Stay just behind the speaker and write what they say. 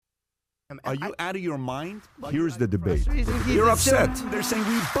Are you out of your mind? Here's the debate. Frustrated. You're upset. They're saying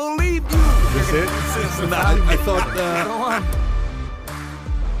we believe you. That's it? I thought. Go on.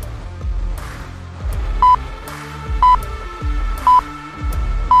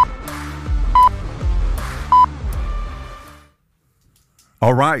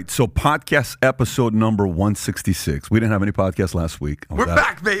 All right, so podcast episode number 166. We didn't have any podcast last week. We're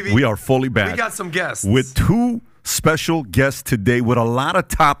back, baby. We are fully back. We got some guests. With two special guests today with a lot of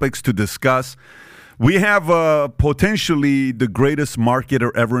topics to discuss. We have potentially the greatest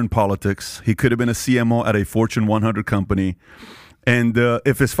marketer ever in politics. He could have been a CMO at a Fortune 100 company. And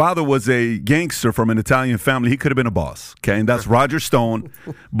if his father was a gangster from an Italian family, he could have been a boss. Okay, and that's Roger Stone.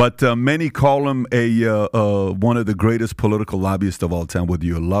 But many call him one of the greatest political lobbyists of all time. Whether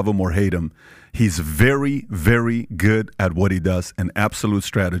you love him or hate him, he's very, very good at what he does. An absolute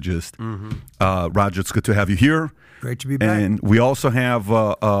strategist. Roger, it's good to have you here. Great to be back. And we also have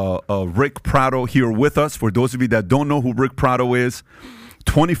Rick Prado here with us. For those of you that don't know who Rick Prado is,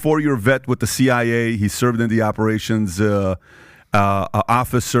 24-year vet with the CIA. He served in the operations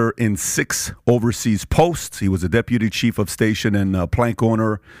officer in 6 overseas posts. He was a deputy chief of station and plank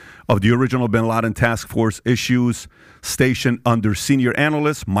owner of the original Bin Laden task force issues stationed under senior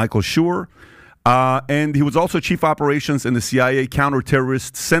analyst Michael Schur. And he was also chief operations in the CIA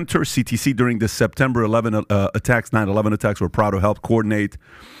Counterterrorist Center, CTC, during the September 11 attacks, 9/11 attacks, where Prado helped coordinate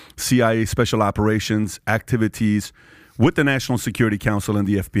CIA special operations activities with the National Security Council and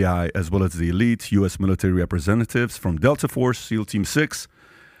the FBI, as well as the elite U.S. military representatives from Delta Force, SEAL Team 6,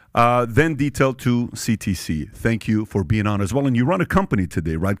 then detailed to CTC. Thank you for being on as well. And you run a company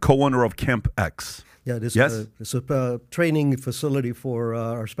today, right? Co-owner of Camp X. Yeah, this Yes? is a training facility for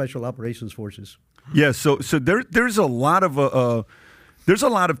our special operations forces. Yeah, so there's a lot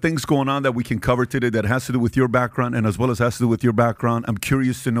of things going on that we can cover today that has to do with your background and as well as has to do with your background. I'm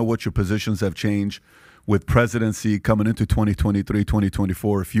curious to know what your positions have changed with presidency coming into 2023,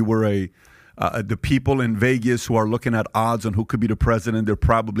 2024. If you were the people in Vegas who are looking at odds on who could be the president, they're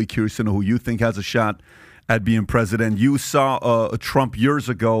probably curious to know who you think has a shot at being president. You saw Trump years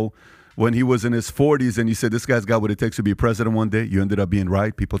ago when he was in his 40s, and you said, this guy's got what it takes to be president one day. You ended up being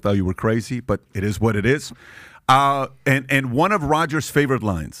right. People thought you were crazy, but it is what it is. And one of Roger's favorite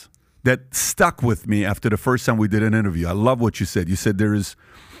lines that stuck with me after the first time we did an interview, I love what you said. You said there is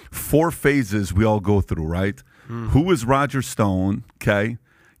 4 phases we all go through, right? Who is Roger Stone? Okay.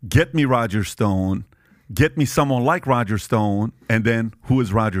 Get me Roger Stone. Get me someone like Roger Stone. And then who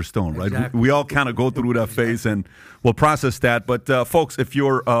is Roger Stone, right? Exactly. We all kind of go through that phase and we'll process that. But folks, if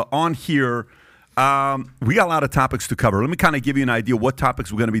you're on here, we got a lot of topics to cover. Let me kind of give you an idea what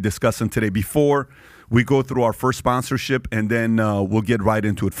topics we're going to be discussing today before we go through our first sponsorship, and then we'll get right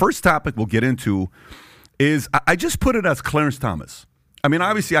into it. First topic we'll get into is, I just put it as Clarence Thomas. I mean,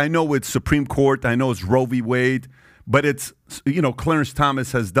 obviously, I know it's Supreme Court. I know it's Roe v. Wade. But it's, Clarence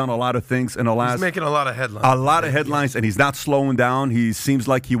Thomas has done a lot of things in the last... He's making a lot of headlines. A lot of headlines, and he's not slowing down. He seems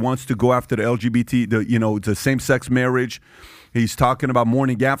like he wants to go after the LGBT, the same-sex marriage. He's talking about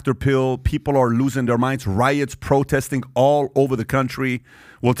morning after pill. People are losing their minds. Riots, protesting all over the country.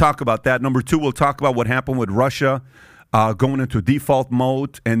 We'll talk about that. Number 2, we'll talk about what happened with Russia going into default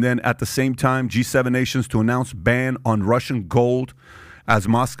mode. And then at the same time, G7 nations to announce ban on Russian gold as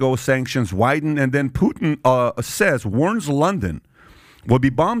Moscow sanctions widen. And then Putin warns London will be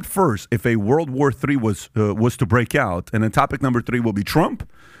bombed first if a World War III was to break out. And then topic number 3 will be Trump.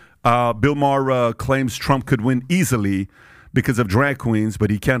 Bill Maher claims Trump could win easily because of drag queens, but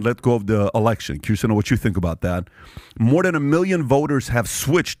he can't let go of the election. Curious to know what you think about that. More than 1 million voters have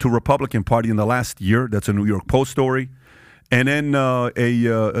switched to Republican Party in the last year. That's a New York Post story. And then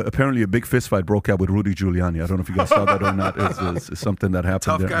apparently a big fistfight broke out with Rudy Giuliani. I don't know if you guys saw that or not. It's something that happened.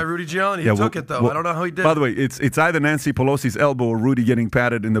 Tough there. guy, Rudy Giuliani. He took it, though. I don't know how he did. By the way, it's either Nancy Pelosi's elbow or Rudy getting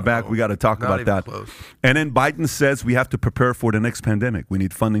patted in the back. We got to talk about that. Close. And then Biden says we have to prepare for the next pandemic. We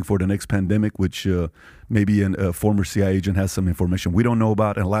need funding for the next pandemic, which maybe a former CIA agent has some information we don't know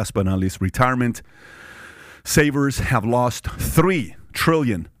about. And last but not least, retirement savers have lost $3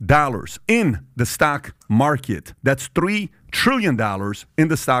 trillion in the stock market. That's $3 trillion in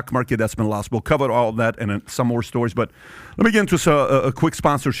the stock market that's been lost. We'll cover all that and some more stories. But let me get into a quick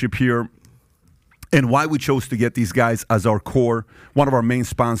sponsorship here and why we chose to get these guys as our core, one of our main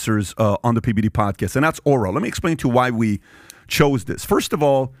sponsors on the PBD podcast. And that's Aura. Let me explain to you why we chose this. First of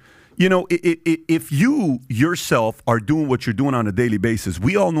all, if you yourself are doing what you're doing on a daily basis,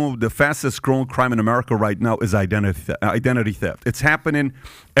 we all know the fastest growing crime in America right now is identity theft. It's happening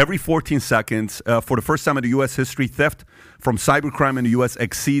every 14 seconds. For the first time in the U.S. history, theft from cybercrime in the U.S.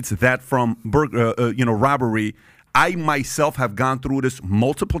 exceeds that from robbery I myself have gone through this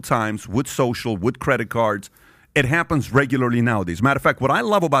multiple times with social, with credit cards. It happens regularly nowadays. Matter of fact, what I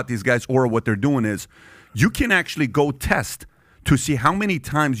love about these guys, or what they're doing is you can actually go test to see how many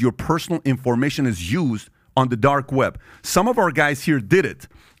times your personal information is used on the dark web. Some of our guys here did it,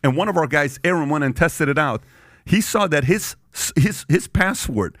 and one of our guys, Aaron, went and tested it out. He saw that his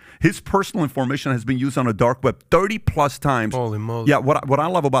password, his personal information has been used on a dark web 30 plus times. Holy moly. Yeah, what I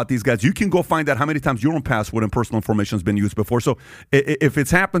love about these guys, you can go find out how many times your own password and personal information has been used before. So if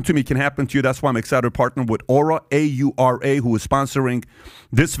it's happened to me, it can happen to you. That's why I'm excited to partner with Aura, A-U-R-A, who is sponsoring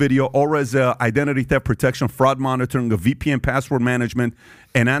this video. Aura is identity theft protection, fraud monitoring, a VPN password management,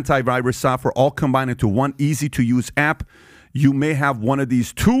 and antivirus software, all combined into one easy-to-use app. You may have one of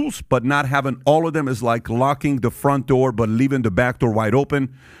these tools, but not having all of them is like locking the front door but leaving the back door wide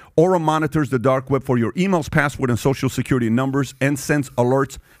open. Aura monitors the dark web for your emails, password, and social security numbers and sends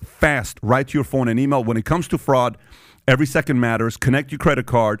alerts fast right to your phone and email. When it comes to fraud, every second matters. Connect your credit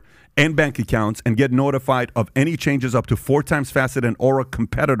card and bank accounts and get notified of any changes up to 4 times faster than Aura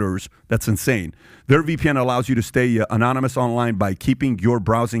competitors. That's insane. Their VPN allows you to stay anonymous online by keeping your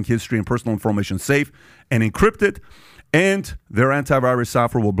browsing history and personal information safe and encrypted. And their antivirus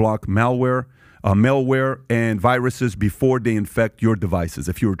software will block malware, and viruses before they infect your devices.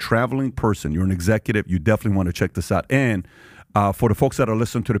 If you're a traveling person, you're an executive, you definitely want to check this out. And for the folks that are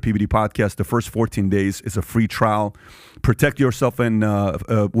listening to the PBD podcast, the first 14 days is a free trial. Protect yourself from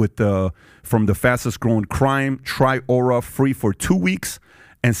the fastest growing crime. Try Aura free for 2 weeks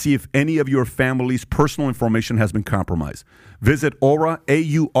and see if any of your family's personal information has been compromised. Visit Aura,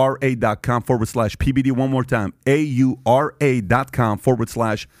 AURA.com/PBD. One more time,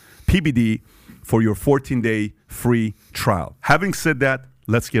 AURA.com/PBD for your 14-day free trial. Having said that,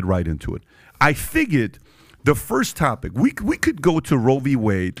 let's get right into it. I figured the first topic, we could go to Roe v.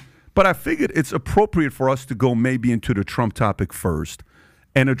 Wade, but I figured it's appropriate for us to go maybe into the Trump topic first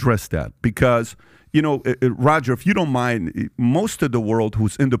and address that because, you know, Roger, if you don't mind, most of the world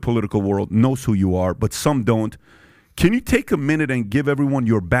who's in the political world knows who you are, but some don't. Can you take a minute and give everyone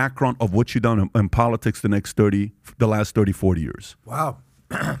your background of what you've done in politics the last 30, 40 years? Wow.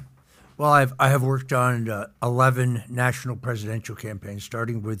 Well, I have worked on 11 national presidential campaigns,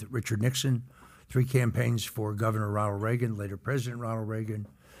 starting with Richard Nixon, 3 campaigns for Governor Ronald Reagan, later President Ronald Reagan.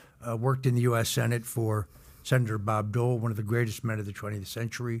 Worked in the U.S. Senate for Senator Bob Dole, one of the greatest men of the 20th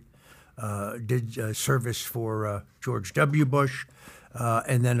century. Did service for George W. Bush,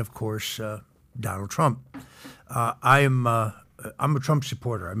 and then, of course, Donald Trump. I'm a Trump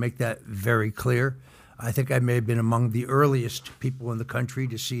supporter. I make that very clear. I think I may have been among the earliest people in the country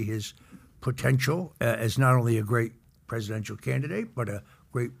to see his potential as not only a great presidential candidate, but a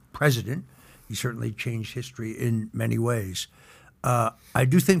great president. He certainly changed history in many ways. I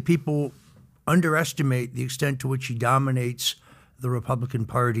do think people underestimate the extent to which he dominates the Republican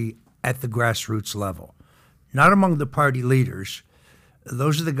Party at the grassroots level. Not among the party leaders.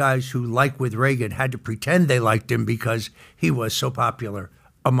 Those are the guys who, like with Reagan, had to pretend they liked him because he was so popular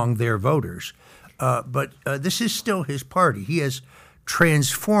among their voters. But this is still his party. He has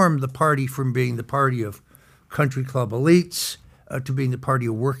transformed the party from being the party of country club elites to being the party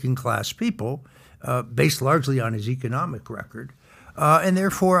of working class people, based largely on his economic record. And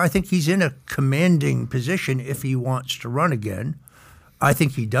therefore, I think he's in a commanding position if he wants to run again. I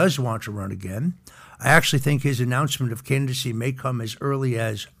think he does want to run again. I actually think his announcement of candidacy may come as early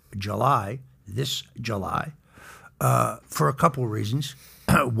as this July, for a couple of reasons.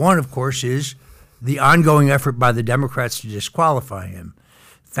 One, of course, is the ongoing effort by the Democrats to disqualify him,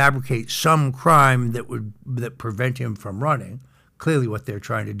 fabricate some crime that prevent him from running, clearly what they're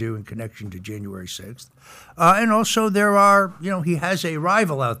trying to do in connection to January 6th. And also he has a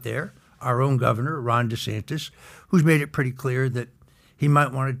rival out there, our own governor, Ron DeSantis, who's made it pretty clear that he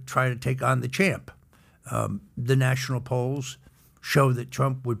might want to try to take on the champ. The national polls show that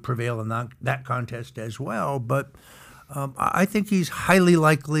Trump would prevail in that contest as well, but I think he's highly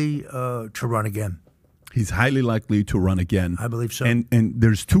likely to run again. He's highly likely to run again. I believe so. And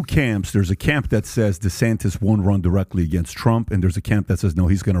there's 2 camps. There's a camp that says DeSantis won't run directly against Trump, and there's a camp that says, no,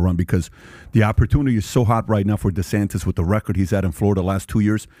 he's going to run because the opportunity is so hot right now for DeSantis with the record he's had in Florida the last 2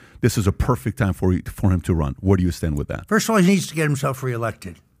 years. This is a perfect time for him to run. Where do you stand with that? First of all, he needs to get himself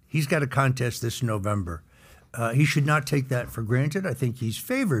reelected. He's got a contest this November. He should not take that for granted. I think he's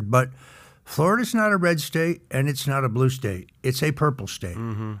favored, but Florida's not a red state and it's not a blue state. It's a purple state.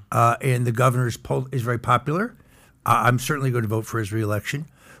 Mm-hmm. And the governor is very popular. I'm certainly going to vote for his reelection,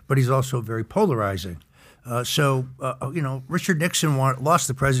 but he's also very polarizing. Richard Nixon lost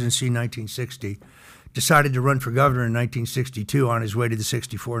the presidency in 1960, decided to run for governor in 1962 on his way to the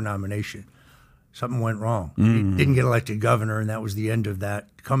 64 nomination. something went wrong. He didn't get elected governor, and that was the end of that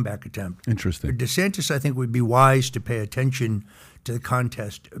comeback attempt. Interesting. DeSantis, I think, would be wise to pay attention to the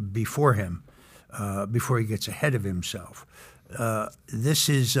contest before him, before he gets ahead of himself. This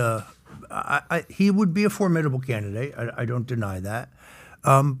is he would be a formidable candidate. I don't deny that.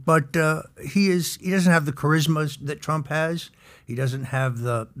 But he doesn't have the charisma that Trump has. He doesn't have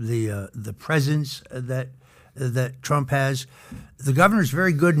the presence that Trump has. The governor's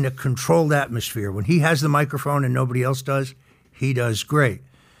very good in a controlled atmosphere. When he has the microphone and nobody else does, he does great.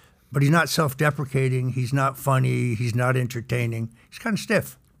 But he's not self-deprecating. He's not funny. He's not entertaining. He's kind of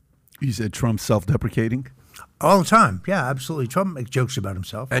stiff. You said Trump's self-deprecating? All the time. Yeah, absolutely. Trump makes jokes about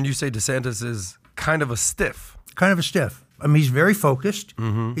himself. And you say DeSantis is kind of a stiff. Kind of a stiff. I mean, he's very focused.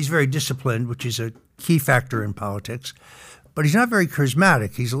 He's very disciplined, which is a key factor in politics. But he's not very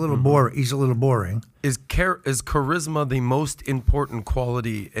charismatic. He's a little boring. He's a little boring. Is charisma the most important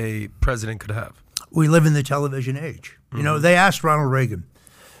quality a president could have? We live in the television age. You know, they asked Ronald Reagan,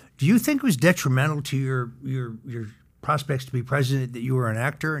 "Do you think it was detrimental to your prospects to be president that you were an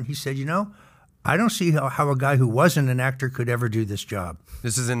actor?" And he said, "You know, I don't see how a guy who wasn't an actor could ever do this job."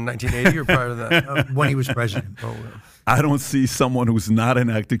 This is in 1980 or prior to that? When he was president. Oh, well. I don't see someone who's not an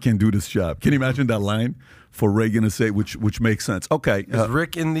actor can do this job. Can you imagine that line for Reagan to say, which makes sense? Okay. Is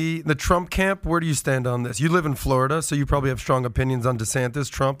Rick in the Trump camp? Where do you stand on this? You live in Florida, so you probably have strong opinions on DeSantis,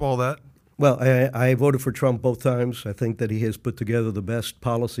 Trump, all that. Well, I voted for Trump both times. I think that he has put together the best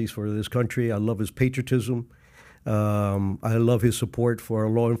policies for this country. I love his patriotism. I love his support for our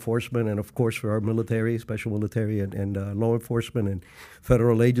law enforcement and, of course, for our military, special military and law enforcement and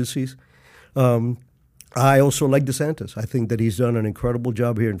federal agencies. I also like DeSantis. I think that he's done an incredible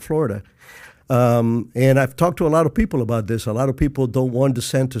job here in Florida. And I've talked to a lot of people about this. A lot of people don't want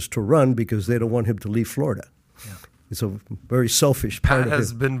DeSantis to run because they don't want him to leave Florida. Yeah. It's a very selfish part of it. Pat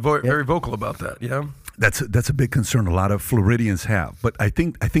has been very vocal about that, yeah? That's a big concern a lot of Floridians have. But I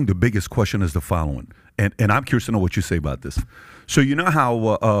think the biggest question is the following. And I'm curious to know what you say about this. So you know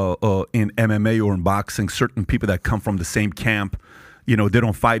how in MMA or in boxing, certain people that come from the same camp, you know, they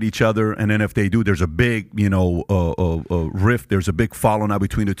don't fight each other, and then if they do, there's a big, rift. There's a big falling out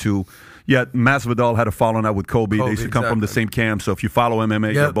between the two. Yeah, Masvidal had a falling out with Kobe. They used to come from the same camp. So if you follow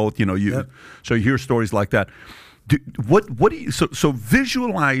MMA, you're both, so you hear stories like that. What do you? So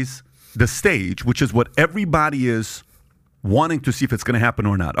visualize the stage, which is what everybody is wanting to see if it's going to happen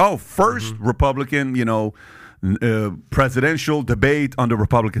or not. Oh, first Republican, presidential debate on the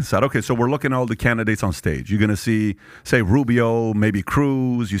Republican side. Okay, so we're looking at all the candidates on stage. You're going to see, say, Rubio, maybe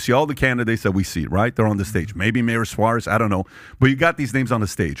Cruz. You see all the candidates that we see, right? They're on the stage. Maybe Mayor Suarez, I don't know. But you got these names on the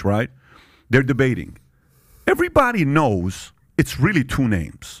stage, right? They're debating. Everybody knows it's really two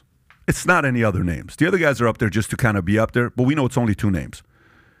names. It's not any other names. The other guys are up there just to kind of be up there, but we know it's only two names.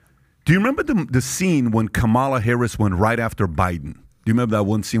 Do you remember the scene when Kamala Harris went right after Biden? Do you remember that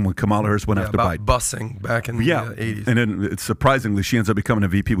one scene when Kamala Harris went after Biden? Busing back in the 80s. And then surprisingly, she ends up becoming a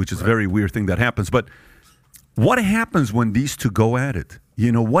VP, which is a very weird thing that happens. But what happens when these two go at it?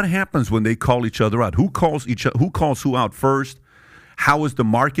 What happens when they call each other out? Who calls who out first? How is the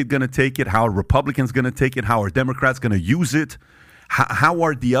market going to take it? How are Republicans going to take it? How are Democrats going to use it? How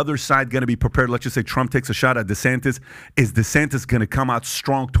are the other side going to be prepared? Let's just say Trump takes a shot at DeSantis. Is DeSantis going to come out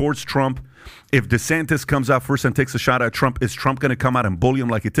strong towards Trump? If DeSantis comes out first and takes a shot at Trump, is Trump going to come out and bully him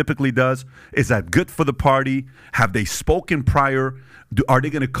like he typically does? Is that good for the party? Have they spoken prior? Are they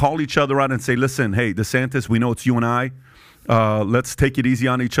going to call each other out and say, listen, hey, DeSantis, we know it's you and I. Let's take it easy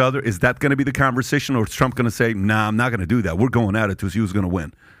on each other. Is that going to be the conversation? Or is Trump going to say, nah, I'm not going to do that. We're going at it to see who's going to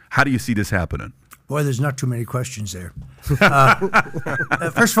win. How do you see this happening? Boy, there's not too many questions there.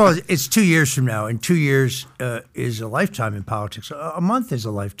 First of all, it's 2 years from now, and 2 years is a lifetime in politics. A month is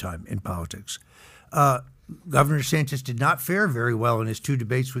a lifetime in politics. Governor DeSantis did not fare very well in his two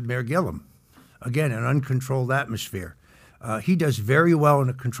debates with Mayor Gillum. Again, an uncontrolled atmosphere. He does very well in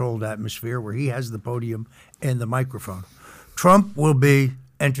a controlled atmosphere where he has the podium and the microphone. Trump will be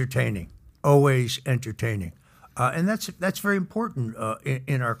entertaining, always entertaining. And that's very important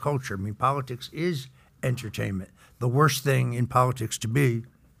in our culture. I mean, politics is entertainment. The worst thing in politics to be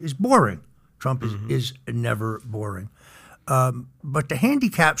is boring. Trump is never boring. But to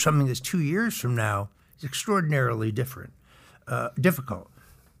handicap something that's 2 years from now is extraordinarily difficult.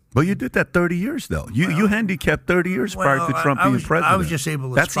 But you did that 30 years, though. You handicapped 30 years prior to Trump being president. I was just able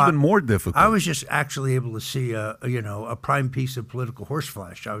to That's even more difficult. I was just actually able to see a prime piece of political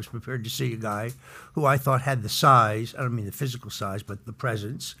horseflesh. I was prepared to see a guy who I thought had the size, I don't mean the physical size, but the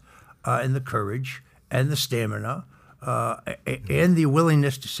presence and the courage and the stamina and the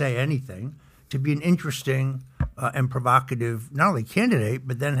willingness to say anything to be an interesting and provocative, not only candidate,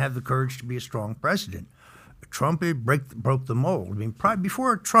 but then have the courage to be a strong president. Trump broke the mold. I mean,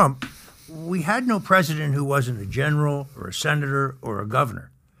 before Trump, we had no president who wasn't a general or a senator or a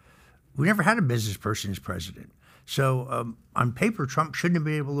governor. We never had a business person as president. So on paper, Trump shouldn't have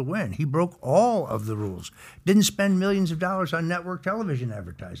been able to win. He broke all of the rules. Didn't spend millions of dollars on network television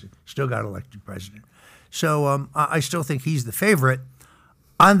advertising. Still got elected president. So I still think he's the favorite.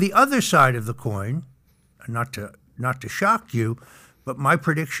 On the other side of the coin, not to shock you, but my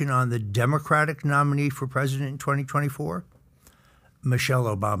prediction on the Democratic nominee for president in 2024, Michelle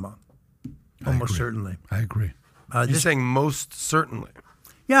Obama. Almost certainly. I agree. You're saying most certainly.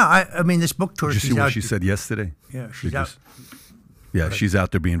 Yeah, I mean, this book tour. Did you see what she said yesterday? Yeah, she's out. She's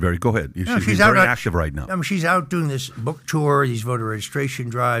out there being very. Go ahead. No, she's very active right now. I mean, she's out doing this book tour, these voter registration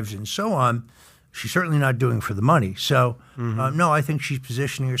drives, and so on. She's certainly not doing it for the money. So, no, I think she's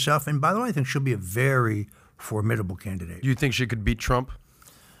positioning herself. And by the way, I think she'll be a very formidable candidate. You think she could beat Trump?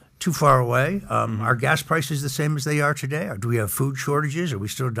 Too far away. Are gas prices the same as they are today? Do we have food shortages? Are we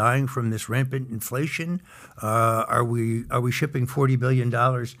still dying from this rampant inflation? Are we shipping $40 billion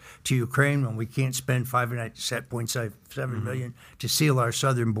to Ukraine when we can't spend $5.7 billion to seal our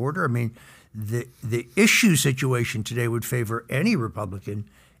southern border? I mean, the issue situation today would favor any Republican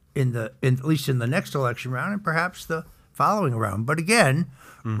at least in the next election round and perhaps the following round. But again,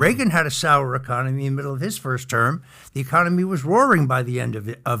 Reagan had a sour economy in the middle of his first term. The economy was roaring by the end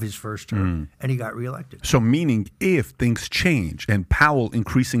of his first term, and he got reelected. So meaning if things change and Powell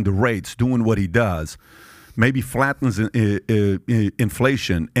increasing the rates, doing what he does, maybe flattens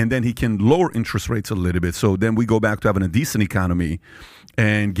inflation, and then he can lower interest rates a little bit. So then we go back to having a decent economy,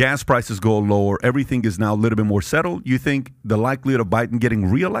 and gas prices go lower. Everything is now a little bit more settled. You think the likelihood of Biden getting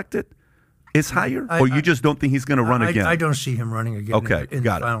reelected is higher, or you just don't think he's going to run again? I don't see him running again. Okay, in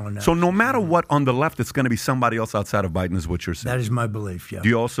got the final analysis. So no matter what on the left, it's going to be somebody else outside of Biden, is what you're saying. That is my belief. Yeah. Do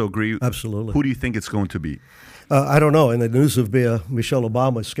you also agree? Absolutely. Who do you think it's going to be? I don't know. And the news of Michelle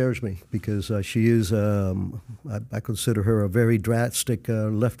Obama scares me because she is, I consider her a very drastic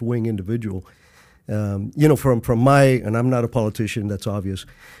left-wing individual. From my, and I'm not a politician, that's obvious,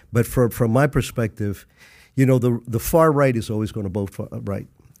 but from my perspective, the far right is always going to vote right,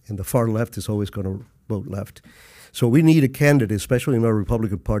 and the far left is always going to vote left. So we need a candidate, especially in our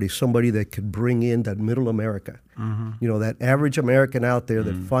Republican Party, somebody that could bring in that middle America, that average American out there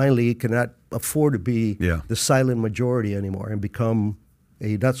that finally cannot afford to be the silent majority anymore and become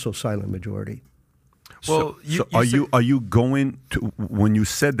a not-so-silent majority. Well, are you going to, when you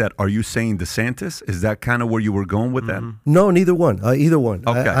said that, are you saying DeSantis? Is that kind of where you were going with that? No, neither one. Either one.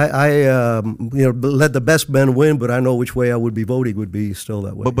 Okay. I let the best man win, but I know which way I would be voting would be still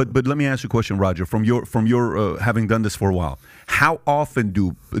that way. But let me ask you a question, Roger. From your having done this for a while, how often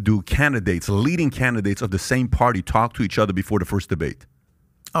do leading candidates of the same party talk to each other before the first debate?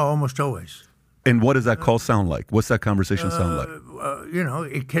 Oh, almost always. And what does that call sound like? What's that conversation sound like?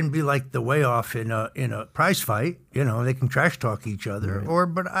 It can be like the way off in a prize fight. They can trash talk each other. Right.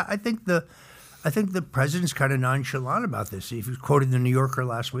 But I think the president's kind of nonchalant about this. He was quoted in the New Yorker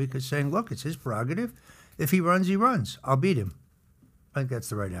last week as saying, "Look, it's his prerogative. If he runs, he runs. I'll beat him." I think that's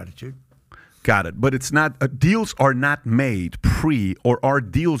the right attitude. Got it. But it's not deals are not made are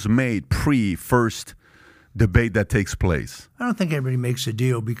deals made pre-first debate that takes place? I don't think anybody makes a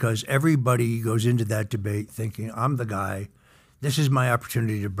deal because everybody goes into that debate thinking, I'm the guy. This is my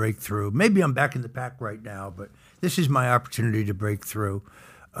opportunity to break through. Maybe I'm back in the pack right now, but this is my opportunity to break through.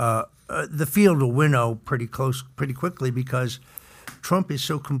 The field will winnow pretty quickly because Trump is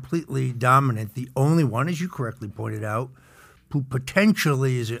so completely dominant. The only one, as you correctly pointed out, who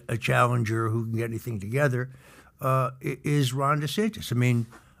potentially is a challenger who can get anything together is Ron DeSantis. I mean,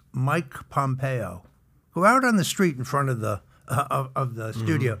 Mike Pompeo. Go out on the street in front of the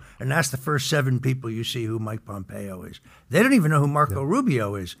studio and ask the first 7 people you see who Mike Pompeo is. They don't even know who Marco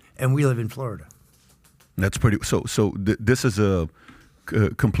Rubio is, and we live in Florida. That's pretty. So this is a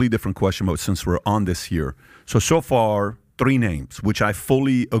complete different question, but since we're on this here, so far 3 names, which I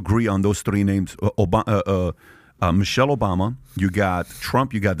fully agree on those 3 names. Michelle Obama, you got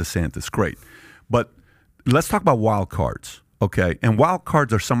Trump, you got DeSantis. Great, but let's talk about wild cards. Okay, and wild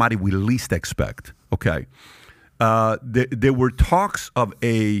cards are somebody we least expect. Okay, there were talks of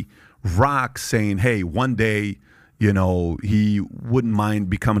a Rock saying, "Hey, one day, he wouldn't mind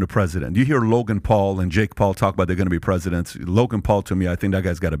becoming a president." You hear Logan Paul and Jake Paul talk about they're going to be presidents. Logan Paul, to me, I think that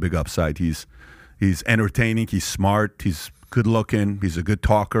guy's got a big upside. He's entertaining, he's smart, he's good looking, he's a good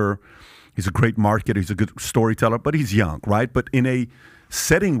talker, he's a great marketer, he's a good storyteller, but he's young, right? But in a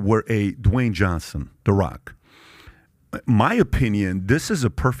setting where a Dwayne Johnson, The Rock, my opinion, this is a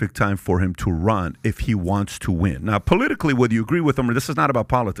perfect time for him to run if he wants to win. Now, politically, whether you agree with him or this is not about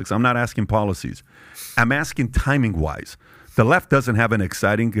politics. I'm not asking policies. I'm asking timing-wise. The left doesn't have an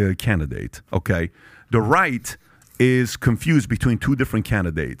exciting candidate, okay? The right is confused between two different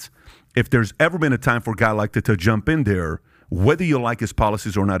candidates. If there's ever been a time for a guy like that to jump in there, whether you like his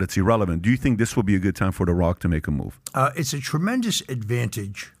policies or not, it's irrelevant. Do you think this would be a good time for The Rock to make a move? It's a tremendous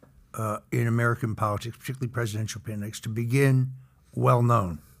advantage in American politics, particularly presidential candidates, to begin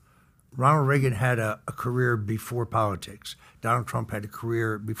well-known. Ronald Reagan had a career before politics. Donald Trump had a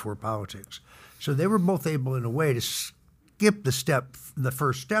career before politics. So they were both able, in a way, to skip the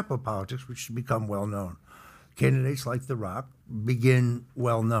first step of politics, which is to become well-known. Candidates like The Rock begin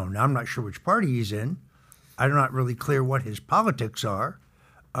well-known. Now, I'm not sure which party he's in. I'm not really clear what his politics are.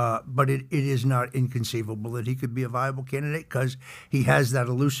 But it is not inconceivable that he could be a viable candidate because he has that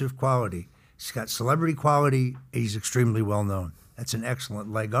elusive quality. He's got celebrity quality. He's extremely well known. That's an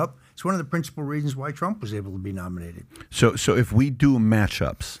excellent leg up. It's one of the principal reasons why Trump was able to be nominated. So if we do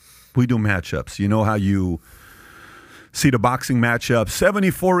matchups, you know how you see the boxing matchup,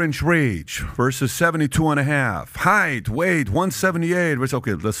 74-inch reach versus 72.5. Height, weight, 178.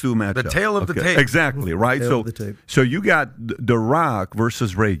 Okay, let's do a matchup. The tail of the tape. Exactly, right? Tail of the tape. So you got The Rock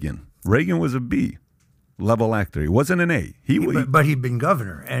versus Reagan. Reagan was a B level actor. He wasn't an A. But he'd been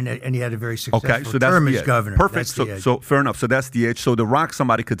governor, and he had a very successful term as governor. Perfect. So fair enough. So that's the edge. So The Rock,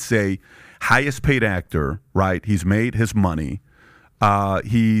 somebody could say, highest paid actor, right? He's made his money.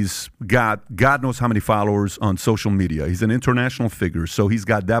 He's got God knows how many followers on social media. He's an international figure, so he's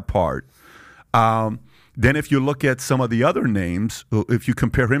got that part. Then if you look at some of the other names, if you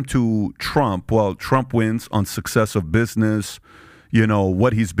compare him to Trump, well, Trump wins on success of business, you know,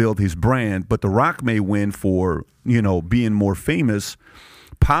 what he's built, his brand, but The Rock may win for, you know, being more famous.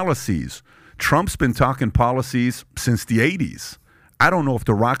 Policies. Trump's been talking policies since the 80s. I don't know if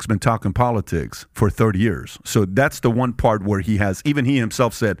The Rock's been talking politics for 30 years. So that's the one part where even he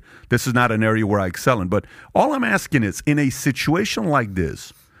himself said, this is not an area where I excel in. But all I'm asking is, in a situation like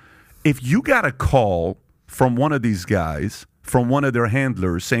this, if you got a call from one of these guys, from one of their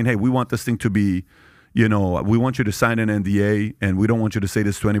handlers saying, hey, we want this thing to be, you know, we want you to sign an NDA and we don't want you to say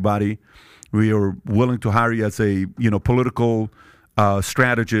this to anybody. We are willing to hire you as a, you know, political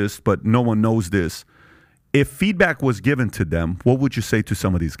strategist, but no one knows this. If feedback was given to them, what would you say to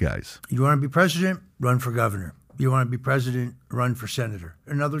some of these guys? You want to be president? Run for governor. You want to be president? Run for senator.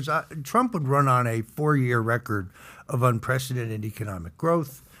 In other words, Trump would run on a 4-year record of unprecedented economic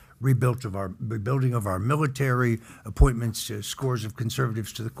growth, rebuilding of our military, appointments to scores of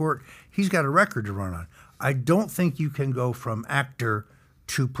conservatives to the court. He's got a record to run on. I don't think you can go from actor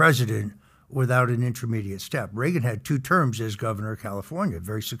to president without an intermediate step. Reagan had 2 terms as governor of California,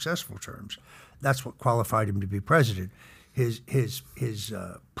 very successful terms. That's what qualified him to be president. His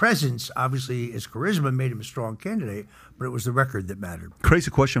presence, obviously, his charisma made him a strong candidate, but it was the record that mattered. Crazy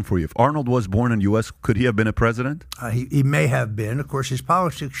question for you. If Arnold was born in the U.S., could he have been a president? He may have been. Of course, his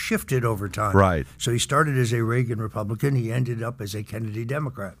politics shifted over time. Right. So he started as a Reagan Republican. He ended up as a Kennedy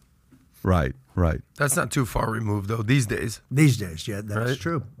Democrat. Right. That's not too far removed, though, these days. These days, yeah, that's Right.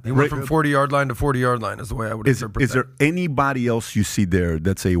 true. He went from 40-yard line to 40-yard line is the way I would interpret Is there anybody else you see there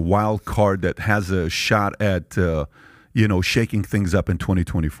that's a wild card that has a shot at, shaking things up in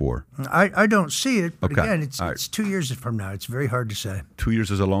 2024? I don't see it, but Okay. again, All right. it's 2 years from now. It's very hard to say. 2 years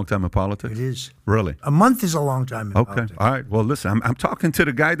is a long time in politics? It is. Really? A month is a long time in Okay. politics. All right. Well, listen, I'm talking to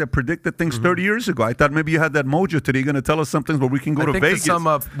the guy that predicted things 30 years ago. I thought maybe you had that mojo today. You're going to tell us some things where we can go I to think Vegas. to sum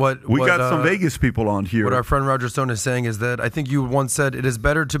up we got some Vegas people on here. What our friend Roger Stone is saying is that I think you once said it is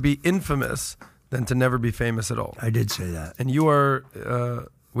better to be infamous than to never be famous at all. I did say that. And you are,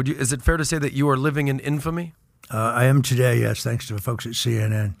 is it fair to say that you are living in infamy? I am today, yes, thanks to the folks at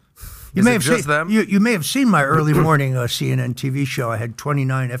CNN. Is it just them? You may have seen my early morning CNN TV show. I had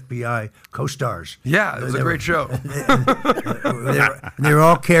 29 FBI co-stars. Yeah, it was a great show. They were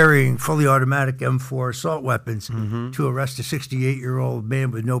all carrying fully automatic M4 assault weapons to arrest a 68-year-old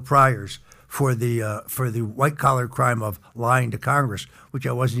man with no priors for the white-collar crime of lying to Congress, which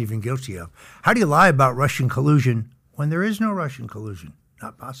I wasn't even guilty of. How do you lie about Russian collusion when there is no Russian collusion?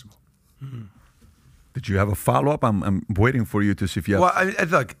 Not possible. Did you have a follow-up? I'm waiting for you to see if you have. Well, I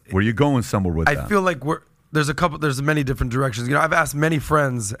look. Were you going somewhere with that? I feel like there's many different directions. You know, I've asked many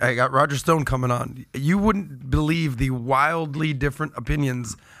friends. I got Roger Stone coming on. You wouldn't believe the wildly different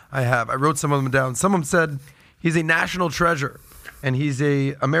opinions I have. I wrote some of them down. Some of them said he's a national treasure and he's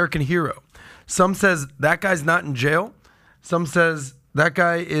a American hero. Some says that guy's not in jail. Some says that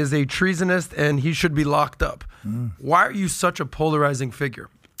guy is a treasonist and he should be locked up. Why are you such a polarizing figure?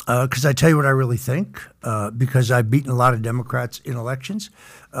 Because I tell you what I really think, because I've beaten a lot of Democrats in elections,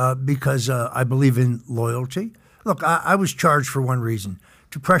 because I believe in loyalty. Look, I was charged for one reason,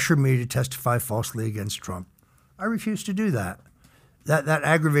 to pressure me to testify falsely against Trump. I refused to do that. That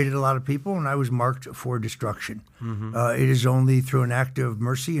aggravated a lot of people, and I was marked for destruction. It is only through an act of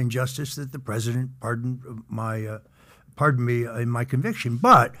mercy and justice that the president pardoned me in my conviction.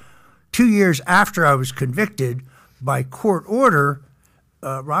 But 2 years after I was convicted, by court order,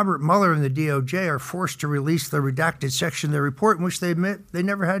 Robert Mueller and the DOJ are forced to release the redacted section of their report in which they admit they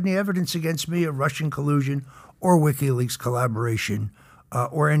never had any evidence against me of Russian collusion or WikiLeaks collaboration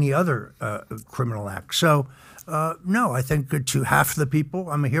or any other criminal act. So, no, I think to half the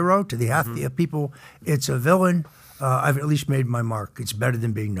people, I'm a hero. To the half the people, it's a villain. I've at least made my mark. It's better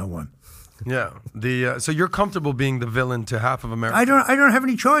than being no one. Yeah. So you're comfortable being the villain to half of America? I don't have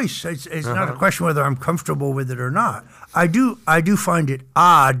any choice. It's not a question whether I'm comfortable with it or not. I do find it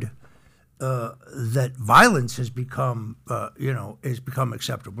odd that violence has become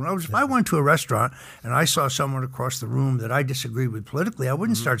acceptable. In other words, if I went to a restaurant and I saw someone across the room that I disagreed with politically, I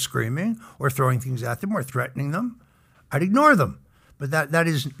wouldn't start screaming or throwing things at them or threatening them. I'd ignore them. But that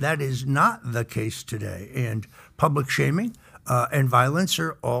is not the case today. And public shaming and violence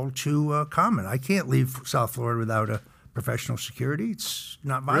are all too common. I can't leave South Florida without a professional security. It's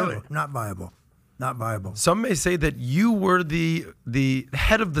not viable. Really? Not viable. Not viable. Some may say that you were the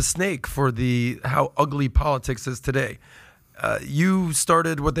head of the snake for how ugly politics is today. You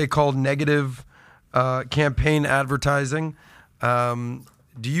started what they call negative campaign advertising.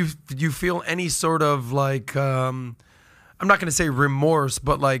 Do you feel any sort of like I'm not going to say remorse,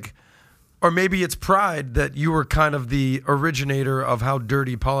 but like, or maybe it's pride that you were kind of the originator of how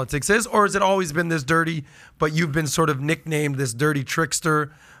dirty politics is, or has it always been this dirty, but you've been sort of nicknamed this dirty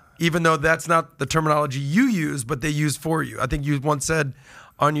trickster, even though that's not the terminology you use, but they use for you. I think you once said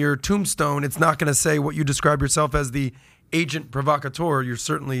on your tombstone, it's not going to say what you describe yourself as the agent provocateur. You're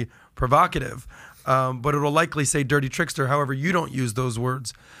certainly provocative, but it'll likely say dirty trickster. However, you don't use those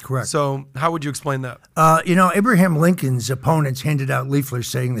words. Correct. So how would you explain that? Abraham Lincoln's opponents handed out leaflets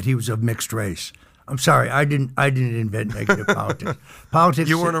saying that he was of mixed race. I'm sorry, I didn't invent negative politics. Politics.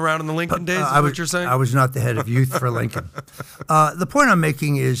 You weren't around in the Lincoln days, is what you're saying? I was not the head of youth for Lincoln. The point I'm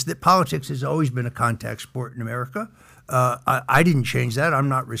making is that politics has always been a contact sport in America. I didn't change that. I'm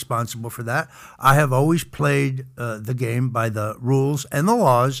not responsible for that. I have always played the game by the rules and the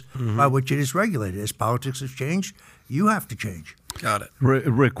laws by which it is regulated. As politics has changed, you have to change. Got it.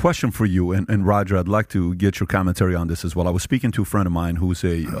 Rick, question for you, and Roger, I'd like to get your commentary on this as well. I was speaking to a friend of mine who's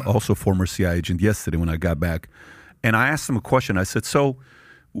also former CIA agent yesterday when I got back, and I asked him a question. I said, so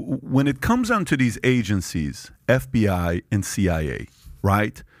when it comes down to these agencies, FBI and CIA,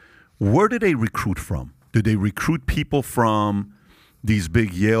 right, where do they recruit from? Do they recruit people from these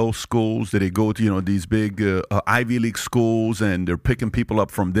big Yale schools? Do they go to these big Ivy League schools and they're picking people up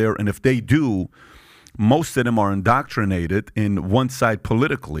from there? And if they do, most of them are indoctrinated in one side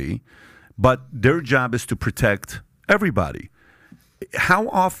politically, but their job is to protect everybody. How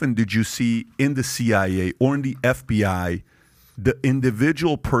often did you see in the CIA or in the FBI the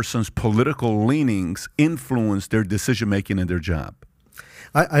individual person's political leanings influence their decision-making in their job?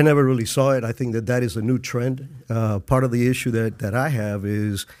 I never really saw it. I think that is a new trend. Part of the issue that I have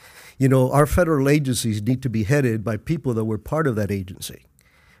is, our federal agencies need to be headed by people that were part of that agency.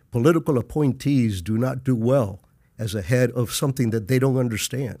 Political appointees do not do well as a head of something that they don't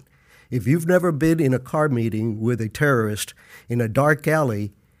understand. If you've never been in a car meeting with a terrorist in a dark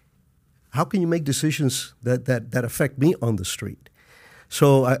alley, how can you make decisions that affect me on the street?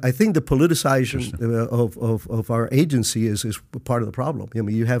 So I think the politicization of our agency is part of the problem. I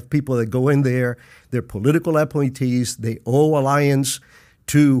mean, you have people that go in there, they're political appointees, they owe allegiance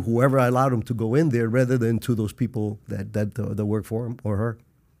to whoever allowed them to go in there rather than to those people that work for him or her.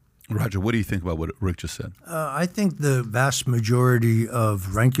 Roger, what do you think about what Rick just said? I think the vast majority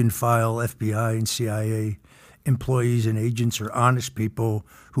of rank-and-file FBI and CIA employees and agents are honest people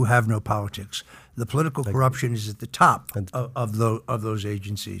who have no politics. The political corruption is at the top of those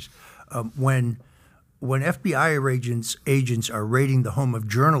agencies. When FBI agents are raiding the home of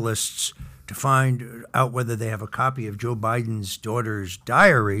journalists to find out whether they have a copy of Joe Biden's daughter's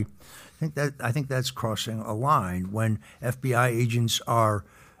diary, I think that's crossing a line. When FBI agents are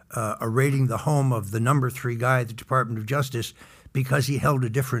raiding the home of the number 3 guy at the Department of Justice because he held a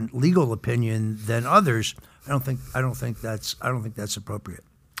different legal opinion than others, I don't think that's appropriate.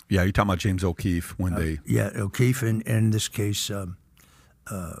 Yeah, you're talking about James O'Keefe when they... Yeah, O'Keefe, and in this case,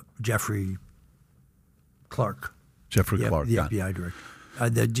 Jeffrey Clark. Jeffrey Clark, the FBI director.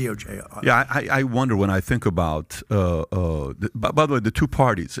 The DOJ. Yeah, I wonder when I think about. By the way, the two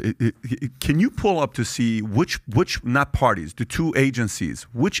parties. Can you pull up to see which not parties, the two agencies?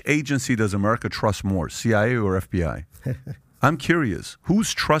 Which agency does America trust more, CIA or FBI? I'm curious.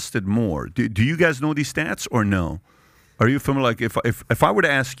 Who's trusted more? Do you guys know these stats or no? Are you familiar? Like if I were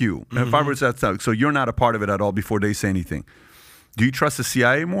to ask you, if I were to ask, so you're not a part of it at all before they say anything. Do you trust the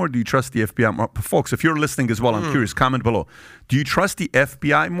CIA more? Or do you trust the FBI more? Folks, if you're listening as well, I'm curious. Comment below. Do you trust the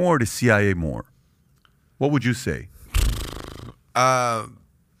FBI more or the CIA more? What would you say?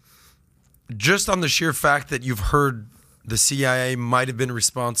 Just on the sheer fact that you've heard the CIA might have been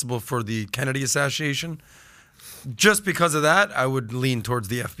responsible for the Kennedy assassination, just because of that, I would lean towards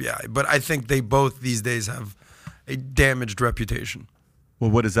the FBI. But I think they both these days have a damaged reputation. Well,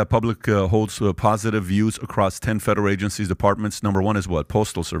 what is that? Public holds positive views across 10 federal agencies, departments. Number one is what?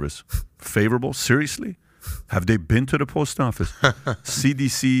 Postal Service. Favorable? Seriously? Have they been to the post office?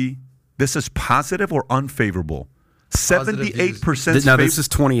 CDC. This is positive or unfavorable? 78%. Now, this is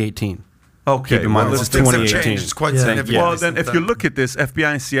 2018. Okay. Keep in mind, well, this is Things have 2018. changed. It's quite Yeah. significant. Well, then if you look at this,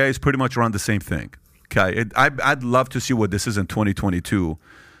 FBI and CIA is pretty much around the same thing. Okay. I'd love to see what this is in 2022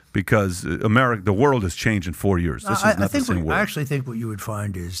 because the world has changed in 4 years. This is not the same world. I actually think what you would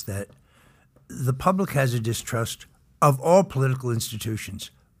find is that the public has a distrust of all political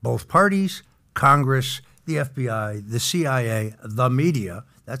institutions, both parties, Congress, the FBI, the CIA, the media.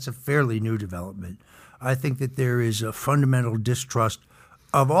 That's a fairly new development. I think that there is a fundamental distrust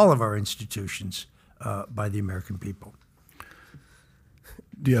of all of our institutions by the American people.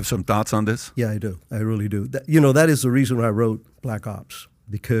 Do you have some thoughts on this? Yeah, I do. I really do. That is the reason I wrote Black Ops,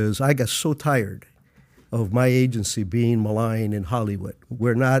 because I got so tired of my agency being maligned in Hollywood.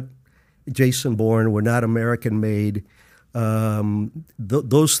 We're not Jason Bourne. We're not American-made.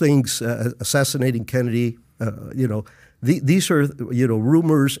 Those things, assassinating Kennedy, these are,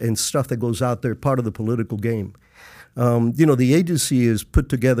 rumors and stuff that goes out there, part of the political game. The agency is put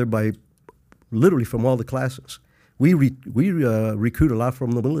together by literally from all the classes. We recruit a lot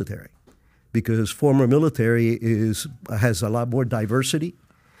from the military because former military has a lot more diversity.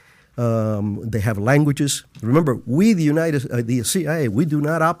 They have languages. Remember, the CIA, we do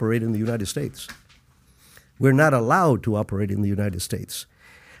not operate in the United States. We're not allowed to operate in the United States.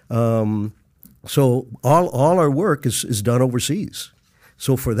 So all our work is done overseas.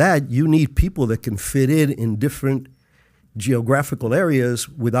 So for that, you need people that can fit in different geographical areas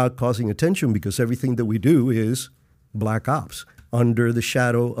without causing attention, because everything that we do is black ops under the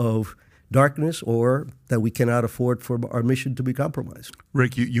shadow of darkness, or that we cannot afford for our mission to be compromised.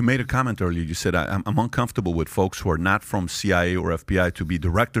 Rick, you made a comment earlier. You said, I'm uncomfortable with folks who are not from CIA or FBI to be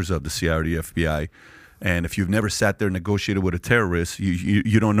directors of the CIA or the FBI. And if you've never sat there and negotiated with a terrorist,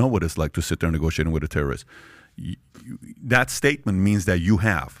 you don't know what it's like to sit there negotiating with a terrorist. That statement means that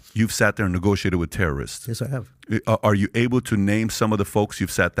you've sat there and negotiated with terrorists. Yes, I have. Are you able to name some of the folks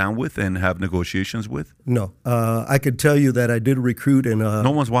you've sat down with and have negotiations with? No. I could tell you that I did recruit and...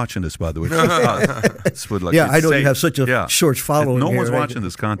 no one's watching this, by the way. I know you have such a short following. No one's here, watching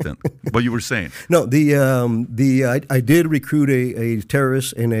this content. What you were saying. No, I did recruit a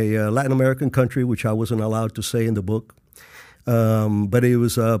terrorist in a Latin American country, which I wasn't allowed to say in the book. But he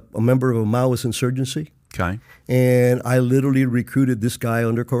was a member of a Maoist insurgency. Okay. And I literally recruited this guy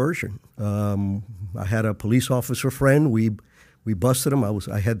under coercion. I had a police officer friend. We busted him.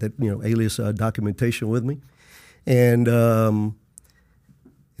 I had that alias documentation with me, and the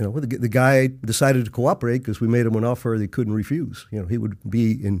guy decided to cooperate because we made him an offer that he couldn't refuse. He would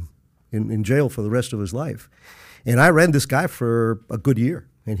be in jail for the rest of his life, and I ran this guy for a good year,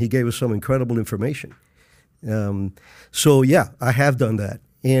 and he gave us some incredible information. So yeah, I have done that.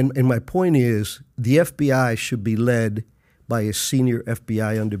 And my point is, the FBI should be led by a senior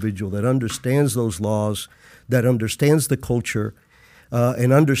FBI individual that understands those laws, that understands the culture,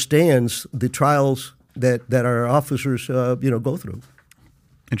 and understands the trials that our officers go through.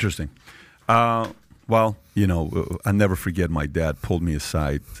 Interesting. Well, I never forget my dad pulled me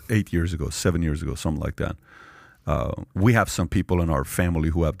aside 7 years ago, something like that. We have some people in our family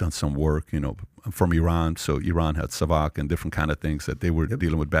who have done some work, from Iran. So Iran had Savak and different kind of things that they were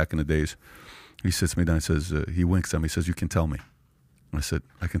dealing with back in the days. He sits me down and says, he winks at me, he says, "You can tell me." I said,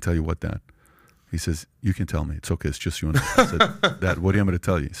 "I can tell you what, Dad?" He says, "You can tell me. It's okay. It's just you and I." I said, "Dad, what do you want me to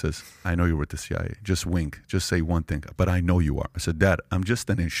tell you?" He says, "I know you're with the CIA. Just wink. Just say one thing. But I know you are." I said, "Dad, I'm just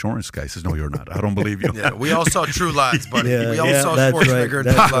an insurance guy." He says, "No, you're not. I don't believe you." Yeah, we all saw True Lies, buddy. Yeah, we all yeah, saw that's Schwarzenegger right,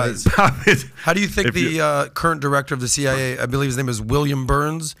 and that's True Lies. right. How do you think the current director of the CIA, I believe his name is William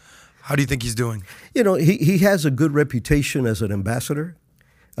Burns, how do you think he's doing? He has a good reputation as an ambassador,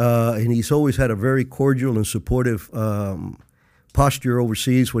 and he's always had a very cordial and supportive posture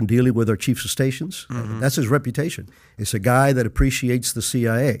overseas when dealing with our chiefs of stations. That's his reputation. It's a guy that appreciates the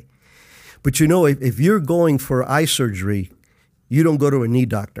CIA. But you know, if you're going for eye surgery, you don't go to a knee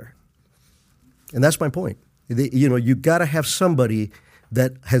doctor. And that's my point. You know, you got to have somebody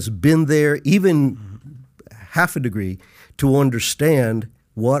that has been there, even half a degree, to understand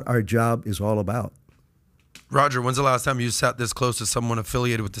what our job is all about. Roger, when's the last time you sat this close to someone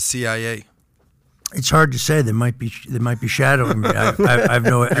affiliated with the CIA? It's hard to say. They might be shadowing me. I have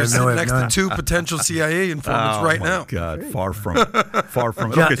no. You're sitting no. next to two potential CIA informants right now. Oh, God, far from it.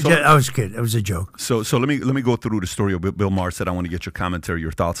 Okay, so I was kidding. It was a joke. So let me go through the story of Bill Maher. Said I want to get your commentary,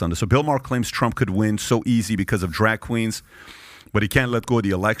 your thoughts on this. So Bill Maher claims Trump could win so easy because of drag queens, but he can't let go of the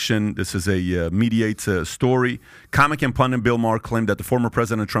election. This is a Mediates story. Comic and pundit Bill Maher claimed that the former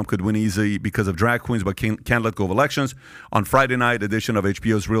President Trump could win easy because of drag queens, but can't let go of elections. On Friday night edition of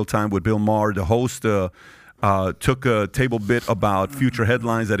HBO's Real Time with Bill Maher, the host took a table bit about future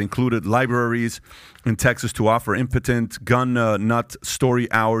headlines that included libraries in Texas to offer impotent gun nut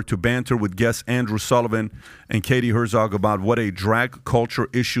story hour to banter with guests Andrew Sullivan and Katie Herzog about what a drag culture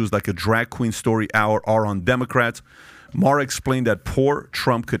issues like a drag queen story hour are on Democrats. Maher explained that poor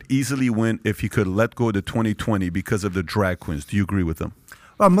Trump could easily win if he could let go of the 2020 because of the drag queens. Do you agree with him?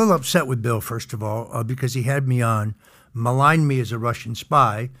 Well, I'm a little upset with Bill, first of all, because he had me on, maligned me as a Russian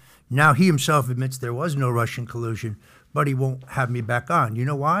spy. Now he himself admits there was no Russian collusion, but he won't have me back on. You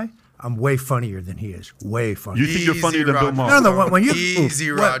know why? I'm way funnier than he is. Way funnier. You think you're funnier than Bill Maher? No, when you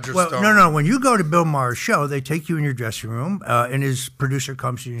Roger Stone. No, when you go to Bill Maher's show, they take you in your dressing room, and his producer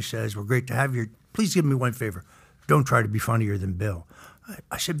comes to you and says, "We're great to have you. Please give me one favor. Don't try to be funnier than Bill."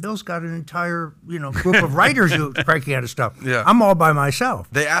 I said, Bill's got an entire group of writers who are cranking out of stuff. Yeah. I'm all by myself.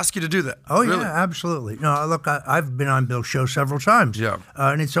 They ask you to do that. Oh, really? yeah, absolutely. No, look, I've been on Bill's show several times. Yeah.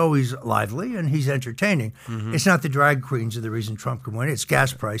 And it's always lively, and he's entertaining. It's not the drag queens are the reason Trump can win. It's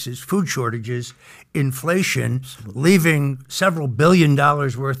gas prices, food shortages, inflation, leaving several $1 billion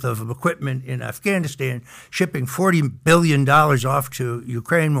worth of equipment in Afghanistan, shipping $40 billion off to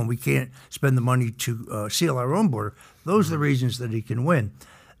Ukraine when we can't spend the money to seal our own border. Those are the reasons that he can win.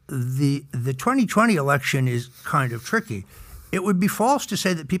 The 2020 election is kind of tricky. It would be false to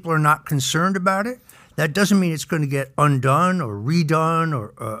say that people are not concerned about it. That doesn't mean it's going to get undone or redone,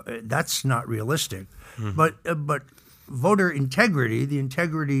 or that's not realistic. But voter integrity, the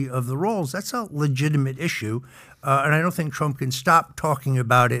integrity of the rolls, that's a legitimate issue, and I don't think Trump can stop talking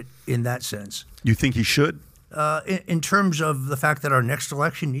about it in that sense. You think he should? In terms of the fact that our next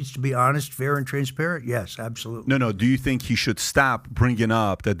election needs to be honest, fair, and transparent, yes, absolutely. No. Do you think he should stop bringing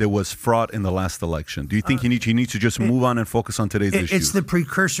up that there was fraud in the last election? Do you think he needs to just move on and focus on today's issues? It's the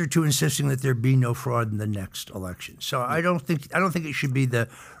precursor to insisting that there be no fraud in the next election. So I don't think it should be the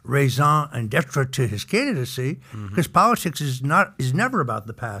raison d'etre to his candidacy, because politics is never about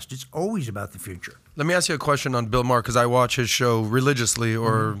the past. It's always about the future. Let me ask you a question on Bill Maher, because I watch his show religiously,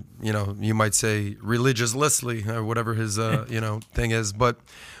 or you might say religiously, or whatever his thing is. But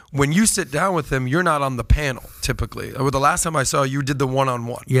when you sit down with him, you're not on the panel typically. Or the last time I saw you did the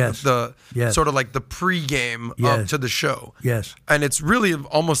one-on-one. Yes. Yes. Sort of like the pregame up to the show. Yes. And it's really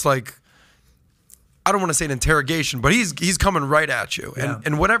almost like, I don't want to say an interrogation, but he's coming right at you. Yeah.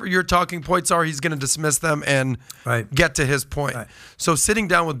 And whatever your talking points are, he's going to dismiss them and get to his point. Right. So sitting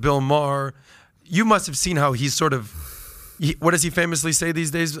down with Bill Maher, you must have seen how he's sort of, what does he famously say these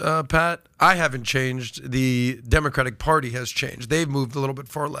days, Pat? I haven't changed. The Democratic Party has changed. They've moved a little bit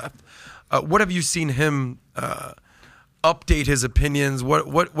far left. What have you seen him update his opinions?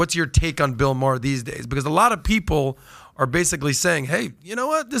 What's your take on Bill Maher these days? Because a lot of people are basically saying, hey, you know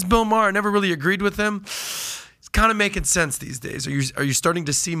what? This Bill Maher, I never really agreed with him. It's kind of making sense these days. Are you starting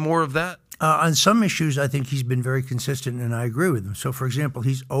to see more of that? On some issues, I think he's been very consistent, and I agree with him. So, for example,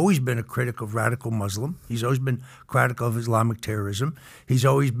 he's always been a critic of radical Muslim. He's always been critical of Islamic terrorism. He's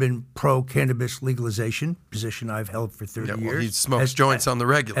always been pro-cannabis legalization, position I've held for 30 years. He smokes joints on the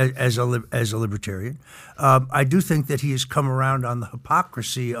regular. As a libertarian. I do think that he has come around on the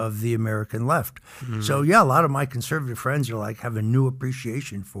hypocrisy of the American left. So, yeah, a lot of my conservative friends are have a new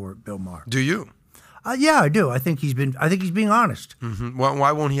appreciation for Bill Maher. Do you? Yeah, I do. I think he's being honest.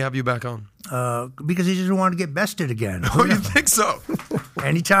 Why won't he have you back on? Because he doesn't want to get bested again. Oh, you think so?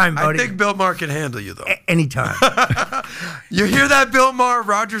 Anytime, buddy. I think Bill Maher can handle you, though. Anytime. You hear that, Bill Maher?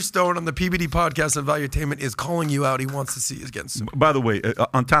 Roger Stone on the PBD podcast and Valuetainment is calling you out. He wants to see you again soon. By the way,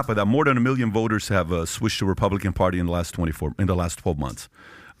 on top of that, more than 1 million voters have switched to Republican Party in the last 12 months.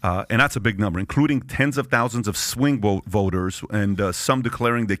 And that's a big number, including tens of thousands of swing voters and some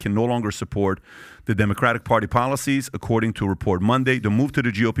declaring they can no longer support the Democratic Party policies, according to a report Monday. The move to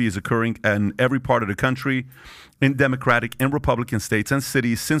the GOP is occurring in every part of the country, in Democratic and Republican states and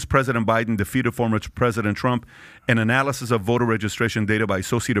cities since President Biden defeated former President Trump. An analysis of voter registration data by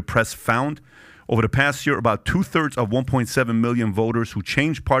Associated Press found over the past year, about 2/3 of 1.7 million voters who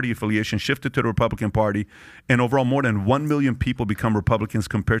changed party affiliation shifted to the Republican Party, and overall more than 1 million people become Republicans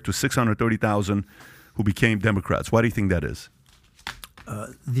compared to 630,000 who became Democrats. Why do you think that is?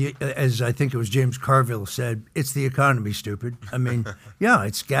 As I think it was James Carville said, it's the economy, stupid. I mean, yeah,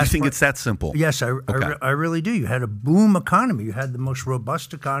 it's gas. You think it's that simple? Yes, I really do. You had a boom economy. You had the most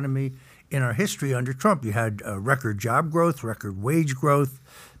robust economy in our history under Trump. You had record job growth, record wage growth,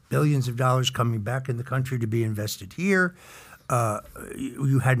 billions of dollars coming back in the country to be invested here.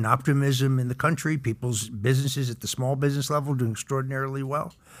 You had an optimism in the country, people's businesses at the small business level doing extraordinarily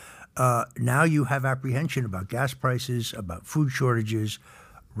well. Now you have apprehension about gas prices, about food shortages,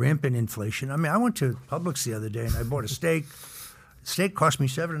 rampant inflation. I mean, I went to Publix the other day and I bought a steak. Steak cost me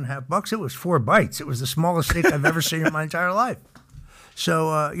 $7.50. It was 4 bites. It was the smallest steak I've ever seen in my entire life. So,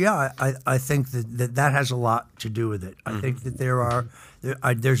 I think that has a lot to do with it. I think that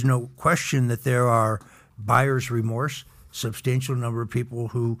there's no question that there are buyer's remorse. Substantial number of people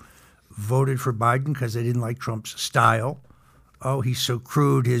who voted for Biden because they didn't like Trump's style. Oh, he's so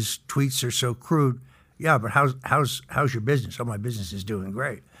crude. His tweets are so crude. Yeah, but how's your business? Oh, my business is doing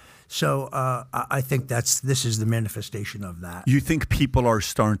great. So I think this is the manifestation of that. You think people are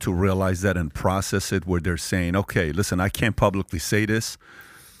starting to realize that and process it, where they're saying, okay, listen, I can't publicly say this,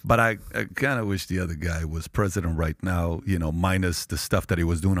 but I kind of wish the other guy was president right now, minus the stuff that he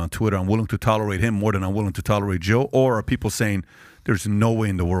was doing on Twitter. I'm willing to tolerate him more than I'm willing to tolerate Joe. Or are people saying there's no way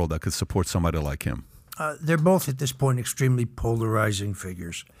in the world I could support somebody like him? They're both at this point extremely polarizing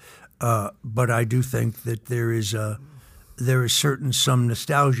figures. But I do think that there is some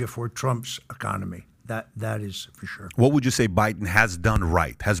nostalgia for Trump's economy. That is for sure. What would you say Biden has done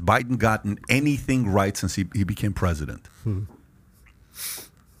right? Has Biden gotten anything right since he became president?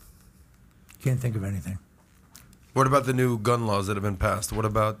 Can't think of anything. What about the new gun laws that have been passed? What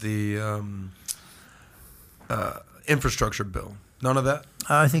about the infrastructure bill? None of that?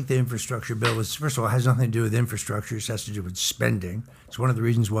 I think the infrastructure bill is, first of all, has nothing to do with infrastructure. It has to do with spending. It's one of the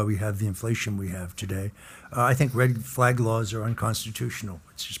reasons why we have the inflation we have today. I think red flag laws are unconstitutional.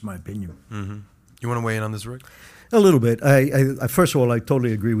 It's just my opinion. Mm-hmm. You want to weigh in on this, Rick? A little bit. I first of all, I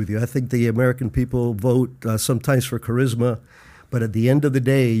totally agree with you. I think the American people vote sometimes for charisma, but at the end of the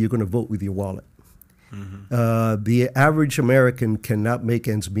day, you're going to vote with your wallet. Mm-hmm. The average American cannot make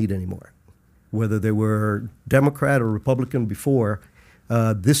ends meet anymore. Whether they were Democrat or Republican before,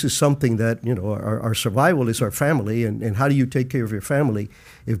 this is something that, our survival is our family, and how do you take care of your family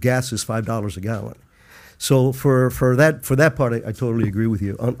if gas is $5 a gallon? So for that part, I totally agree with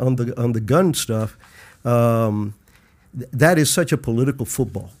you. On the gun stuff, that is such a political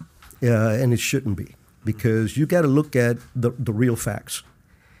football, and it shouldn't be, because you got to look at the real facts.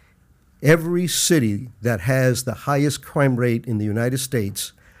 Every city that has the highest crime rate in the United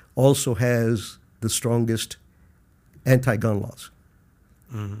States also has the strongest anti-gun laws.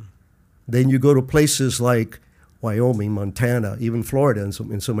 Mm-hmm. Then you go to places like Wyoming, Montana, even Florida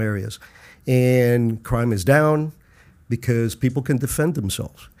in some areas, and crime is down because people can defend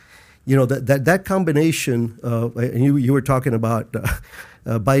themselves. That combination. And you were talking about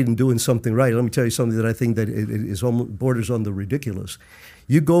Biden doing something right. Let me tell you something that I think that it is almost borders on the ridiculous.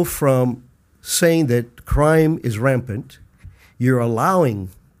 You go from saying that crime is rampant, you're allowing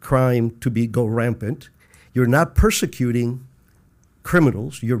crime to go rampant. You're not persecuting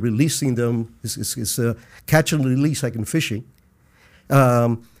criminals. You're releasing them. It's a catch and release like in fishing.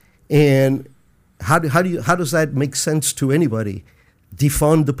 And how does that make sense to anybody?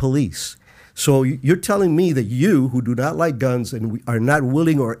 Defund the police. So you're telling me that you, who do not like guns and are not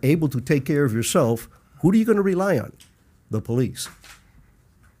willing or able to take care of yourself, who are you going to rely on? The police.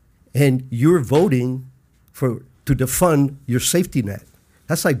 And you're voting to defund your safety net.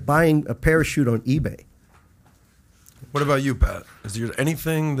 That's like buying a parachute on eBay. What about you, Pat? Is there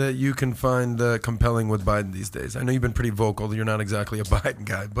anything that you can find compelling with Biden these days? I know you've been pretty vocal. You're not exactly a Biden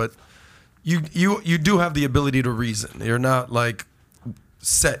guy, but you do have the ability to reason. You're not like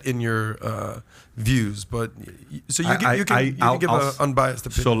set in your views, but so you can give an unbiased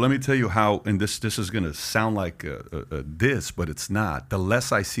opinion. So let me tell you how, and this is going to sound like a diss, but it's not. The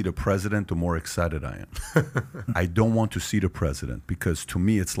less I see the president, the more excited I am. I don't want to see the president because to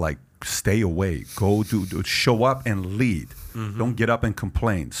me it's like, stay away, go show up and lead. Mm-hmm. Don't get up and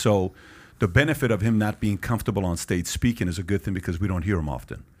complain. So the benefit of him not being comfortable on stage speaking is a good thing because we don't hear him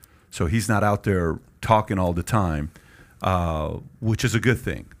often. So he's not out there talking all the time, which is a good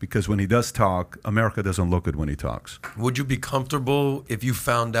thing, because when he does talk, America doesn't look good when he talks. Would you be comfortable if you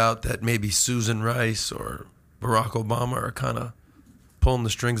found out that maybe Susan Rice or Barack Obama are kind of pulling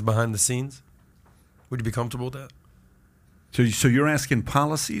the strings behind the scenes? Would you be comfortable with that? So you're asking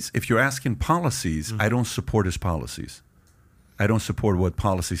policies? If you're asking policies, I don't support his policies. I don't support what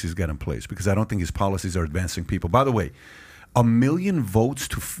policies he's got in place, because I don't think his policies are advancing people. By the way, 1 million voters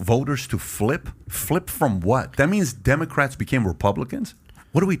to flip? Flip from what? That means Democrats became Republicans?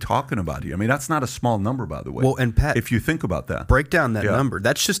 What are we talking about here? I mean, that's not a small number, by the way. Well, and Pat, if you think about that. Break down that number.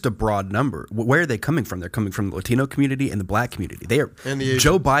 That's just a broad number. Where are they coming from? They're coming from the Latino community and the black community.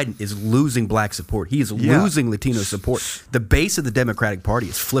 Joe Biden is losing black support. He is losing Latino support. The base of the Democratic Party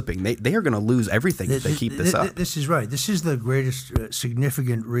is flipping. They are going to lose everything if they keep this up. This is right. This is the greatest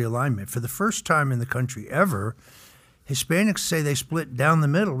significant realignment. For the first time in the country ever, Hispanics say they split down the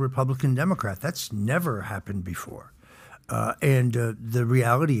middle, Republican, Democrat. That's never happened before. And the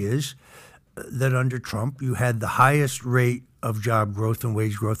reality is that under Trump, you had the highest rate of job growth and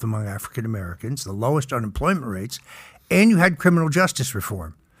wage growth among African Americans, the lowest unemployment rates, and you had criminal justice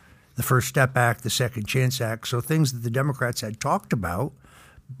reform, the First Step Act, the Second Chance Act, so things that the Democrats had talked about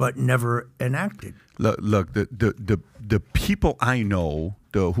but never enacted. Look, the people I know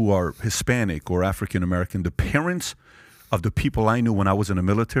who are Hispanic or African American, the parents of the people I knew when I was in the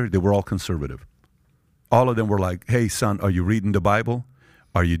military, they were all conservative. All of them were like, hey, son, are you reading the Bible?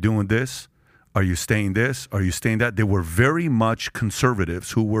 Are you doing this? Are you staying this? Are you staying that? They were very much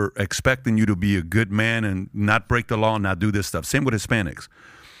conservatives who were expecting you to be a good man and not break the law and not do this stuff. Same with Hispanics.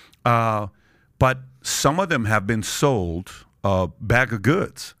 But some of them have been sold a bag of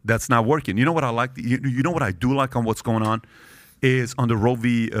goods that's not working. You know what I like? You know what I do like on what's going on is on the Roe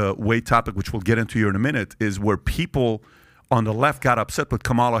v. Wade topic, which we'll get into here in a minute, is where people on the left got upset with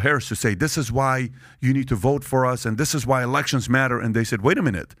Kamala Harris to say, this is why you need to vote for us and this is why elections matter. And they said, wait a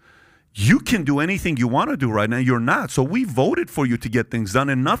minute, you can do anything you want to do right now. You're not. So we voted for you to get things done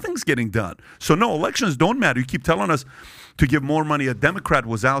and nothing's getting done. So no, elections don't matter. You keep telling us to give more money. A Democrat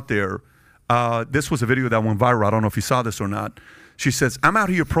was out there. This was a video that went viral. I don't know if you saw this or not. She says, I'm out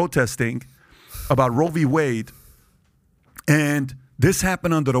here protesting about Roe v. Wade, and this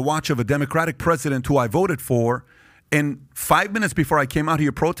happened under the watch of a Democratic president who I voted for. And 5 minutes before I came out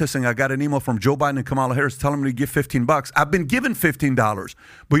here protesting, I got an email from Joe Biden and Kamala Harris telling me to give $15. I've been given $15,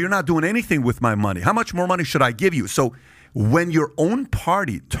 but you're not doing anything with my money. How much more money should I give you? So when your own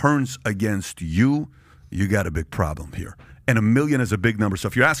party turns against you, you got a big problem here. And 1 million is a big number. So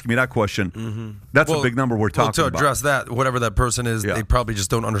if you're asking me that question, that's a big number we're talking about. To address that, whatever that person is, they probably just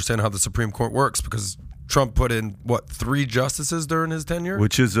don't understand how the Supreme Court works, because Trump put in, 3 justices during his tenure?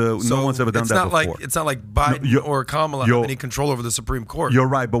 Which is, no one's ever done that before. It's not like Biden or Kamala have any control over the Supreme Court. You're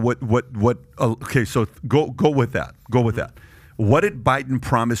right, but what okay, so go with that. Go with that. What did Biden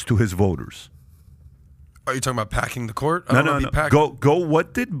promise to his voters? Are you talking about packing the court? No. Go.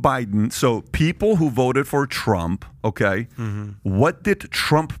 What did Biden, so people who voted for Trump, okay, what did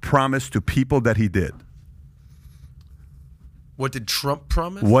Trump promise to people that he did? What did Trump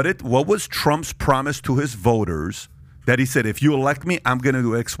promise? What was Trump's promise to his voters that he said, if you elect me, I'm going to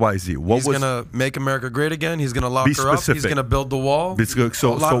do X, Y, Z? He's going to make America great again. He's going to lock her up. He's going to build the wall. A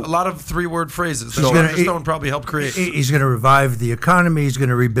lot of 3-word phrases. Roger Stone probably helped create. He's going to revive the economy. He's going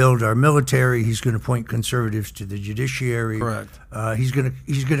to rebuild our military. He's going to appoint conservatives to the judiciary. Correct. He's going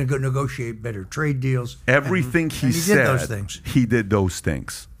to go negotiate better trade deals. Everything he said, did those things. He did those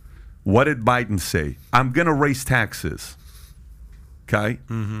things. What did Biden say? I'm going to raise taxes. Okay,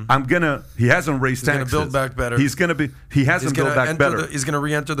 he hasn't raised taxes. He's going to build back better. He hasn't built back better. He's going to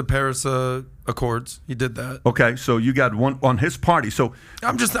re-enter the Paris Accords. He did that. Okay, so you got one on his party. So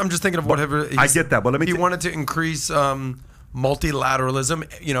I'm just thinking of whatever. I get that, but he wanted to increase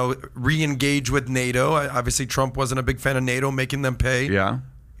multilateralism. Re-engage with NATO. Obviously, Trump wasn't a big fan of NATO, making them pay. Yeah.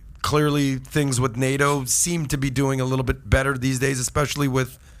 Clearly, things with NATO seem to be doing a little bit better these days, especially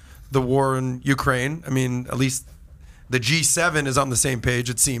with the war in Ukraine. I mean, at least the G7 is on the same page,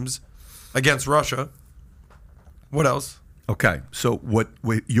 it seems, against Russia. What else? Okay, so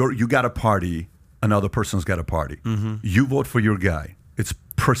you got a party, another person's got a party. You vote for your guy. It's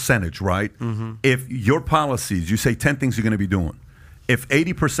percentage, right? If your policies, you say 10 things you're going to be doing. If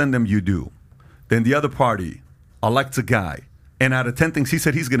 80% of them you do, then the other party elects a guy. And out of 10 things he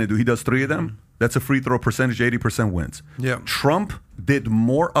said he's going to do, he does 3 of them. That's a free throw percentage, 80% wins. Yeah. Trump did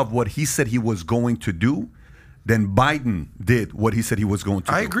more of what he said he was going to do than Biden did what he said he was going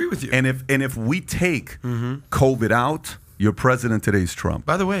to do. I agree with you. And if we take COVID out, Your president today is Trump.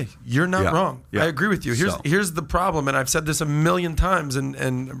 By the way, you're not wrong. Yeah. I agree with you. Here's the problem, and I've said this a million times,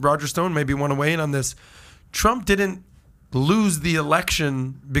 and Roger Stone maybe want to weigh in on this. Trump didn't lose the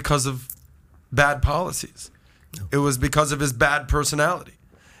election because of bad policies. No. It was because of his bad personality.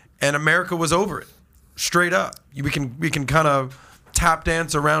 And America was over it, straight up. We can kind of tap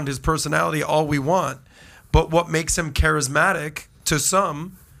dance around his personality all we want, but what makes him charismatic to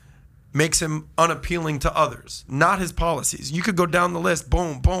some makes him unappealing to others, not his policies. You could go down the list,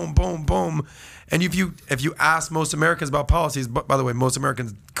 boom, boom, boom, boom. And if you ask most Americans about policies, but by the way, most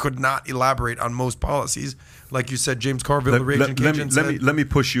Americans could not elaborate on most policies. Like you said, James Carville, the Reagan Cajun said, let me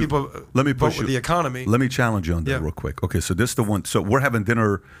push you. Let me push you. With the economy. Let me challenge you on that real quick. Okay, so this is the one. So we're having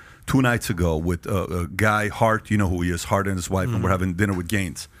dinner 2 nights ago with a guy, Hart. You know who he is, Hart and his wife, and we're having dinner with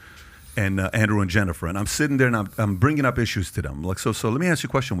Gaines and Andrew and Jennifer. And I'm sitting there and I'm bringing up issues to them. Like, so let me ask you a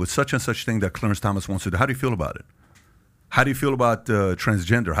question. With such and such thing that Clarence Thomas wants to do, how do you feel about it? How do you feel about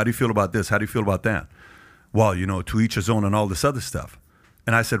transgender? How do you feel about this? How do you feel about that? Well, to each his own and all this other stuff.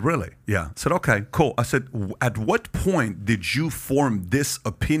 And I said, really? Yeah. I said, okay, cool. I said, at what point did you form this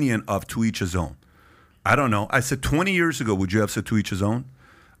opinion of to each his own? I don't know. I said, 20 years ago, would you have said to each his own?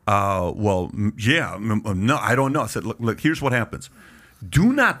 Yeah. No, I don't know. I said, look, here's what happens.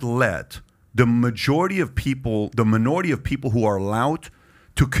 Do not let the minority of people who are allowed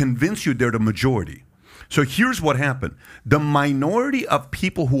to convince you they're the majority. So here's what happened. The minority of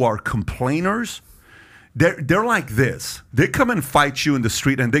people who are complainers, they're like this. They come and fight you in the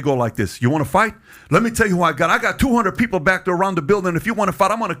street and they go like this. You want to fight? Let me tell you who I got. I got 200 people back there around the building. If you want to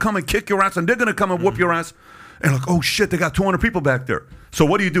fight, I'm going to come and kick your ass and they're going to come and whoop your ass. And like, oh shit, they got 200 people back there. So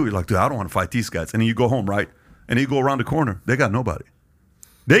what do? You're like, dude, I don't want to fight these guys. And then you go home, right? And then you go around the corner. They got nobody.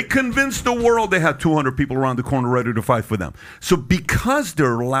 They convinced the world they had 200 people around the corner ready to fight for them. So because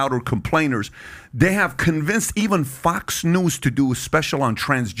they're louder complainers, they have convinced even Fox News to do a special on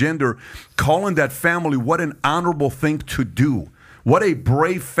transgender, calling that family what an honorable thing to do. What a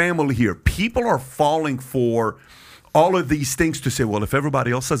brave family here. People are falling for all of these things to say, well, if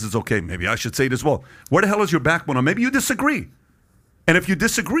everybody else says it's okay, maybe I should say it as well. Where the hell is your backbone? Or maybe you disagree. And if you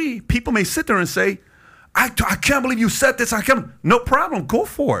disagree, people may sit there and say, I can't believe you said this. No problem. Go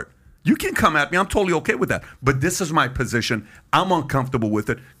for it. You can come at me. I'm totally okay with that. But this is my position. I'm uncomfortable with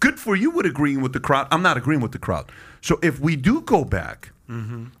it. Good for you with agreeing with the crowd. I'm not agreeing with the crowd. So if we do go back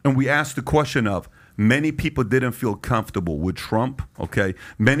and we ask the question of many people didn't feel comfortable with Trump, okay?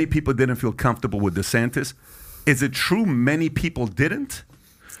 Many people didn't feel comfortable with DeSantis. Is it true many people didn't?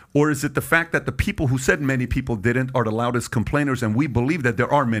 Or is it the fact that the people who said many people didn't are the loudest complainers and we believe that there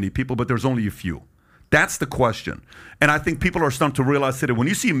are many people, but there's only a few? That's the question. And I think people are starting to realize today, when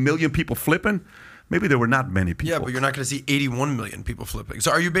you see 1 million people flipping, maybe there were not many people. Yeah, but you're not going to see 81 million people flipping.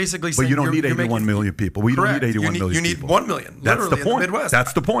 So are you basically saying But you don't need 81 million people. We don't need 81 million You need people. 1 million, That's the literally, point. in the Midwest.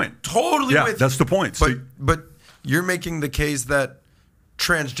 That's the point. Totally with you. That's the point. But you're making the case that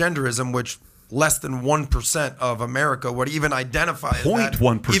transgenderism, which less than 1% of America would even identify as that.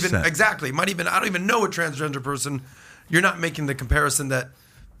 0.1%. Exactly. I don't even know a transgender person. You're not making the comparison that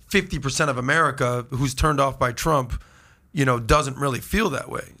 50% of America who's turned off by Trump, doesn't really feel that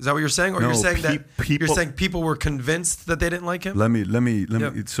way. Is that what you're saying? Or No, you're saying that people, you're saying people were convinced that they didn't like him? Let me.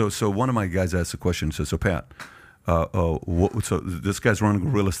 So one of my guys asked a question. So Pat, so this guy's running a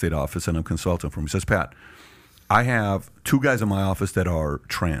real estate office and I'm consulting for him. He says, Pat, I have 2 guys in my office that are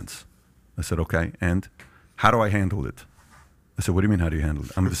trans. I said, okay, and how do I handle it? I said, what do you mean, how do you handle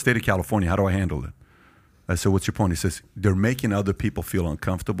it? I'm in the state of California, how do I handle it? I said, what's your point? He says, they're making other people feel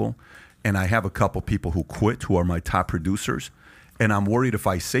uncomfortable, and I have a couple people who quit who are my top producers, and I'm worried if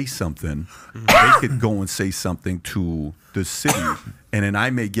I say something, they could go and say something to the city, and then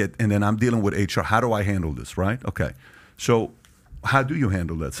and then I'm dealing with HR. How do I handle this, right? Okay, so how do you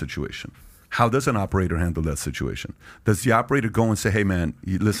handle that situation? How does an operator handle that situation? Does the operator go and say, hey, man,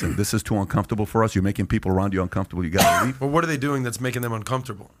 listen, this is too uncomfortable for us. You're making people around you uncomfortable. You got to leave. Well, what are they doing that's making them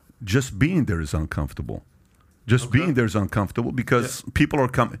uncomfortable? Just being there is uncomfortable. Being there is uncomfortable because people are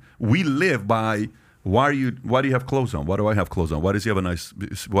coming. We live by, why do you have clothes on? Why do I have clothes on? Why does he have a nice,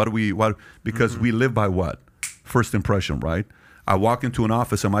 because we live by what? First impression, right? I walk into an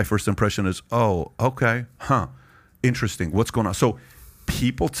office and my first impression is, oh, okay, interesting. What's going on? So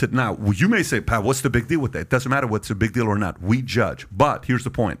people now, you may say, Pat, what's the big deal with that? It doesn't matter what's the big deal or not. We judge. But here's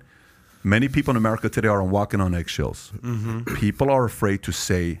the point. Many people in America today are walking on eggshells. People are afraid to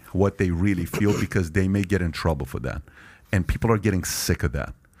say what they really feel because they may get in trouble for that. And people are getting sick of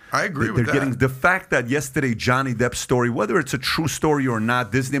that. I agree with that. Getting the fact that yesterday Johnny Depp's story, whether it's a true story or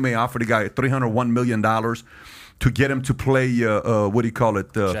not, Disney may offer the guy $301 million to get him to play, what do you call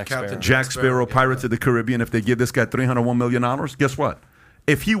it? Jack Sparrow, Pirates of the Caribbean. If they give this guy $301 million, guess what?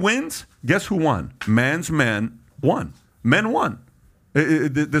 If he wins, guess who won? Man's men won. Men won.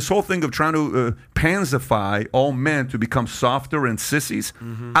 This whole thing of trying to panzify all men to become softer and sissies,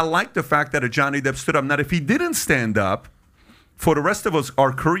 I like the fact that Johnny Depp stood up. Now, if he didn't stand up, for the rest of us,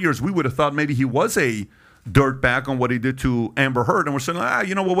 our careers, we would have thought maybe he was a dirtbag on what he did to Amber Heard, and we're saying,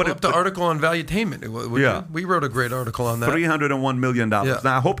 you know what? Up the article on Valuetainment. We wrote a great article on that. $301 million. Yeah.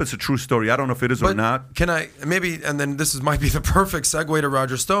 Now, I hope it's a true story. I don't know if it is or not. Can I maybe? And then might be the perfect segue to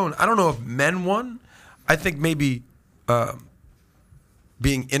Roger Stone. I don't know if men won. I think maybe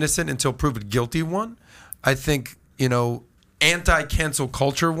being innocent until proven guilty won. I think anti-cancel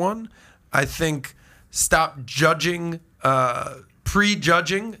culture won. I think stop judging.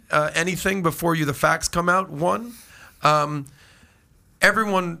 Prejudging anything before the facts come out. One,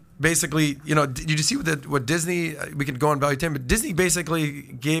 everyone basically, did you see what Disney? We could go on Valuetainment, but Disney basically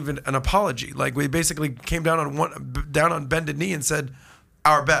gave an apology. Like we basically came down on bended knee and said,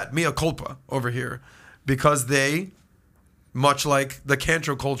 "Our bad, mea culpa" over here, because they, much like the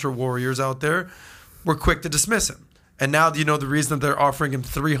cancel culture warriors out there, were quick to dismiss him. And now, do you know the reason that they're offering him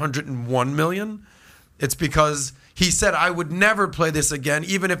 $301 million? It's because he said, "I would never play this again,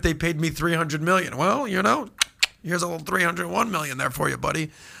 even if they paid me $300 million." Well, here's a little $301 million there for you,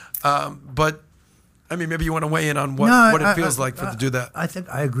 buddy. But I mean, maybe you want to weigh in on what it feels like to do that. I think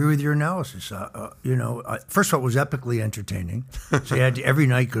I agree with your analysis. First of all, it was epically entertaining. So you had to every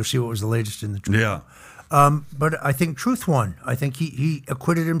night go see what was the latest in the truth. Yeah. But I think truth won. I think he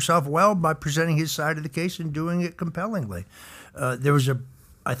acquitted himself well by presenting his side of the case and doing it compellingly. There was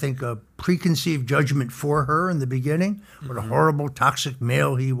I think a preconceived judgment for her in the beginning. What a horrible, toxic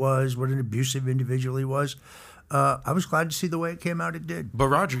male he was. What an abusive individual he was. I was glad to see the way it came out. It did. But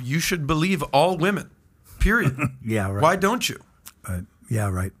Roger, you should believe all women. Period. Yeah, right. Why don't you? Yeah,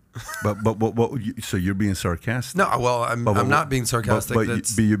 right. But so you're being sarcastic? No, well, I'm not being sarcastic.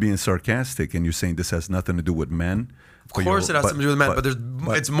 But you're being sarcastic, and you're saying this has nothing to do with men. Of course, it has something to do with men,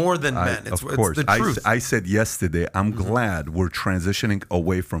 but it's more than men. It's the truth. I said yesterday, I'm glad we're transitioning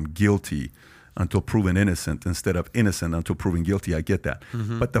away from guilty until proven innocent instead of innocent until proven guilty. I get that.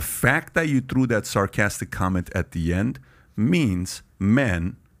 But the fact that you threw that sarcastic comment at the end means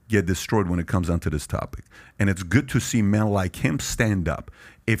men get destroyed when it comes onto this topic. And it's good to see men like him stand up.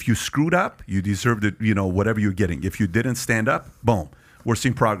 If you screwed up, you deserved it, whatever you're getting. If you didn't stand up, boom, we're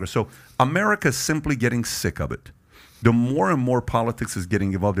seeing progress. So America's simply getting sick of it. The more and more politics is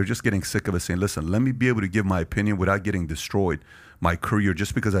getting involved, they're just getting sick of it saying, listen, let me be able to give my opinion without getting destroyed, my career,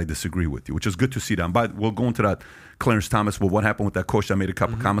 just because I disagree with you, which is good to see that. But we'll go into that, Clarence Thomas, what happened with that coach that made a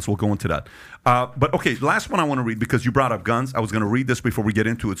couple comments. We'll go into that. But, okay, last one I want to read because you brought up guns. I was going to read this before we get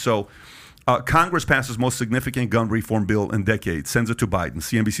into it. So Congress passes most significant gun reform bill in decades, sends it to Biden,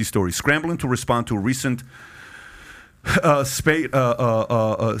 CNBC story, scrambling to respond to a recent spat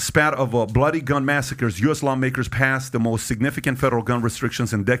of bloody gun massacres. U.S. lawmakers passed the most significant federal gun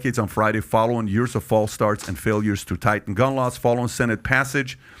restrictions in decades on Friday, following years of false starts and failures to tighten gun laws. Following Senate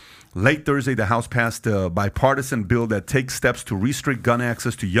passage late Thursday, the House passed a bipartisan bill that takes steps to restrict gun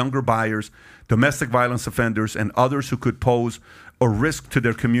access to younger buyers, domestic violence offenders, and others who could pose a risk to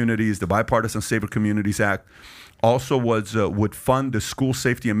their communities. The Bipartisan Safer Communities Act also would fund the school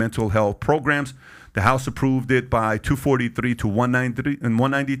safety and mental health programs. The House approved it by 243 to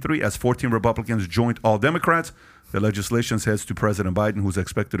 193 as 14 Republicans joined all Democrats. The legislation heads to President Biden, who's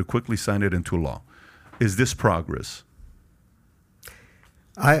expected to quickly sign it into law. Is this progress?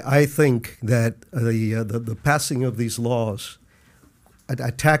 I think that the passing of these laws,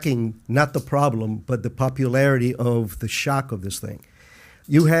 attacking not the problem, but the popularity of the shock of this thing.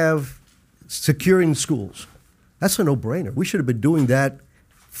 You have securing schools. That's a no-brainer. We should have been doing that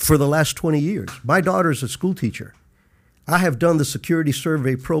for the last 20 years. My daughter's a school teacher. I have done the security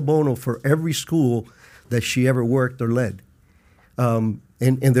survey pro bono for every school that she ever worked or led. And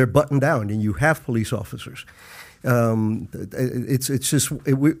they're buttoned down, and you have police officers. It's just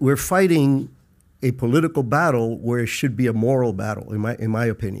we're fighting a political battle where it should be a moral battle, in my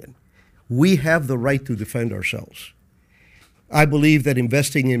opinion. We have the right to defend ourselves. I believe that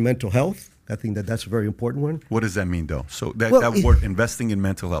investing in mental health, I think that's a very important one. What does that mean, though? So that word, investing in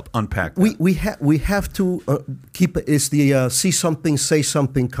mental health, unpack that. We have to keep it. It's the see something, say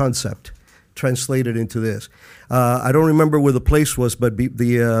something concept translated into this. I don't remember where the place was, but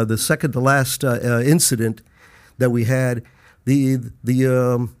the second to last incident that we had, the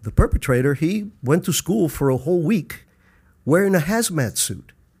perpetrator, he went to school for a whole week wearing a hazmat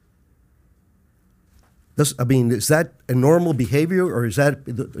suit. Is that a normal behavior, or is that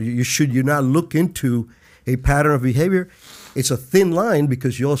should you not look into a pattern of behavior. It's a thin line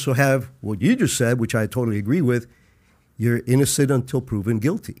because you also have what you just said, which I totally agree with. You're innocent until proven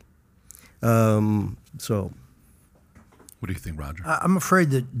guilty. So, what do you think, Roger? I'm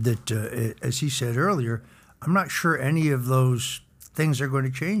afraid that as he said earlier, I'm not sure any of those things are going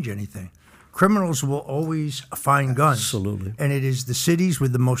to change anything. Criminals will always find guns. Absolutely. And it is the cities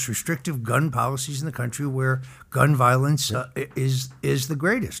with the most restrictive gun policies in the country where gun violence is the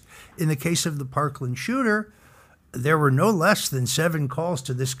greatest. In the case of the Parkland shooter, there were no less than 7 calls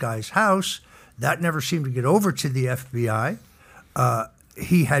to this guy's house. That never seemed to get over to the FBI.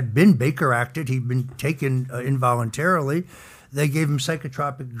 He had been Baker acted. He'd been taken involuntarily. They gave him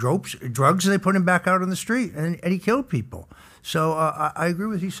psychotropic drugs, and they put him back out on the street, and he killed people. So I agree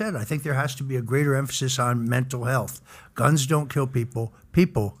with what he said. I think there has to be a greater emphasis on mental health. Guns don't kill people.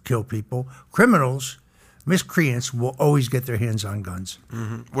 People kill people. Criminals, miscreants, will always get their hands on guns.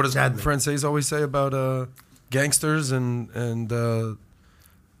 Mm-hmm. What does Sadly. Frances always say about gangsters and mafioso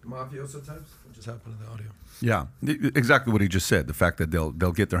types? What just happened to the audio? Yeah, exactly what he just said. The fact that they'll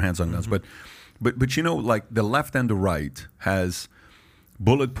get their hands on guns, but you know, like the left and the right has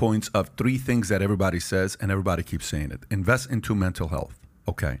bullet points of 3 things that everybody says, and everybody keeps saying it. Invest into mental health.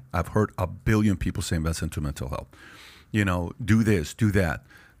 Okay, I've heard a billion people say invest into mental health. You know, do this, do that.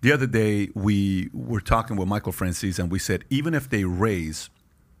 The other day we were talking with Michael Francis, and we said even if they raise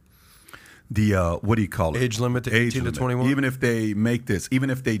the what do you call it? Age limit to 18 to 21. Even if they make this,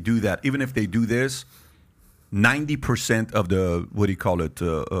 even if they do that, even if they do this, 90% of the, what do you call it,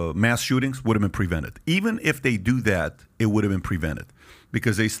 mass shootings would have been prevented. Even if they do that, it would have been prevented.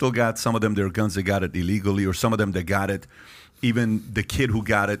 Because they still got, some of them, their guns, they got it illegally, or some of them, they got it. Even the kid who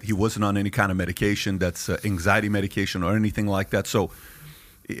got it, he wasn't on any kind of medication that's anxiety medication or anything like that. So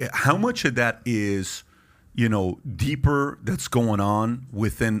how much of that is, you know, deeper that's going on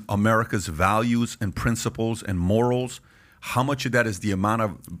within America's values and principles and morals? How much of that is the amount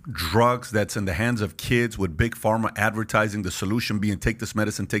of drugs that's in the hands of kids with big pharma advertising the solution being take this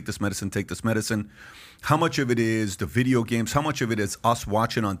medicine, take this medicine, take this medicine? How much of it is the video games? How much of it is us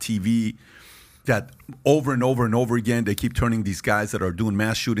watching on TV that over and over and over again, they keep turning these guys that are doing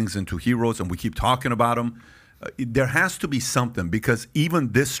mass shootings into heroes, and we keep talking about them? There has to be something, because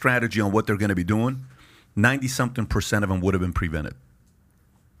even this strategy on what they're going to be doing, 90-something% of them would have been prevented.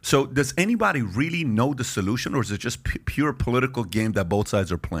 So does anybody really know the solution, or is it just pure political game that both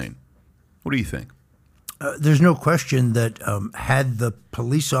sides are playing? What do you think? There's no question that had the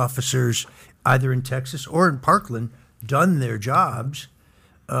police officers, either in Texas or in Parkland, done their jobs,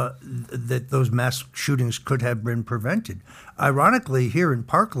 that those mass shootings could have been prevented. Ironically, here in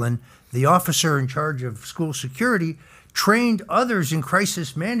Parkland, the officer in charge of school security trained others in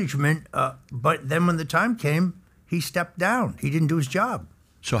crisis management, but then when the time came, he stepped down. He didn't do his job.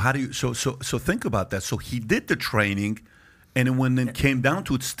 So how do you so think about that? So he did the training, and then when it came down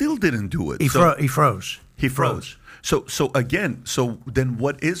to it, still didn't do it. He froze. He froze. So again, so then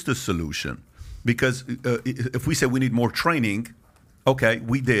what is the solution? Because if we say we need more training, okay,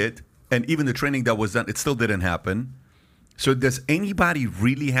 we did, and even the training that was done, it still didn't happen. So does anybody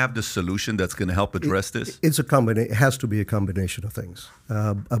really have the solution that's going to help address this? It's a combination. It has to be a combination of things.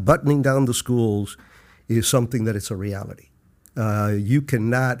 Buttoning down the schools is something that it's a reality. You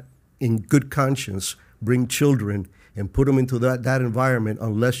cannot, in good conscience, bring children and put them into that environment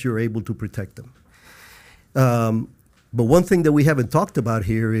unless you're able to protect them. But one thing that we haven't talked about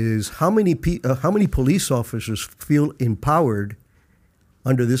here is how many police officers feel empowered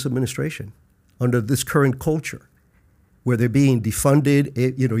under this administration, under this current culture, where they're being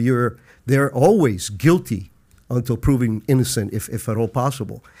defunded. They're always guilty until proven innocent, if at all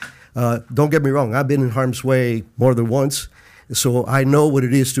possible. Don't get me wrong, I've been in harm's way more than once, so I know what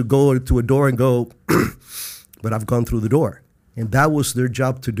it is to go to a door and go, but I've gone through the door. And that was their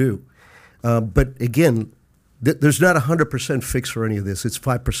job to do. But again, there's not 100% fix for any of this. It's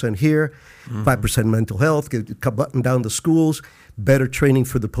 5% here, 5% mental health, button down the schools, better training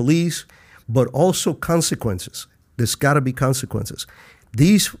for the police, but also consequences. There's got to be consequences.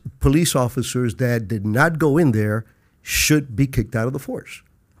 These police officers that did not go in there should be kicked out of the force.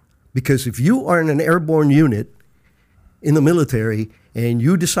 Because if you are in an airborne unit in the military and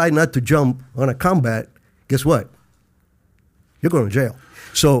you decide not to jump on a combat, guess what? You're going to jail.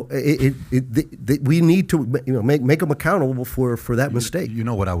 So we need to make them accountable for that mistake. You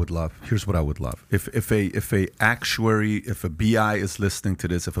know what I would love? Here's what I would love. If a actuary, if a BI is listening to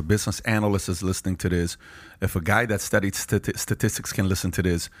this, if a business analyst is listening to this, if a guy that studied statistics can listen to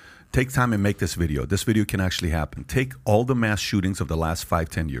this, take time and make this video. This video can actually happen. Take all the mass shootings of the last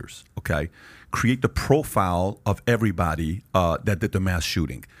 5-10 years, okay? Create the profile of everybody that did the mass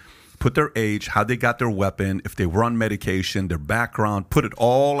shooting. put their age, how they got their weapon, if they were on medication, their background, put it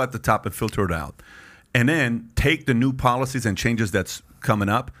all at the top and filter it out. And then take the new policies and changes that's coming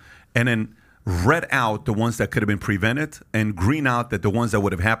up, and then red out the ones that could have been prevented and green out the ones that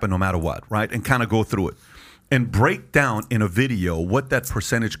would have happened no matter what, right? And kind of go through it and break down in a video what that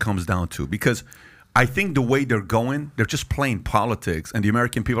percentage comes down to. Because I think the way they're going, they're just playing politics, and the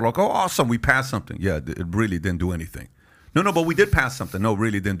American people are like, oh, awesome, we passed something. Yeah, it really didn't do anything. No, but we did pass something. No,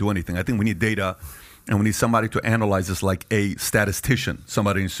 really didn't do anything. I think we need data, and we need somebody to analyze this like a statistician.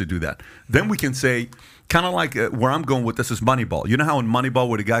 Somebody needs to do that. Then we can say, kind of like where I'm going with this is Moneyball. You know how in Moneyball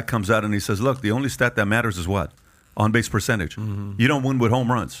where the guy comes out and he says, look, the only stat that matters is what? On-base percentage. Mm-hmm. You don't win with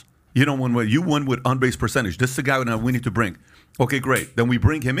home runs. You win with on-base percentage. This is the guy that we need to bring. Okay, great. Then we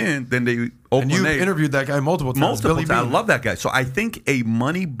bring him in. Then they open. And you've interviewed that guy multiple times. Multiple times. I love that guy. So I think a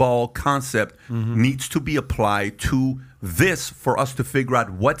Moneyball concept needs to be applied to this for us to figure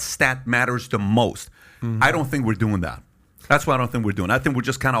out what stat matters the most. Mm-hmm. I don't think we're doing that. That's what I don't think we're doing. I think we're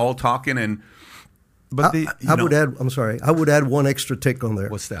just kind of all talking and. But I would add. I'm sorry. I would add one extra tick on there.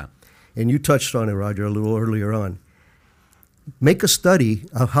 What's that? And you touched on it, Roger, a little earlier on. Make a study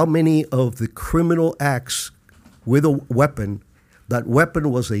of how many of the criminal acts with a weapon, that weapon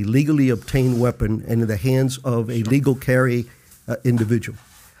was a legally obtained weapon and in the hands of a legal carry individual.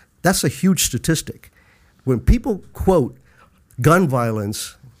 That's a huge statistic. When people quote gun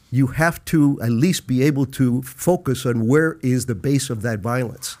violence, you have to at least be able to focus on where is the base of that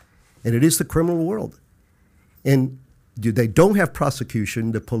violence. And it is the criminal world. And they don't have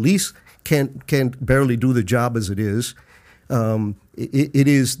prosecution. The police can't barely do the job as it is. It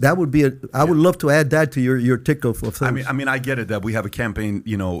is that would be I would love to add that to your tick of things. I mean, I get it that we have a campaign,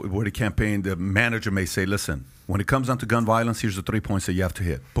 where the manager may say, listen, when it comes down to gun violence, here's the 3 points that you have to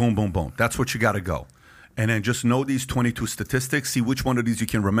hit. Boom, boom, boom. That's what you got to go. And then just know these 22 statistics, see which one of these you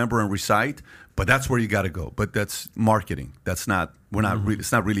can remember and recite, but that's where you got to go. But that's marketing. It's not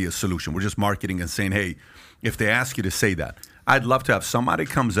really a solution. We're just marketing and saying, hey, if they ask you to say that. I'd love to have somebody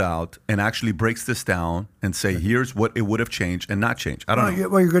comes out and actually breaks this down and say, here's what it would have changed and not changed. I don't know.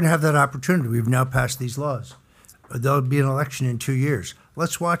 Well, you're going to have that opportunity. We've now passed these laws. There'll be an election in 2 years.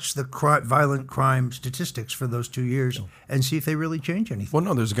 Let's watch the violent crime statistics for those 2 years and see if they really change anything. Well,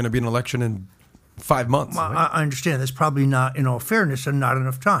 no, there's going to be an election in 5 months. Well, right? I understand. That's probably not, in all fairness, and not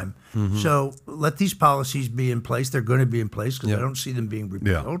enough time. Mm-hmm. So let these policies be in place. They're going to be in place because I don't see them being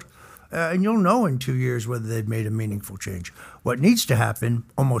repealed. Yeah. And you'll know in 2 years whether they've made a meaningful change. What needs to happen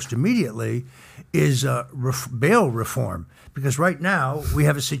almost immediately is bail reform. Because right now we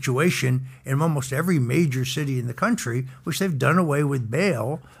have a situation in almost every major city in the country which they've done away with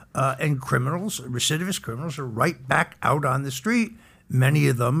bail, and recidivist criminals are right back out on the street, many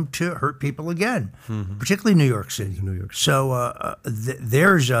of them to hurt people again, particularly New York City. So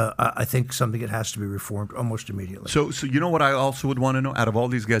there's, I think, something that has to be reformed almost immediately. So you know what I also would want to know? Out of all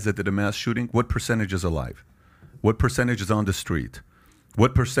these guys that did a mass shooting, what percentage is alive? What percentage is on the street?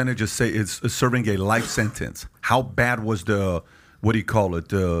 What percentage is serving a life sentence? How bad was the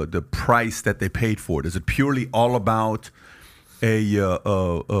price that they paid for it? Is it purely all about a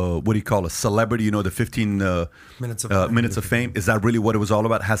celebrity, the 15 minutes of fame? Is that really what it was all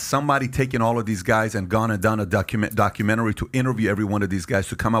about? Has somebody taken all of these guys and gone and done a documentary to interview every one of these guys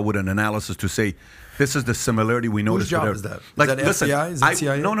to come out with an analysis to say, this is the similarity we noticed? Whose job is that? Like, is that listen, FBI? Is that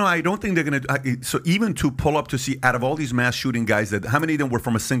CIA? No, I don't think they're going to. So even to pull up to see, out of all these mass shooting guys, how many of them were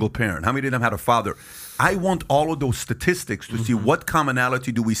from a single parent? How many of them had a father? I want all of those statistics to see what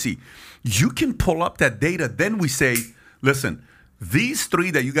commonality do we see. You can pull up that data. Then we say, listen, these three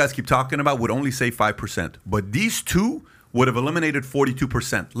that you guys keep talking about would only say 5%, but these two would have eliminated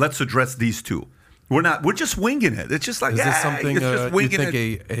 42%. Let's address these two. We're just winging it. It's just like, is this something you think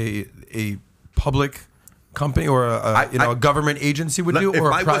a public company or a government agency would do, or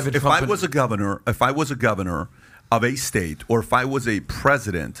a private company? If I was a governor of a state, or if I was a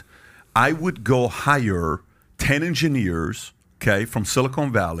president, I would go hire 10 engineers, from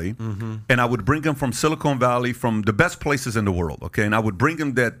Silicon Valley, and I would bring them from Silicon Valley, from the best places in the world, and I would bring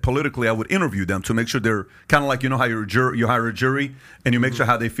them that politically, I would interview them to make sure they're kind of like, how you hire a jury, and you make sure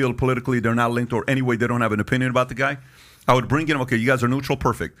how they feel politically, they're not linked, or anyway, they don't have an opinion about the guy. I would bring in, you guys are neutral,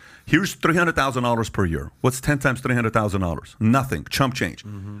 perfect. Here's $300,000 per year. What's 10 times $300,000? Nothing, chump change.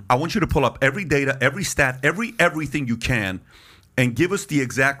 I want you to pull up every data, every stat, everything you can, and give us the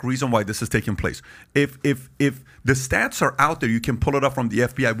exact reason why this is taking place. If the stats are out there, you can pull it up from the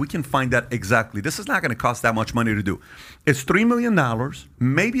FBI. We can find that exactly. This is not going to cost that much money to do. It's $3 million,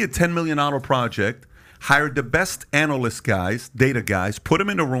 maybe a $10 million project. Hire the best analyst guys, data guys, put them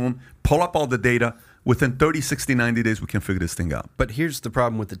in a room, pull up all the data. Within 30, 60, 90 days, we can figure this thing out. But here's the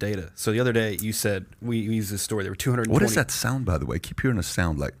problem with the data. So the other day, you said, we used this story, there were 220. What is that sound, by the way? I keep hearing a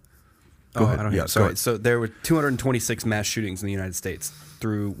sound like. Go ahead. I don't hear. Sorry. So there were 226 mass shootings in the United States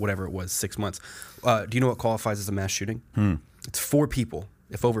through whatever it was, 6 months. Do you know what qualifies as a mass shooting? It's 4 people.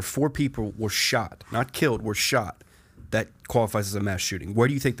 If over 4 people were shot, not killed, were shot, that qualifies as a mass shooting. Where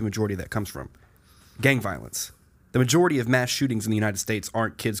do you think the majority of that comes from? Gang violence. The majority of mass shootings in the United States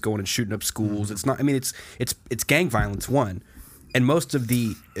aren't kids going and shooting up schools. It's not. I mean, it's gang violence, one. And most of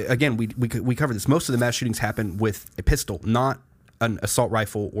the, again, we covered this. Most of the mass shootings happen with a pistol, not an assault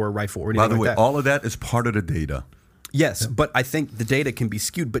rifle or a rifle or anything like that. By the way, all of that is part of the data. Yes, but I think the data can be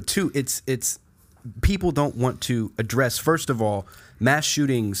skewed. But two, it's people don't want to address, first of all, mass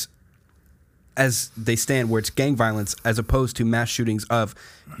shootings as they stand, where it's gang violence, as opposed to mass shootings of,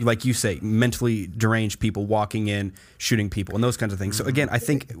 like you say, mentally deranged people walking in, shooting people, and those kinds of things. So again, I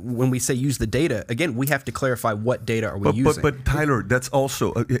think when we say use the data, again, we have to clarify what data are we using. But Tyler, that's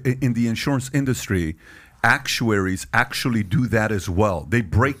also in the insurance industry. Actuaries actually do that as well. They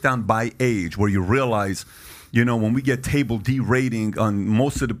break down by age, where you realize, when we get table D rating on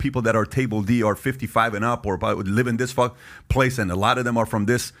most of the people that are table D are 55 and up or live in this place, and a lot of them are from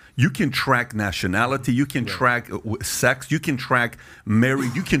this. You can track nationality, you can track sex, you can track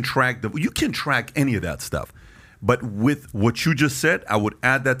married, you can track any of that stuff. But with what you just said, I would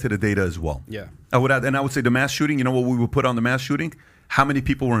add that to the data as well. Yeah. I would say the mass shooting, you know what we would put on the mass shooting? How many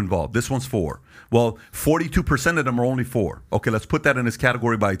people were involved? This one's 4. Well, 42% of them are only 4. Okay, let's put that in this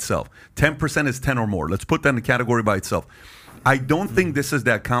category by itself. 10% is 10 or more. Let's put that in the category by itself. I don't think this is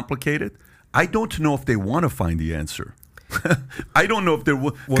that complicated. I don't know if they want to find the answer. I don't know if they're...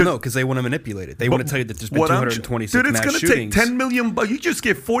 Well, no, because they want to manipulate it. They want to tell you that there's been 226 dude, it's mass going to shootings. take $10 million. You just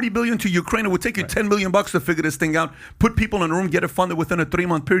gave $40 billion to Ukraine. It would take you $10 million to figure this thing out. Put people in a room, get it funded within a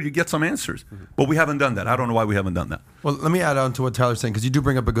 3-month period. You get some answers. But we haven't done that. I don't know why we haven't done that. Well, let me add on to what Tyler's saying, because you do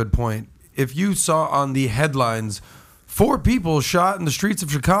bring up a good point. If you saw on the headlines 4 people shot in the streets of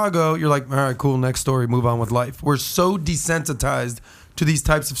Chicago, you're like, all right, cool, next story, move on with life. We're so desensitized to these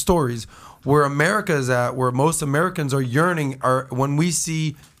types of stories. Where America is at, where most Americans are yearning, are when we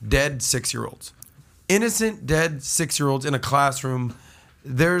see dead 6-year-olds. Innocent, dead 6-year-olds in a classroom.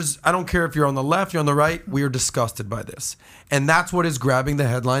 I don't care if you're on the left, you're on the right, we are disgusted by this. And that's what is grabbing the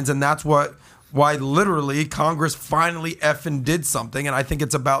headlines, and that's why literally Congress finally effing did something, and I think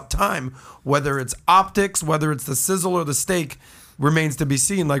it's about time. Whether it's optics, whether it's the sizzle or the steak, remains to be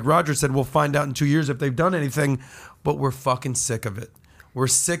seen. Like Roger said, we'll find out in 2 years if they've done anything, but we're fucking sick of it. We're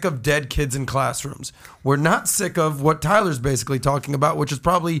sick of dead kids in classrooms. We're not sick of what Tyler's basically talking about, which is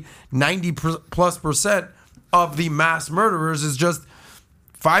probably 90+% of the mass murderers is just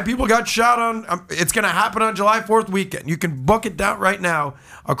 5 people got shot on. It's going to happen on July 4th weekend. You can book it down right now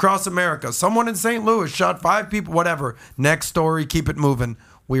across America. Someone in St. Louis shot 5 people, whatever. Next story, keep it moving.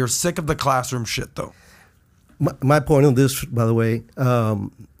 We are sick of the classroom shit, though. My point on this, by the way,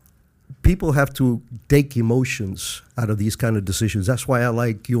 people have to take emotions out of these kind of decisions. That's why I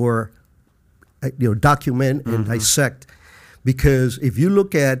like your document and dissect. Because if you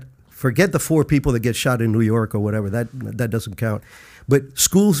look at, forget the 4 people that get shot in New York or whatever, that doesn't count. But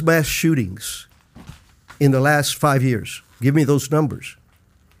schools mass shootings in the last 5 years, give me those numbers.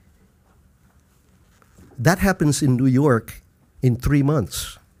 That happens in New York in 3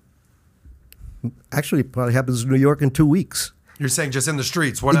 months. Actually, it probably happens in New York in 2 weeks. You're saying just in the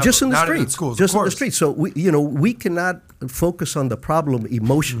streets, whatever. Just in the not streets, even in schools, just of in the course. streets. So we cannot focus on the problem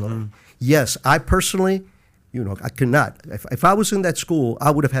emotionally. Yes, I personally, I cannot. If I was in that school, I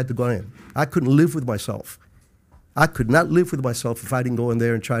would have had to go in. I couldn't live with myself. I could not live with myself if I didn't go in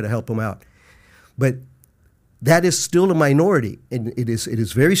there and try to help them out. But that is still a minority, and it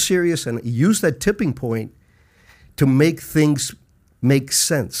is very serious. And use that tipping point to make things make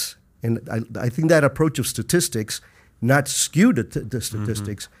sense. And I think that approach of statistics, not skewed the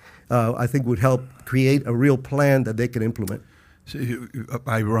statistics, I think would help create a real plan that they can implement. So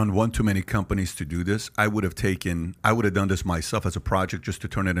I run one too many companies to do this. I would have done this myself as a project just to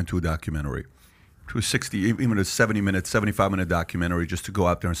turn it into a documentary. To a 60, even a 70-minute, 75-minute documentary, just to go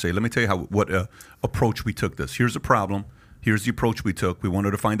out there and say, let me tell you what approach we took this. Here's the problem. Here's the approach we took. We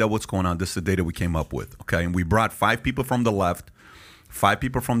wanted to find out what's going on. This is the data we came up with. Okay, and we brought 5 people from the left, 5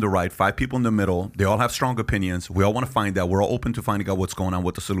 people from the right, 5 people in the middle. They all have strong opinions. We all want to find out. We're all open to finding out what's going on,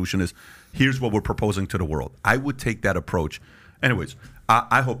 what the solution is. Here's what we're proposing to the world. I would take that approach. Anyways,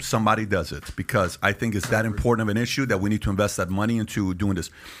 I hope somebody does it, because I think it's that important of an issue that we need to invest that money into doing this.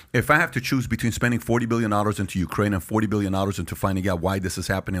 If I have to choose between spending $40 billion into Ukraine and $40 billion into finding out why this is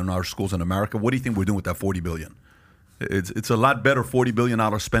happening in our schools in America, what do you think we're doing with that $40 billion? It's a lot better $40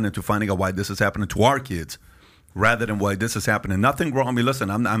 billion spending to finding out why this is happening to our kids rather than why this is happening. Nothing wrong. I mean, listen,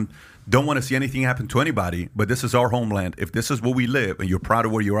 I'm don't want to see anything happen to anybody, but this is our homeland. If this is where we live and you're proud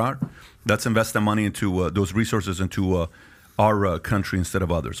of where you are, let's invest that money into those resources into our country instead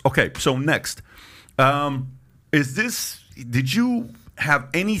of others. Okay, so next. Did you have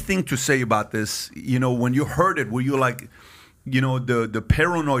anything to say about this? You know, when you heard it, were you like, you know, the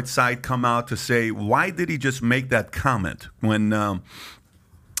paranoid side come out to say, why did he just make that comment? When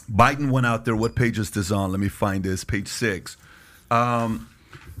Biden went out there, what page is this on? Let me find this, page 6. President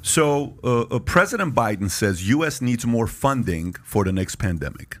Biden says U.S. needs more funding for the next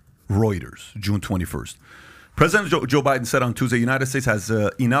pandemic. Reuters, June 21st. President Joe Biden said on Tuesday, the United States has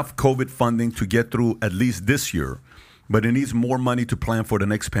enough COVID funding to get through at least this year, but it needs more money to plan for the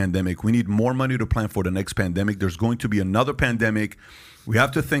next pandemic. We need more money to plan for the next pandemic. There's going to be another pandemic. We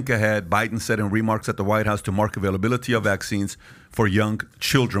have to think ahead, Biden said in remarks at the White House to mark availability of vaccines for young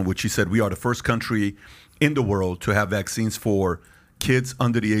children, which he said we are the first country in the world to have vaccines for kids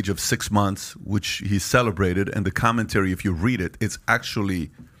under the age of 6 months, which he celebrated. And the commentary, if you read it, it's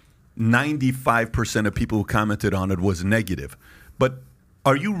actually 95% of people who commented on it was negative. But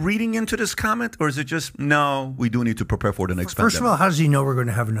are you reading into this comment, or is it just, no, we do need to prepare for the next pandemic? First of all, how does he know we're going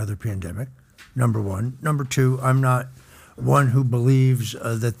to have another pandemic? Number one. Number two, I'm not one who believes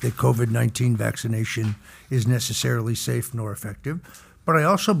that the COVID-19 vaccination is necessarily safe nor effective. But I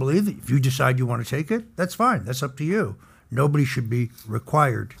also believe that if you decide you want to take it, that's fine. That's up to you. Nobody should be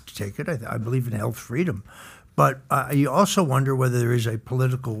required to take it. I believe in health freedom. But you also wonder whether there is a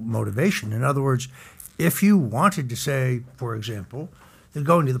political motivation. In other words, if you wanted to say, for example, that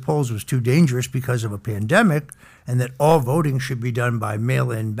going to the polls was too dangerous because of a pandemic and that all voting should be done by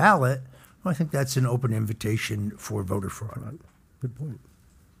mail-in ballot, well, I think that's an open invitation for voter fraud. Good point.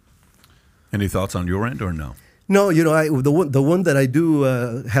 Any thoughts on your end or no? No, you know, the one that I do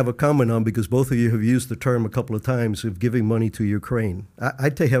have a comment on, because both of you have used the term a couple of times of giving money to Ukraine. I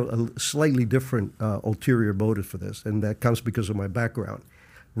take a slightly different ulterior motive for this, and that comes because of my background.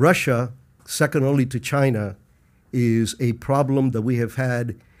 Russia, second only to China, is a problem that we have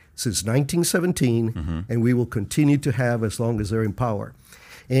had since 1917, and we will continue to have as long as they're in power.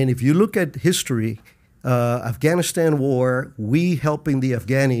 And if you look at history, Afghanistan war, we helping the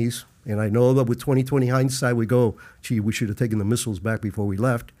Afghanis. And I know that with 2020 hindsight, we go, gee, we should have taken the missiles back before we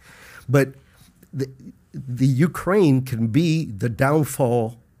left. But the Ukraine can be the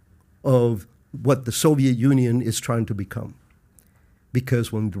downfall of what the Soviet Union is trying to become.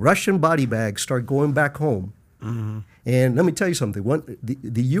 Because when the Russian body bags start going back home, and let me tell you something,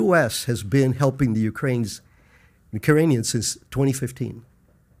 the U.S. has been helping the Ukrainians since 2015.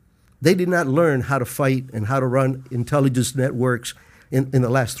 They did not learn how to fight and how to run intelligence networks in the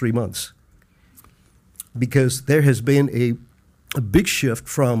last 3 months, because there has been a big shift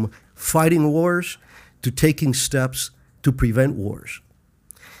from fighting wars to taking steps to prevent wars.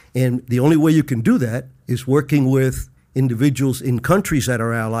 And the only way you can do that is working with individuals in countries that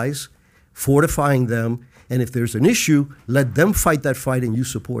are allies, fortifying them, and if there's an issue, let them fight that fight and you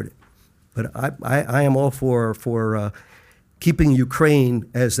support it. But I am all for keeping Ukraine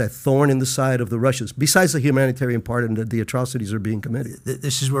as that thorn in the side of the Russians, besides the humanitarian part and the atrocities are being committed.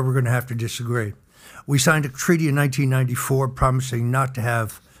 This is where we're going to have to disagree. We signed a treaty in 1994 promising not to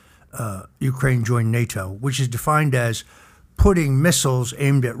have Ukraine join NATO, which is defined as putting missiles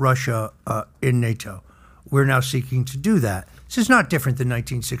aimed at Russia in NATO. We're now seeking to do that. This is not different than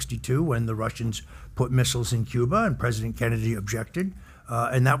 1962 when the Russians put missiles in Cuba and President Kennedy objected,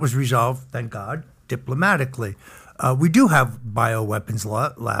 and that was resolved, thank God, diplomatically. We do have bioweapons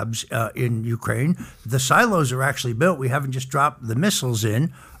labs in Ukraine. The silos are actually built. We haven't just dropped the missiles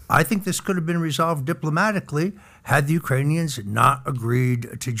in. I think this could have been resolved diplomatically had the Ukrainians not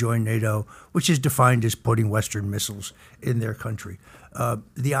agreed to join NATO, which is defined as putting Western missiles in their country.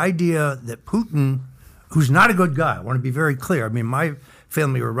 The idea that Putin, who's not a good guy, I want to be very clear. I mean, my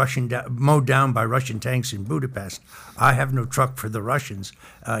family were mowed down by Russian tanks in Budapest. I have no truck for the Russians.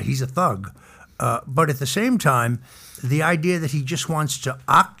 He's a thug. But at the same time, the idea that he just wants to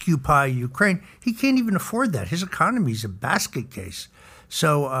occupy Ukraine, he can't even afford that. His economy is a basket case.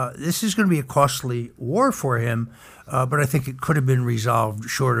 So this is going to be a costly war for him, but I think it could have been resolved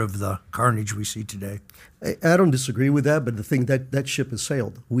short of the carnage we see today. I don't disagree with that, but the thing that ship has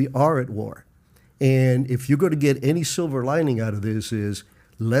sailed. We are at war. And if you're going to get any silver lining out of this is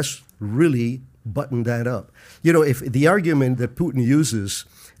let's really button that up. You know, if the argument that Putin uses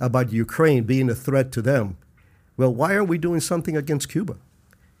about Ukraine being a threat to them, well, why aren't we doing something against Cuba?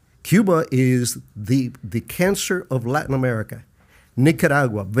 Cuba is the cancer of Latin America.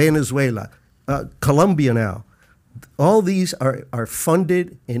 Nicaragua, Venezuela, Colombia now. All these are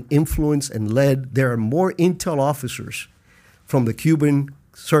funded and influenced and led. There are more intel officers from the Cuban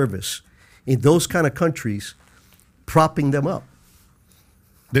service in those kind of countries propping them up.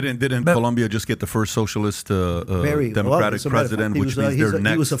 Didn't Colombia just get the first socialist democratic president, which means they're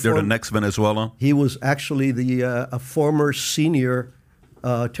the next Venezuela? He was actually a former senior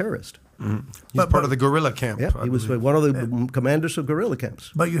terrorist. Mm-hmm. He's part of the guerrilla camp. Yeah, he was one of the commanders of guerrilla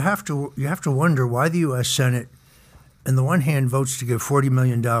camps. But you have to wonder why the U.S. Senate, on the one hand, votes to give $40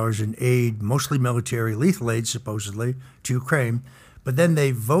 million in aid, mostly military, lethal aid, supposedly, to Ukraine, but then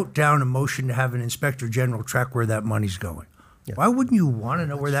they vote down a motion to have an inspector general track where that money's going. Yeah. Why wouldn't you want to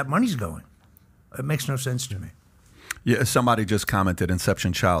know where that money's going? It makes no sense to me. Yeah, somebody just commented,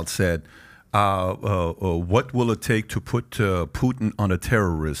 Inception Child said, what will it take to put Putin on a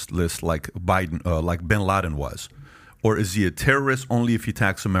terrorist list like Biden, like Bin Laden was? Or is he a terrorist only if he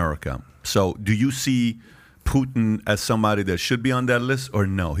attacks America? So do you see Putin as somebody that should be on that list, or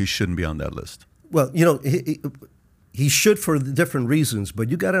no, he shouldn't be on that list? Well, he should for different reasons, but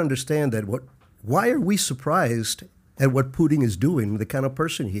you got to understand that why are we surprised at what Putin is doing, the kind of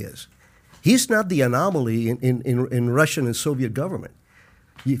person he is? He's not the anomaly in Russian and Soviet government.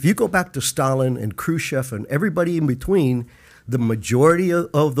 If you go back to Stalin and Khrushchev and everybody in between, the majority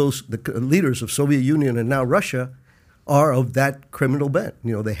of those the leaders of Soviet Union and now Russia are of that criminal bent.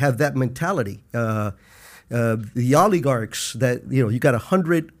 They have that mentality. The oligarchs that you got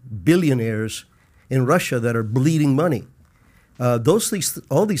 100 billionaires in Russia that are bleeding money. All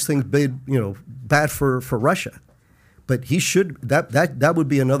these things bad for Russia. But he should that would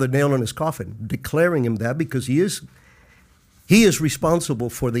be another nail in his coffin, declaring him that, because he is responsible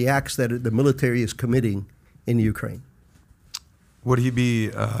for the acts that the military is committing in Ukraine. Would he be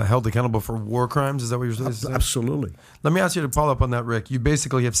held accountable for war crimes? Is that what you're saying? Absolutely. Let me ask you to follow up on that, Rick. You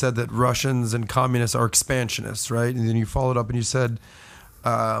basically have said that Russians and communists are expansionists, right? And then you followed up and you said,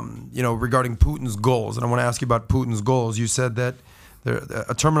 regarding Putin's goals, and I want to ask you about Putin's goals. You said that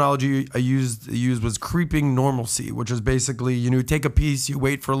a terminology I used was creeping normalcy, which is basically, take a piece, you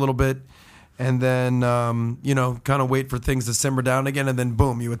wait for a little bit, and then, kind of wait for things to simmer down again, and then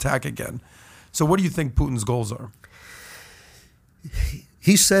boom, you attack again. So what do you think Putin's goals are?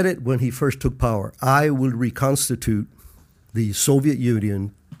 He said it when he first took power. I will reconstitute the Soviet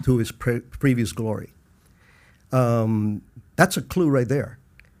Union to its previous glory. That's a clue right there.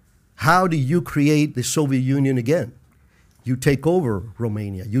 How do you create the Soviet Union again? You take over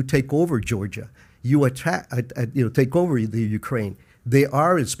Romania. You take over Georgia. You take over the Ukraine. They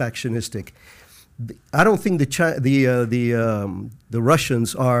are inspectionistic. I don't think the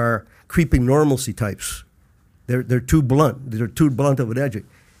Russians are creeping normalcy types. They're too blunt. They're too blunt of an edge.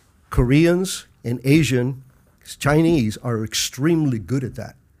 Koreans and Asian, Chinese are extremely good at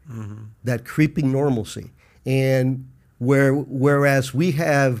that. Mm-hmm. That creeping normalcy. And whereas we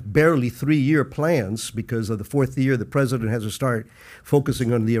have barely 3-year plans because of the 4th year the president has to start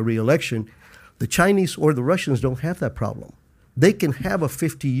focusing on the re-election, the Chinese or the Russians don't have that problem. They can have a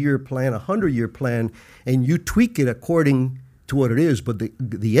 50-year plan, a 100-year plan, and you tweak it according to what it is, but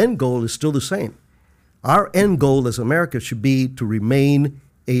the end goal is still the same. Our end goal as America should be to remain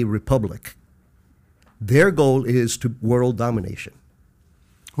a republic. Their goal is to world domination.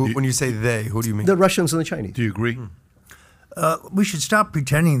 When you say they, who do you mean? The Russians and the Chinese. Do you agree? We should stop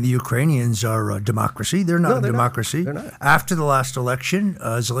pretending the Ukrainians are a democracy. They're not a democracy. They're not. After the last election,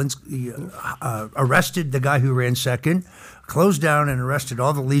 Zelensky arrested the guy who ran second, closed down and arrested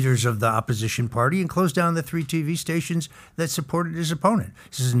all the leaders of the opposition party, and closed down the 3 TV stations that supported his opponent.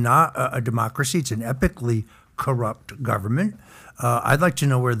 This is not a democracy. It's an epically corrupt government. I'd like to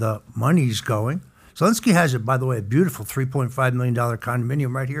know where the money's going. Zelensky has, by the way, a beautiful $3.5 million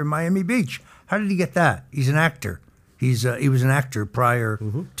condominium right here in Miami Beach. How did he get that? He's an actor. He was an actor prior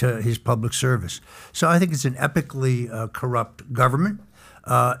to his public service. So I think it's an epically corrupt government.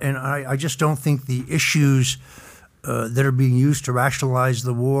 And I just don't think the issues that are being used to rationalize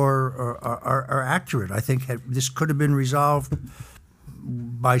the war are accurate. I think this could have been resolved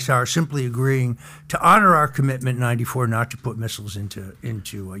by our simply agreeing to honor our commitment in '94 not to put missiles into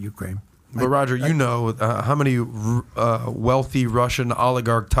Ukraine. But Roger, how many wealthy Russian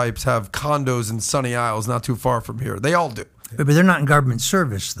oligarch types have condos in Sunny Isles not too far from here? They all do. But they're not in government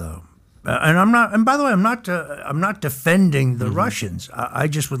service, though. And I'm not. And by the way, I'm not defending the Russians. I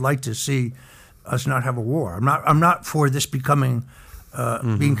just would like to see us not have a war. I'm not for this becoming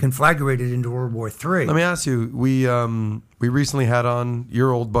being conflagrated into World War III. Let me ask you. We recently had on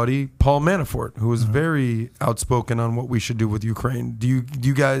your old buddy Paul Manafort, who was very outspoken on what we should do with Ukraine. Do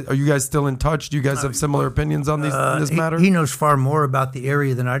you guys are you guys still in touch? Do you guys have similar opinions on this matter? He knows far more about the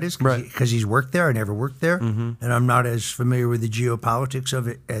area than I do Right. because he's worked there. I never worked there, and I'm not as familiar with the geopolitics of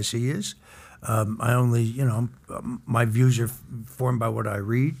it as he is. I only, my views are formed by what I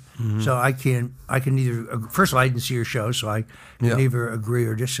read. So I can either, first of all, I didn't see your show, so I can either agree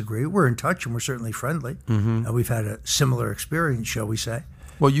or disagree. We're in touch and we're certainly friendly. We've had a similar experience, shall we say.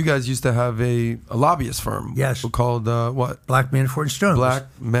 Well, you guys used to have a lobbyist firm. Yes. Called what? Black Manafort and Stone. Black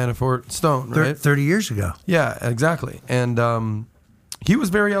Manafort Stone, right? 30 years ago. Yeah, exactly. And he was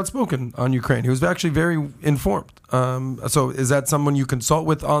very outspoken on Ukraine. He was actually very informed. So is that someone you consult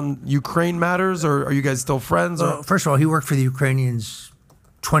with on Ukraine matters, or are you guys still friends? Well, first of all, he worked for the Ukrainians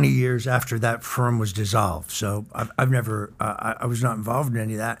 20 years after that firm was dissolved. So I've never, I was not involved in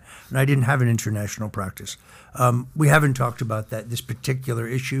any of that, and I didn't have an international practice. We haven't talked about this particular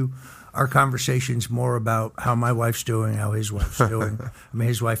issue. Our conversation's more about how my wife's doing, how his wife's doing. I mean,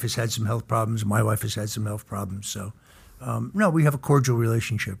 his wife has had some health problems. My wife has had some health problems. So, no, we have a cordial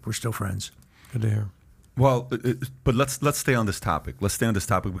relationship. We're still friends. Good to hear. Well, but let's stay on this topic. Let's stay on this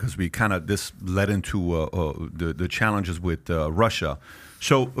topic because we this led into the challenges with Russia.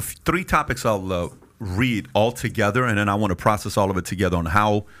 So 3 topics I'll read all together, and then I want to process all of it together on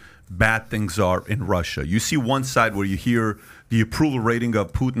how bad things are in Russia. You see one side where you hear the approval rating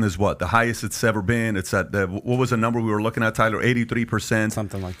of Putin is what? The highest it's ever been. It's at, what was the number we were looking at, Tyler? 83%.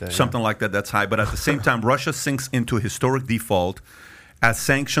 Something like that. Something like that. That's high. But at the same time, Russia sinks into historic default as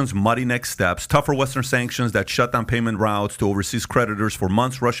sanctions muddy next steps. Tougher Western sanctions that shut down payment routes to overseas creditors. For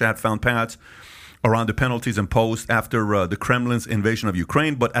months, Russia had found paths around the penalties imposed after the Kremlin's invasion of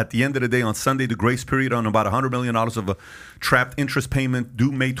Ukraine. But at the end of the day, on Sunday, the grace period on about $100 million of a trapped interest payment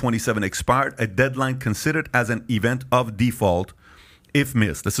due May 27 expired, a deadline considered as an event of default if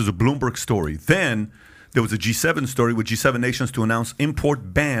missed. This is a Bloomberg story. Then there was a G7 story with G7 nations to announce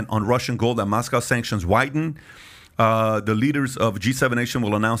import ban on Russian gold and Moscow sanctions widen. The leaders of G7 nation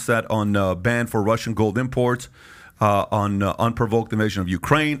will announce that on ban for Russian gold imports, on unprovoked invasion of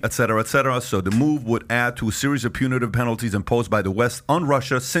Ukraine, et cetera, et cetera. So the move would add to a series of punitive penalties imposed by the West on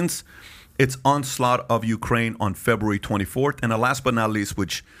Russia since its onslaught of Ukraine on February 24th. And last but not least,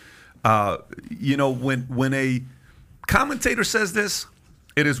 which, when a commentator says this,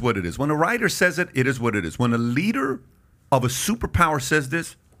 it is what it is. When a writer says it, it is what it is. When a leader of a superpower says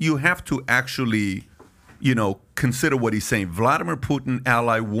this, you have to actually, consider what he's saying. Vladimir Putin,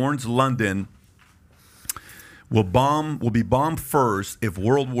 ally, warns London will be bombed first if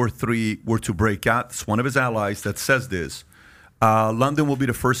World War III were to break out. It's one of his allies that says this. London will be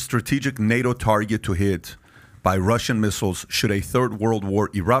the first strategic NATO target to hit by Russian missiles should a third world war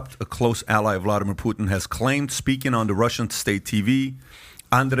erupt, a close ally of Vladimir Putin has claimed, speaking on the Russian state TV.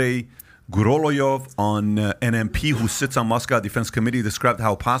 Andrei Guroloyov, an MP who sits on Moscow Defense Committee, described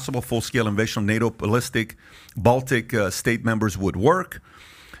how possible full-scale invasion of NATO ballistic Baltic state members would work.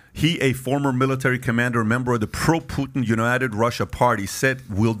 He, a former military commander, member of the pro-Putin United Russia Party, said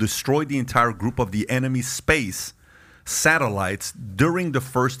will destroy the entire group of the enemy's space satellites during the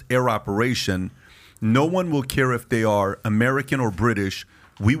first air operation. No one will care if they are American or British.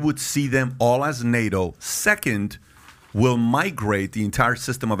 We would see them all as NATO. Second, we'll migrate the entire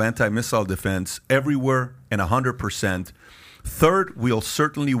system of anti-missile defense everywhere and 100%. Third, we'll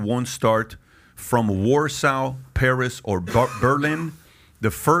certainly won't start from Warsaw, Paris, or Berlin. The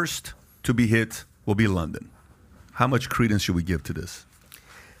first to be hit will be London. How much credence should we give to this?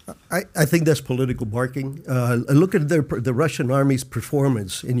 I think that's political barking. Look at the Russian army's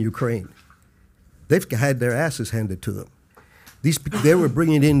performance in Ukraine. They've had their asses handed to them. They were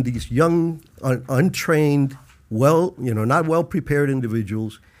bringing in these young, untrained, not well prepared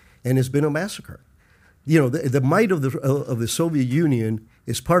individuals, and it's been a massacre. The might of the Soviet Union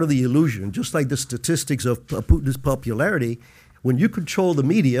is part of the illusion, just like the statistics of Putin's popularity. When you control the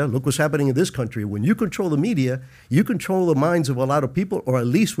media, look what's happening in this country. When you control the media, you control the minds of a lot of people, or at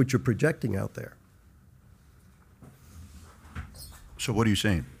least what you're projecting out there. So what are you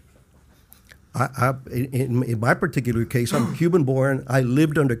saying? In my particular case, I'm Cuban-born. I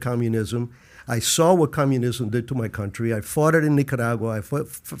lived under communism. I saw what communism did to my country. I fought it in Nicaragua. I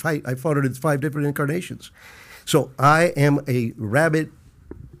fought it in 5 different incarnations. So I am a rabid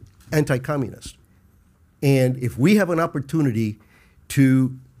anti-communist. And if we have an opportunity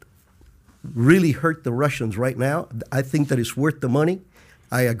to really hurt the Russians right now, I think that it's worth the money.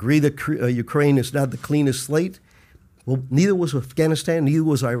 I agree that Ukraine is not the cleanest slate. Well, neither was Afghanistan, neither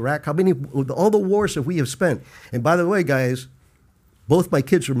was Iraq. All the wars that we have spent. And by the way, guys, Both my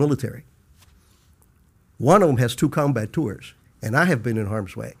kids are military. One of them has 2 combat tours, and I have been in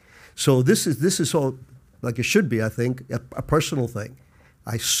harm's way. So this is all, like it should be, I think, a personal thing.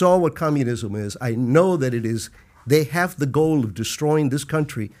 I saw what communism is. I know that it is, they have the goal of destroying this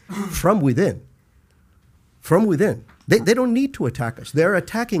country from within. From within. They don't need to attack us. They're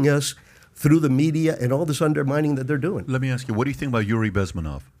attacking us through the media and all this undermining that they're doing. Let me ask you, what do you think about Yuri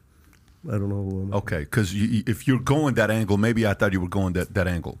Bezmenov? I don't know. Okay, because if you're going that angle, maybe I thought you were going that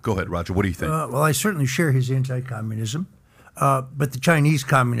angle. Go ahead, Roger. What do you think? Well, I certainly share his anti-communism. But the Chinese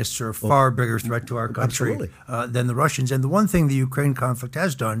communists are a far bigger threat to our country than the Russians. And the one thing the Ukraine conflict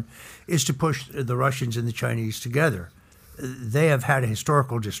has done is to push the Russians and the Chinese together. They have had a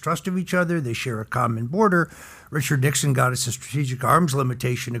historical distrust of each other. They share a common border. Richard Nixon got us a strategic arms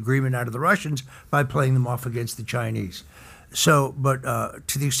limitation agreement out of the Russians by playing them off against the Chinese. So, but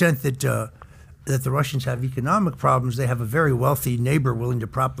to the extent that the Russians have economic problems, they have a very wealthy neighbor willing to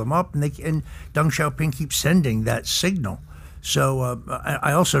prop them up, and Deng Xiaoping keeps sending that signal. So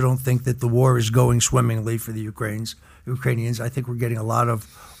I also don't think that the war is going swimmingly for the Ukrainians. I think we're getting a lot of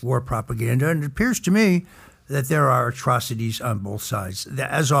war propaganda, and it appears to me that there are atrocities on both sides.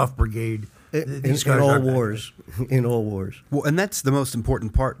 The Azov Brigade, these guys in all wars, in all wars. Well, and that's the most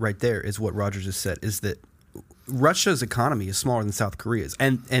important part right there, is what Roger just said, is that Russia's economy is smaller than South Korea's,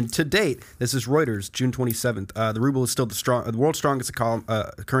 and to date, this is Reuters, June 27th. The ruble is still the world's strongest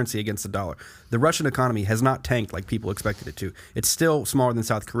currency against the dollar. The Russian economy has not tanked like people expected it to. It's still smaller than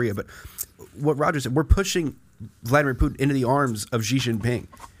South Korea. But what Roger said, we're pushing Vladimir Putin into the arms of Xi Jinping.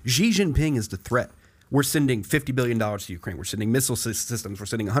 Xi Jinping is the threat. We're sending $50 billion to Ukraine. We're sending missile systems. We're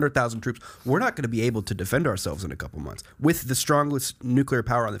sending 100,000 troops. We're not going to be able to defend ourselves in a couple months with the strongest nuclear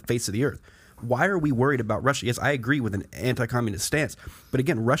power on the face of the earth. Why are we worried about Russia? Yes, I agree with an anti-communist stance. But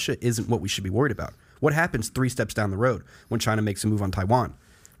again, Russia isn't what we should be worried about. What happens 3 steps down the road when China makes a move on Taiwan?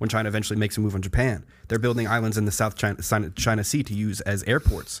 When China eventually makes a move on Japan? They're building islands in the South China Sea to use as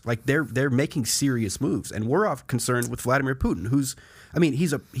airports. Like they're making serious moves. And we're off concerned with Vladimir Putin, who's, I mean,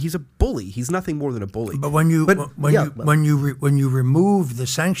 he's a bully. He's nothing more than a bully. But when you remove the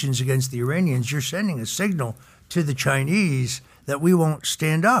sanctions against the Iranians, you're sending a signal to the Chinese that we won't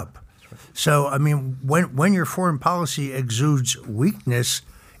stand up. So, I mean, when your foreign policy exudes weakness,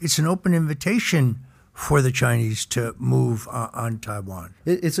 it's an open invitation for the Chinese to move on Taiwan.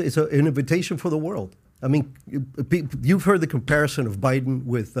 It's an invitation for the world. I mean, you've heard the comparison of Biden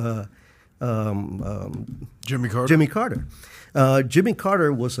with Jimmy Carter. Jimmy Carter. Jimmy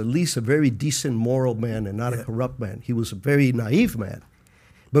Carter was at least a very decent, moral man and not a corrupt man. He was a very naive man.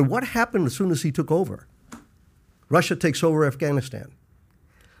 But what happened as soon as he took over? Russia takes over Afghanistan.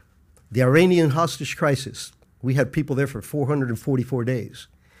 The Iranian hostage crisis. We had people there for 444 days.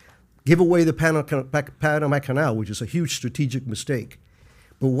 Give away the Panama Canal, which is a huge strategic mistake.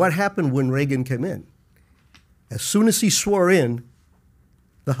 But what happened when Reagan came in? As soon as he swore in,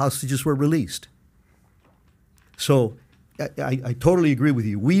 the hostages were released. So I totally agree with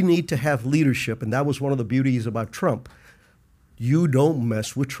you. We need to have leadership, and that was one of the beauties about Trump. You don't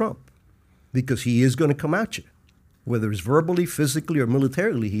mess with Trump because he is going to come at you. Whether it's verbally, physically, or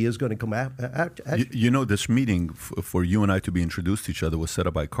militarily, he is going to come at you. You know, this meeting for you and I to be introduced to each other was set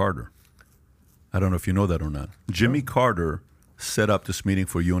up by Carter. I don't know if you know that or not. Jimmy Carter set up this meeting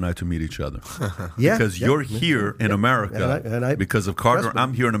for you and I to meet each other. Because you're here in America and I, because of Carter.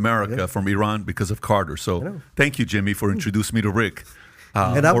 I'm here in America from Iran because of Carter. So thank you, Jimmy, for introducing me to Rick.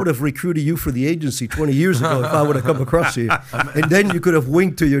 And I would have recruited you for the agency 20 years ago if I would have come across you. And then you could have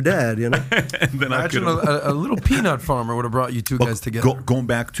winked to your dad, you know. And then Imagine a little peanut farmer would have brought you two guys together. Going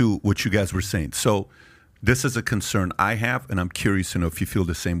back to what you guys were saying. So this is a concern I have, and I'm curious to know if you feel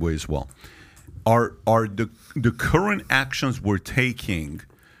the same way as well. Are the current actions we're taking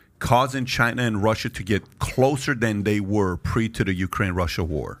causing China and Russia to get closer than they were pre to the Ukraine-Russia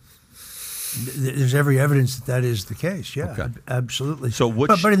war? There's every evidence that is the case. Yeah, okay. Absolutely. So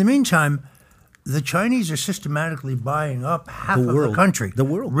but in the meantime, the Chinese are systematically buying up half of the country. The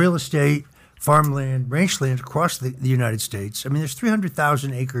world. Real estate, farmland, rangeland across the United States. I mean, there's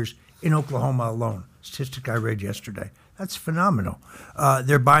 300,000 acres in Oklahoma alone. Statistic I read yesterday. That's phenomenal.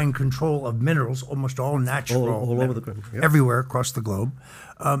 They're buying control of minerals, almost all natural. All over the country. Yep. Everywhere across the globe.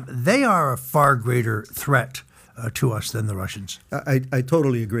 They are a far greater threat to us than the Russians. I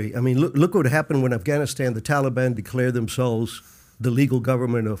totally agree. I mean, look what happened when Afghanistan, the Taliban declared themselves the legal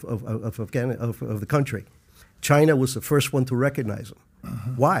government of the country. China was the first one to recognize them.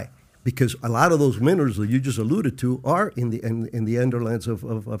 Mm-hmm. Why? Because a lot of those minerals that you just alluded to are in the hinterlands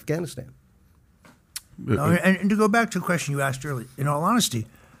of Afghanistan. And to go back to a question you asked earlier, in all honesty,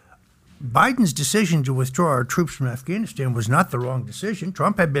 Biden's decision to withdraw our troops from Afghanistan was not the wrong decision.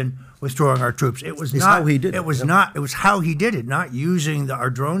 Trump had been withdrawing our troops. It was It's not how he did it. It was not. It was how he did it. Not using our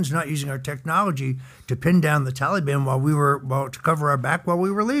drones, not using our technology to pin down the Taliban to cover our back while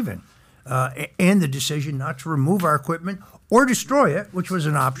we were leaving, and the decision not to remove our equipment or destroy it, which was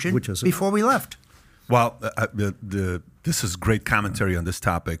an option before we left. Well, this is great commentary on this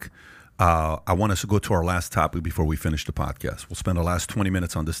topic. I want us to go to our last topic before we finish the podcast. We'll spend the last 20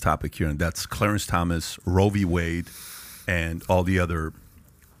 minutes on this topic here, and that's Clarence Thomas, Roe v. Wade, and all the other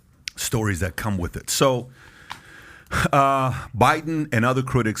stories that come with it. So Biden and other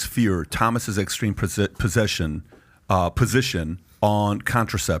critics fear Thomas's extreme position on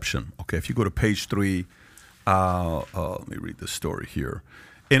contraception. Okay, if you go to page 3, let me read this story here.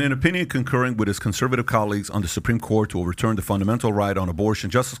 In an opinion concurring with his conservative colleagues on the Supreme Court to overturn the fundamental right on abortion,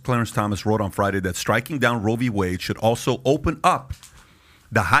 Justice Clarence Thomas wrote on Friday that striking down Roe v. Wade should also open up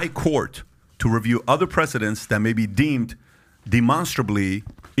the High Court to review other precedents that may be deemed demonstrably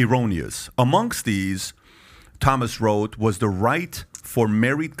erroneous. Amongst these, Thomas wrote, was the right for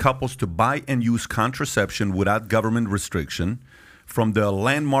married couples to buy and use contraception without government restriction from the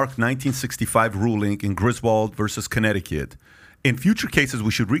landmark 1965 ruling in Griswold versus Connecticut. In future cases, we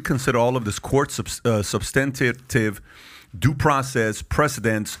should reconsider all of this court's substantive due process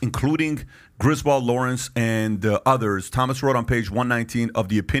precedents, including Griswold, Lawrence, and others. Thomas wrote on page 119 of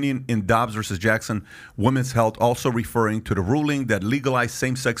the opinion in Dobbs versus Jackson Women's Health, also referring to the ruling that legalized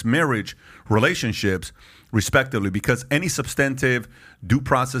same-sex marriage relationships, respectively. Because any substantive due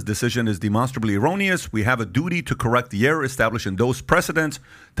process decision is demonstrably erroneous, we have a duty to correct the error established in those precedents.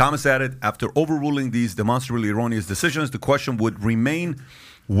 Thomas added, after overruling these demonstrably erroneous decisions, the question would remain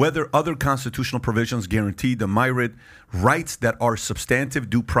whether other constitutional provisions guarantee the myriad rights that our substantive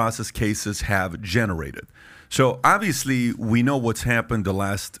due process cases have generated. So obviously, we know what's happened the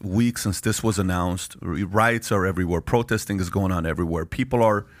last week since this was announced. Riots are everywhere. Protesting is going on everywhere. People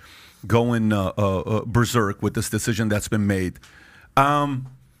are going berserk with this decision that's been made.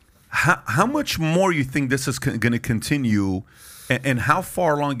 How much more you think this is going to continue, and how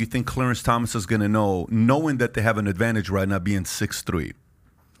far along you think Clarence Thomas is going to knowing that they have an advantage right now being 6-3?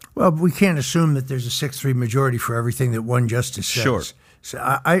 Well, we can't assume that there's a 6-3 majority for everything that one justice says. Sure. So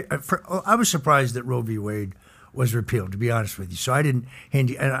I was surprised that Roe v. Wade was repealed, to be honest with you. So I didn't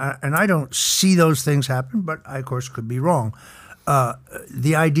and I don't see those things happen, but I, of course, could be wrong.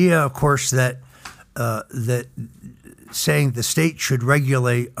 The idea, of course, that saying the state should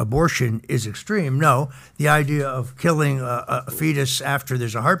regulate abortion is extreme. No, the idea of killing a fetus after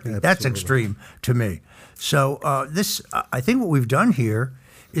there's a heartbeat, that's extreme to me. So I think what we've done here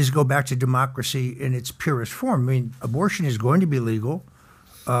is go back to democracy in its purest form. I mean, abortion is going to be legal,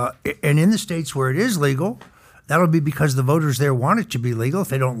 and in the states where it is legal, that'll be because the voters there want it to be legal. If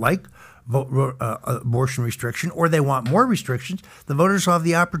they don't like abortion restriction, or they want more restrictions, the voters will have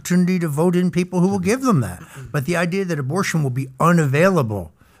the opportunity to vote in people who will give them that. But the idea that abortion will be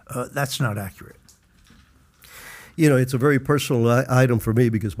unavailable, that's not accurate. You know, it's a very personal item for me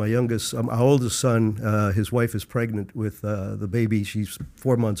because my oldest son, his wife is pregnant with the baby. She's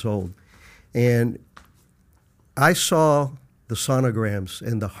 4 months old. And I saw the sonograms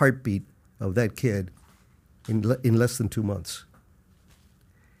and the heartbeat of that kid in less than 2 months.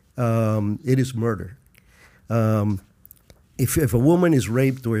 It is murder. If a woman is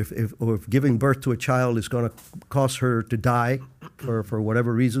raped or if giving birth to a child is going to cause her to die for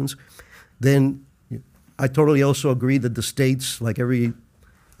whatever reasons, then I totally also agree that the states, like every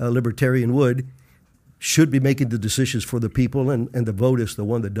libertarian would, should be making the decisions for the people, and the vote is the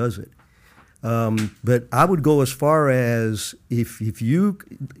one that does it. But I would go as far as if you,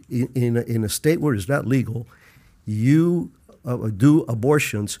 in a state where it's not legal, you do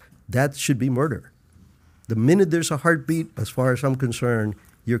abortions, that should be murder. The minute there's a heartbeat, as far as I'm concerned,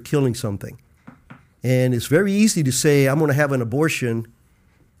 you're killing something. And it's very easy to say, I'm going to have an abortion,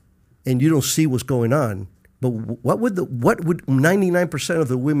 and you don't see what's going on. But what would 99% of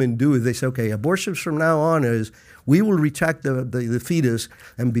the women do if they say, okay, abortions from now on is we will retract the fetus,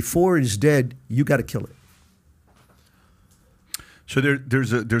 and before it is dead, you got to kill it. So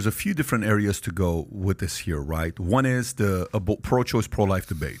there's a few different areas to go with this here, right? One is the pro-choice, pro-life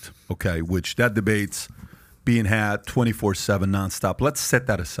debate, okay, which that debate's being had 24/7 nonstop. Let's set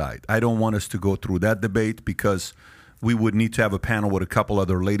that aside. I don't want us to go through that debate because we would need to have a panel with a couple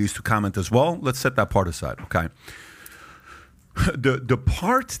other ladies to comment as well. Let's set that part aside, okay? The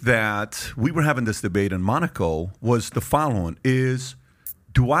part that we were having this debate in Monaco was the following, is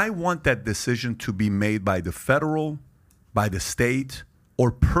do I want that decision to be made by the federal, by the state,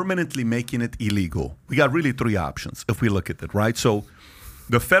 or permanently making it illegal? We got really three options if we look at it, right? So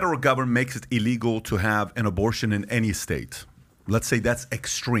the federal government makes it illegal to have an abortion in any state. Let's say that's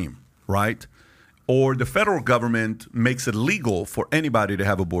extreme, right? Or the federal government makes it legal for anybody to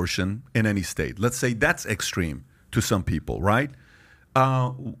have abortion in any state. Let's say that's extreme to some people, right?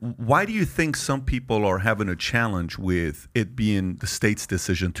 Why do you think some people are having a challenge with it being the state's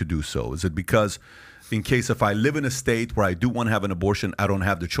decision to do so? Is it because in case if I live in a state where I do want to have an abortion, I don't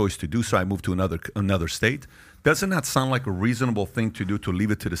have the choice to do so, I move to another state? Doesn't that sound like a reasonable thing to do, to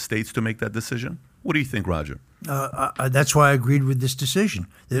leave it to the states to make that decision? What do you think, Roger? That's why I agreed with this decision.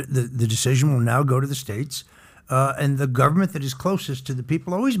 The decision will now go to the states, and the government that is closest to the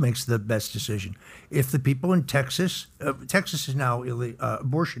people always makes the best decision. If the people in Texas, Texas is now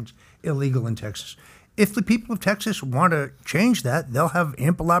abortion's illegal in Texas. If the people of Texas want to change that, they'll have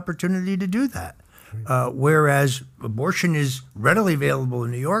ample opportunity to do that. Whereas abortion is readily available in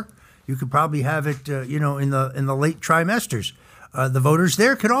New York, you could probably have it, in the late trimesters. The voters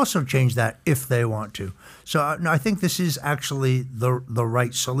there could also change that if they want to. So I think this is actually the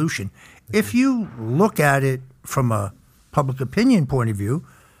right solution. If you look at it from a public opinion point of view,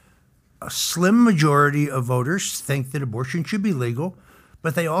 a slim majority of voters think that abortion should be legal,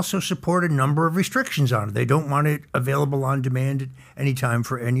 but they also support a number of restrictions on it. They don't want it available on demand at any time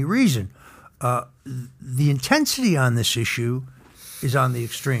for any reason. The intensity on this issue is on the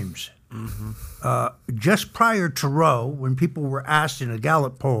extremes. Mm-hmm. Just prior to Roe, when people were asked in a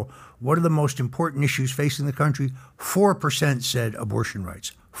Gallup poll, what are the most important issues facing the country, 4% said abortion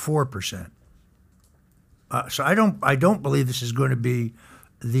rights. 4%. So I don't believe this is going to be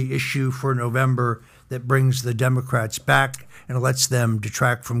the issue for November that brings the Democrats back and lets them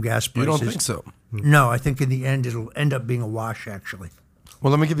detract from gas prices. You don't think so? No, I think in the end it'll end up being a wash, actually.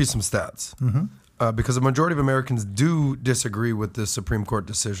 Well, let me give you some stats. Mm-hmm. Because a majority of Americans do disagree with this Supreme Court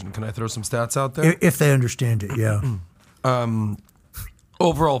decision. Can I throw some stats out there? If they understand it, yeah.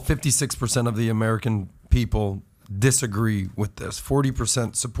 Overall, 56% of the American people disagree with this.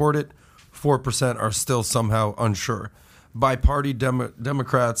 40% support it. 4% are still somehow unsure. By party,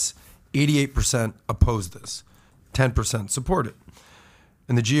 Democrats, 88% oppose this. 10% support it.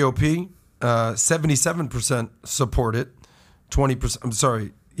 In the GOP, 77% support it.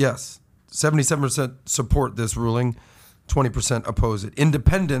 77% support this ruling, 20% oppose it.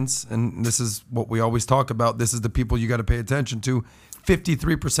 Independents, and this is what we always talk about, this is the people you got to pay attention to,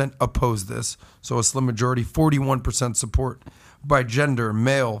 53% oppose this, so a slim majority, 41% support. By gender,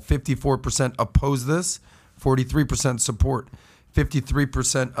 male, 54% oppose this, 43% support.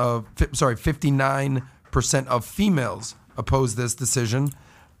 59% of females oppose this decision,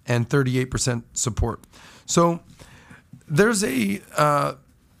 and 38% support. So there's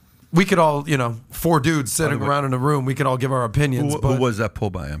we could all, four dudes sitting around in a room, we could all give our opinions. Who was that poll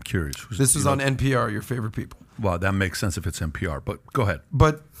by? I'm curious. This is on NPR, your favorite people. Well, that makes sense if it's NPR, but go ahead.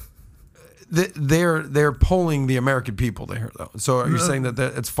 But they're polling the American people there, though. So are you saying that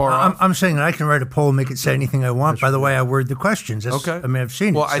it's far off? I'm saying that I can write a poll and make it say anything I want. By the way, I word the questions. Okay. I mean, I've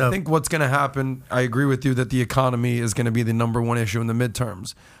seen it. Well, I think what's going to happen, I agree with you that the economy is going to be the number one issue in the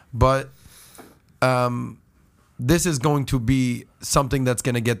midterms. But this is going to be something that's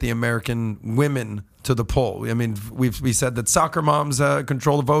going to get the American women to the poll. I mean, we said that soccer moms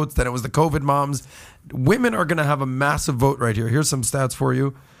control the votes, then it was the COVID moms. Women are going to have a massive vote right here. Here's some stats for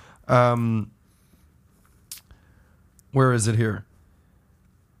you. Where is it here?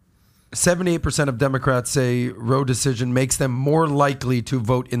 78% of Democrats say Roe decision makes them more likely to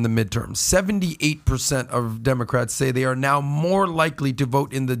vote in the midterms. 78% of Democrats say they are now more likely to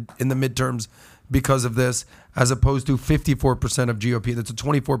vote in the midterms because of this, as opposed to 54% of GOP. That's a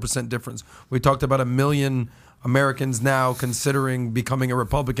 24% difference. We talked about 1 million Americans now considering becoming a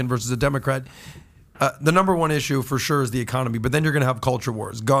Republican versus a Democrat. The number one issue for sure is the economy, but then you're going to have culture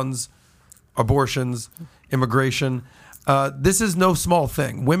wars, guns, abortions, immigration. This is no small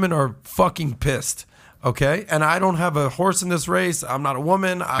thing. Women are fucking pissed, okay? And I don't have a horse in this race. I'm not a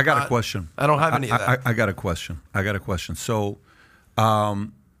woman. I got a question. I don't have any of that. I got a question. So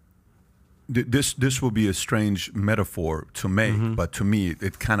this will be a strange metaphor to make, but to me,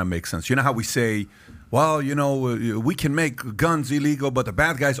 it kind of makes sense. You know how we say, well, we can make guns illegal, but the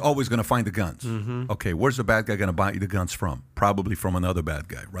bad guy's always going to find the guns. Mm-hmm. Okay, where's the bad guy going to buy the guns from? Probably from another bad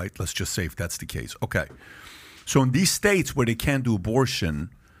guy, right? Let's just say if that's the case. Okay. So in these states where they can't do abortion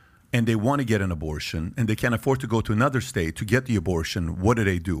and they want to get an abortion and they can't afford to go to another state to get the abortion, what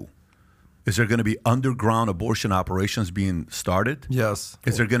do? Is there going to be underground abortion operations being started? Yes.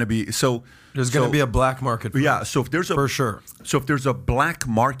 Is there going to be There's going to be a black market for it. So if there's for sure. So if there's a black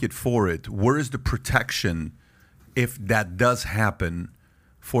market for it, where is the protection if that does happen?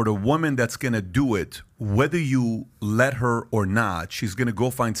 for the woman that's going to do it, whether you let her or not, she's going to go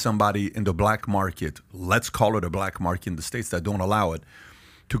find somebody in the black market, let's call it a black market in the states that don't allow it,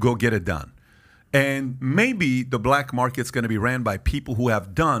 to go get it done. And maybe the black market's going to be ran by people who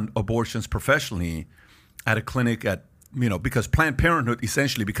have done abortions professionally at a clinic because Planned Parenthood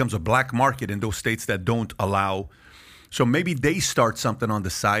essentially becomes a black market in those states that don't allow. So maybe they start something on the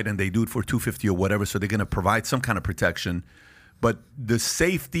side and they do it for $250 or whatever. So they're going to provide some kind of protection. But the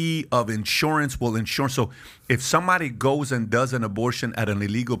safety of insurance will ensure. So if somebody goes and does an abortion at an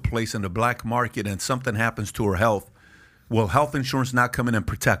illegal place in the black market and something happens to her health, will health insurance not come in and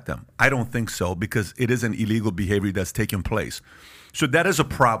protect them? I don't think so, because it is an illegal behavior that's taking place. So that is a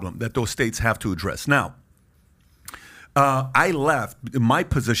problem that those states have to address. Now, I left. My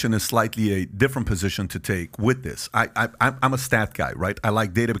position is slightly a different position to take with this. I'm a stat guy, right? I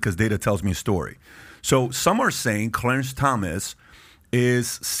like data because data tells me a story. So some are saying Clarence Thomas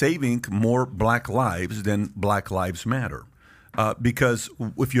is saving more black lives than Black Lives Matter. Because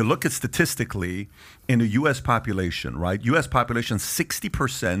if you look at statistically in the U.S. population, right? U.S. population,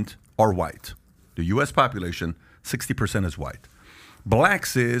 60% are white. The U.S. population, 60% is white.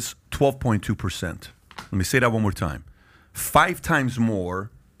 Blacks is 12.2%. Let me say that one more time. 5 times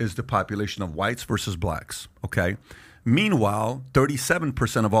more is the population of whites versus blacks, okay? Meanwhile,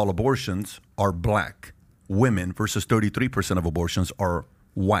 37% of all abortions are black women versus 33% of abortions are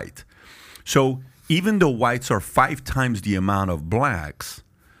white. So even though whites are 5 times the amount of blacks,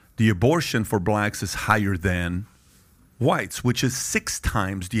 the abortion for blacks is higher than whites, which is 6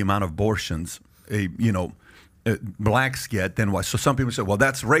 times the amount of abortions blacks get than whites. So some people say, well,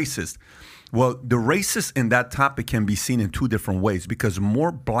 that's racist. Well, the racist in that topic can be seen in 2 different ways, because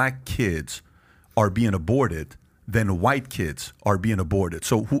more black kids are being aborted than white kids are being aborted.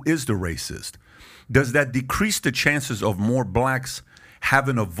 So who is the racist? Does that decrease the chances of more blacks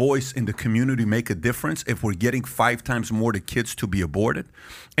having a voice in the community make a difference if we're getting 5 times more the kids to be aborted?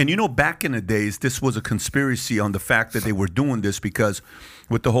 And back in the days, this was a conspiracy on the fact that they were doing this because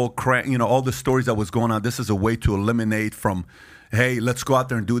with the whole all the stories that was going on, this is a way to eliminate from, hey, let's go out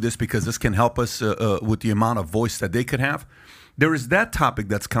there and do this because this can help us with the amount of voice that they could have. There is that topic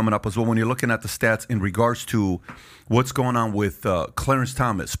that's coming up as well when you're looking at the stats in regards to what's going on with Clarence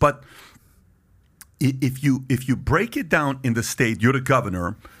Thomas. But if you break it down in the state, you're the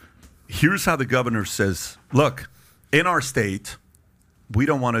governor. Here's how the governor says, look, in our state, we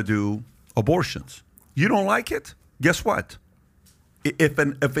don't want to do abortions. You don't like it? Guess what? If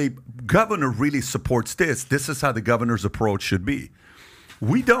a governor really supports this is how the governor's approach should be.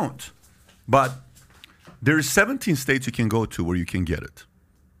 We don't. But there's 17 states you can go to where you can get it.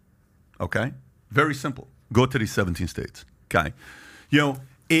 Okay? Very simple. Go to these 17 states. Okay?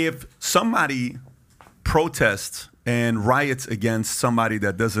 If somebody protests and riots against somebody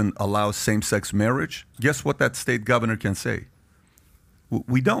that doesn't allow same-sex marriage, guess what that state governor can say?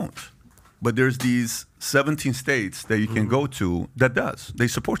 We don't. But there's these 17 states that you can go to that does. They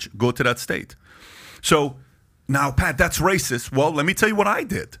support you. Go to that state. So now, Pat, that's racist. Well, let me tell you what I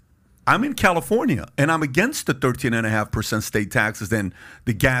did. I'm in California, and I'm against the 13.5% state taxes and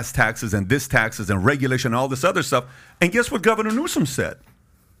the gas taxes and this taxes and regulation and all this other stuff. And guess what Governor Newsom said?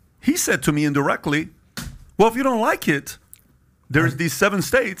 He said to me indirectly, well, if you don't like it, there's these 7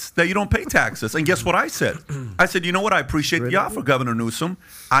 states that you don't pay taxes. And guess what I said? I said, you know what? I appreciate the offer, Governor Newsom.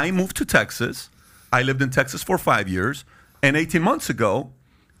 I moved to Texas. I lived in Texas for 5 years. And 18 months ago,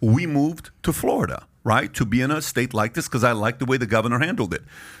 we moved to Florida, right, to be in a state like this because I like the way the governor handled it.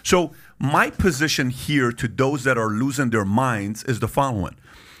 So my position here to those that are losing their minds is the following.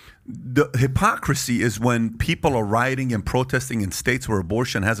 The hypocrisy is when people are rioting and protesting in states where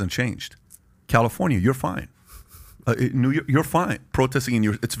abortion hasn't changed. California, you're fine. New York, you're fine protesting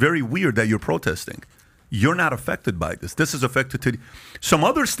it's very weird that you're protesting. You're not affected by this. This is affected to some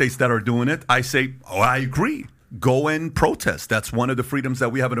other states that are doing it. I say, I agree. Go and protest. That's one of the freedoms that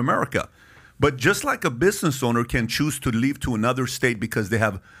we have in America. But just like a business owner can choose to leave to another state because they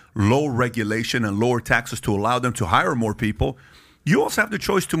have low regulation and lower taxes to allow them to hire more people, you also have the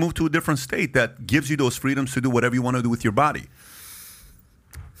choice to move to a different state that gives you those freedoms to do whatever you want to do with your body.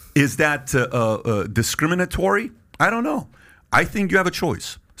 Is that discriminatory? I don't know. I think you have a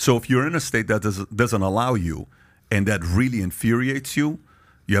choice. So if you're in a state that doesn't allow you and that really infuriates you,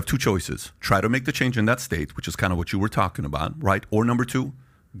 you have 2 choices. Try to make the change in that state, which is kind of what you were talking about, right? Or number 2,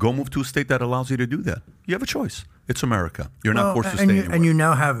 go move to a state that allows you to do that. You have a choice. It's America. You're not forced to stay anywhere. And you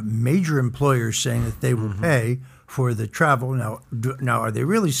now have major employers saying that they will pay for the travel. Now, are they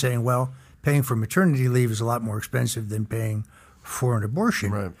really saying, well, paying for maternity leave is a lot more expensive than paying for an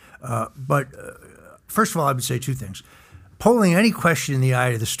abortion? Right. But first of all, I would say 2 things. polling any question in the eye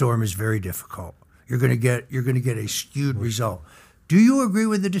of the storm is very difficult. You're going to get a skewed result. Do you agree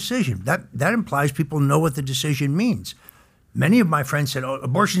with the decision? That implies people know what the decision means. Many of my friends said,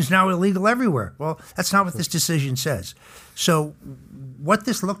 abortion is now illegal everywhere. Well, that's not what this decision says. So what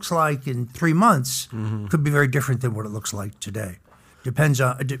this looks like in 3 months could be very different than what it looks like today. Depends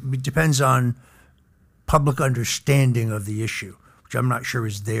on public understanding of the issue, which I'm not sure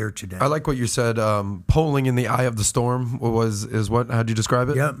is there today. I like what you said. Polling in the eye of the storm is what? How'd you describe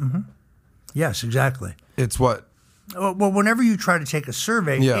it? Yeah. Mm-hmm. Yes, exactly. It's what? Well, whenever you try to take a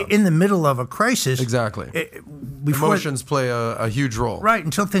survey in the middle of a crisis, exactly, emotions play a huge role. Right,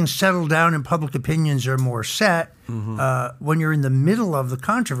 until things settle down and public opinions are more set. When you're in the middle of the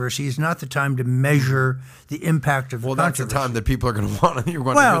controversy, is not the time to measure the impact of the controversy. Well, that's the time that people are going to want. You're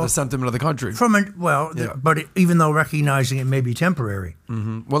going to hear the sentiment of the country. But even though recognizing it may be temporary.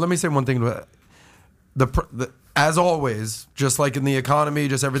 Well, let me say one thing. As always, just like in the economy,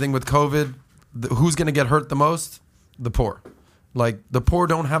 just everything with COVID, who's going to get hurt the most? The poor. Like, the poor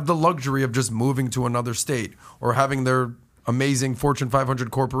don't have the luxury of just moving to another state or having their amazing Fortune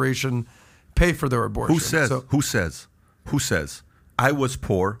 500 corporation pay for their abortion. Who says? I was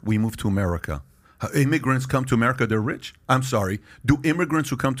poor, we moved to America. Immigrants come to America, they're rich? I'm sorry. Do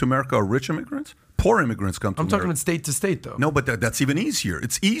immigrants who come to America are rich immigrants? Poor immigrants come to America. I'm talking state to state, though. No, but that's even easier.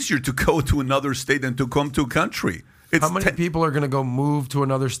 It's easier to go to another state than to come to a country. How many people are going to go move to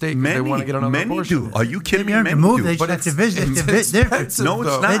another state because they want to get another abortion? Do. Are you kidding me? They don't have to move. They just have to visit. No,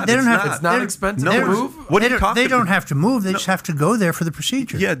 it's not. They don't have. It's not expensive to move. What are you talking They don't have to move. They just have to go there for the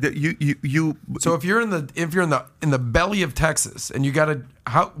procedure. Yeah, you. So if you're in the belly of Texas and you got to,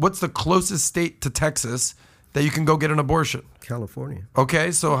 what's the closest state to Texas that you can go get an abortion? California. Okay,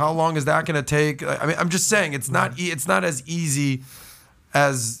 so how long is that going to take? I mean, I'm just saying it's not as easy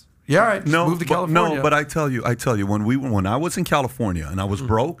as. Yeah, right. Move to California. But I tell you, when I was in California and I was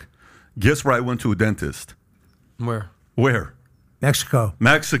broke, guess where I went to a dentist? Where? Mexico.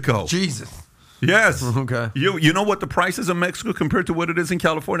 Jesus. Yes. Okay. You know what the price is in Mexico compared to what it is in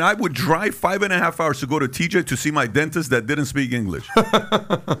California? I would drive 5.5 hours to go to TJ to see my dentist that didn't speak English.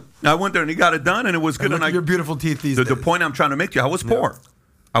 I went there and he got it done and it was good. And your beautiful teeth these days. The point I'm trying to make to you, I was poor.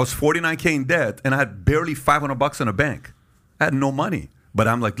 I was $49K in debt and I had barely $500 in a bank. I had no money. But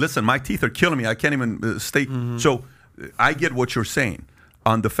I'm like, listen, my teeth are killing me. I can't even stay. So I get what you're saying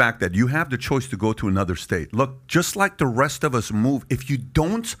on the fact that you have the choice to go to another state. Look, just like the rest of us move, if you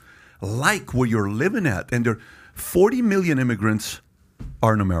don't like where you're living at, and there 40 million immigrants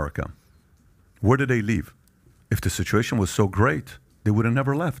are in America, where did they leave? If the situation was so great, they would have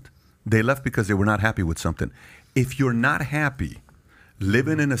never left. They left because they were not happy with something. If you're not happy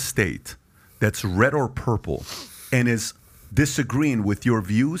living in a state that's red or purple and is disagreeing with your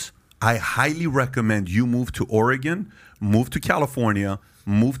views, I highly recommend you move to Oregon, move to California,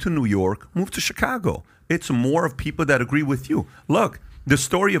 move to New York, move to Chicago. It's more of people that agree with you. Look, the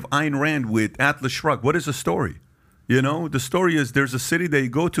story of Ayn Rand with Atlas Shrugged, what is the story? You know, the story is there's a city that you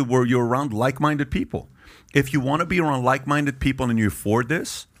go to where you're around like-minded people. If you want to be around like-minded people and you afford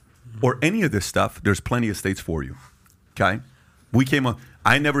this or any of this stuff, there's plenty of states for you. Okay?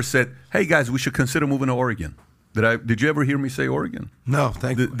 I never said, hey guys, we should consider moving to Oregon. Did you ever hear me say Oregon? No,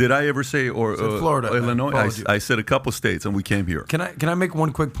 thank you. Did I ever say Florida, Illinois? I said a couple states, and we came here. Can I make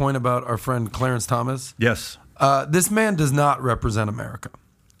one quick point about our friend Clarence Thomas? Yes. This man does not represent America.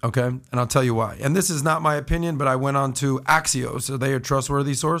 Okay, and I'll tell you why. And this is not my opinion, but I went on to Axios. Are they a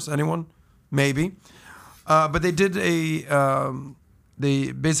trustworthy source? Anyone? Maybe. But they did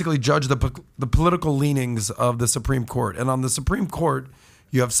they basically judged the political leanings of the Supreme Court, and on the Supreme Court,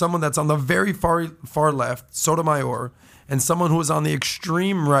 you have someone that's on the very far left, Sotomayor, and someone who is on the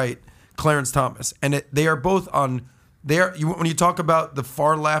extreme right, Clarence Thomas. And they are both on. When you talk about the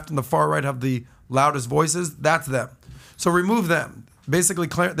far left and the far right have the loudest voices, that's them. So remove them. Basically,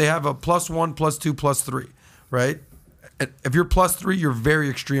 they have a +1, +2, +3, right? If you're +3, you're very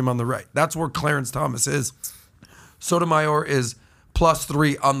extreme on the right. That's where Clarence Thomas is. Sotomayor is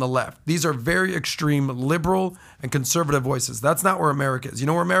 +3 on the left. These are very extreme liberal and conservative voices. That's not where America is. You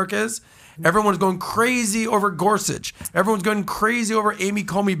know where America is? Everyone's going crazy over Gorsuch. Everyone's going crazy over Amy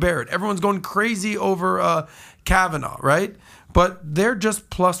Coney Barrett. Everyone's going crazy over Kavanaugh, right? But they're just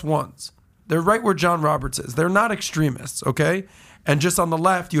 +1s. They're right where John Roberts is. They're not extremists, okay? And just on the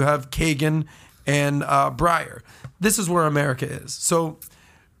left, you have Kagan and Breyer. This is where America is. So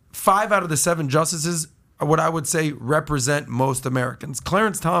 5 out of the 7 justices, what I would say, represent most Americans.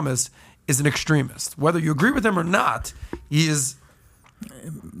 Clarence Thomas is an extremist. Whether you agree with him or not, he is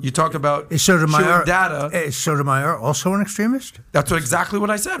You talk about Is Sotomayor chewing data. Is Sotomayor also an extremist? That's exactly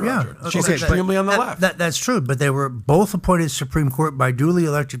what I said, Roger. She's Okay, extremely on the left. That's true, but they were both appointed to the Supreme Court by duly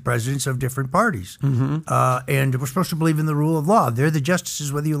elected presidents of different parties. And we're supposed to believe in the rule of law. They're the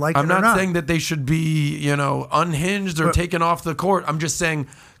justices whether you like I'm it or not. not saying that they should be, unhinged or taken off the court. I'm just saying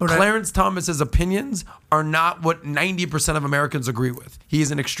Clarence Thomas's opinions are not what 90% of Americans agree with. He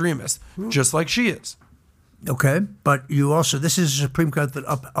is an extremist, just like she is. Okay, but this is a Supreme Court that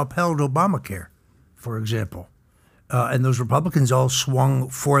upheld Obamacare, for example. And those Republicans all swung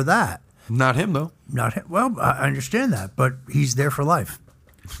for that. Not him, though. Not him. Well, I understand that, but he's there for life.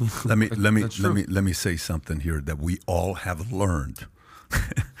 Let me say something here that we all have learned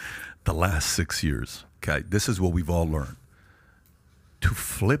the last 6 years. Okay, this is what we've all learned. To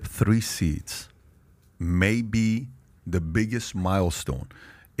flip 3 seats may be the biggest milestone.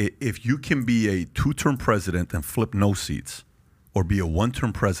 If you can be a 2-term president and flip no seats, or be a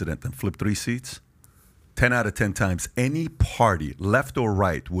 1-term president and flip 3 seats, 10 out of 10 times any party, left or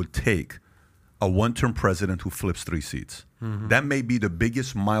right, would take a 1-term president who flips 3 seats. That may be the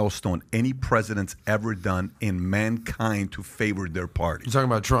biggest milestone any president's ever done in mankind to favor their party. You're talking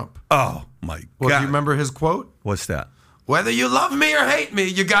about Trump. Oh, my Well, God. do you remember his quote? What's that? Whether you love me or hate me,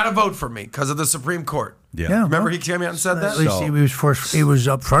 you got to vote for me because of the Supreme Court. Yeah. Remember he came out and said that? At least he was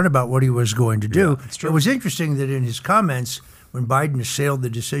upfront about what he was going to do. true. It was interesting that in his comments, when Biden assailed the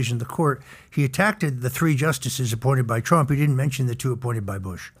decision of the court, he attacked the 3 justices appointed by Trump. He didn't mention the 2 appointed by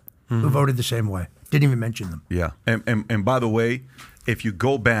Bush, who voted the same way. Didn't even mention them. Yeah. And by the way, if you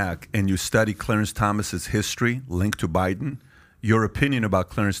go back and you study Clarence Thomas's history linked to Biden, your opinion about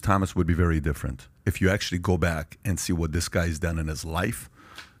Clarence Thomas would be very different. If you actually go back and see what this guy's done in his life,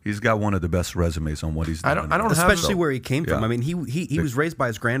 he's got one of the best resumes on what he's done. I don't Especially where he came from. Yeah. I mean, he was raised by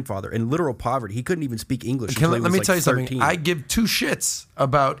his grandfather in literal poverty. He couldn't even speak English until he was Let me like tell you 13. something. I give 2 shits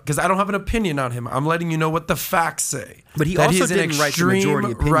about, because I don't have an opinion on him. I'm letting you know what the facts say. But he that also he's an didn't write the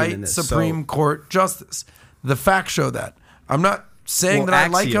majority extreme opinion right in this, Supreme so- Court justice. The facts show that. I'm not saying Well, that I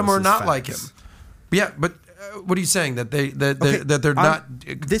like him or Axios is not like him. facts. Yeah, but what are you saying? That they're Okay, not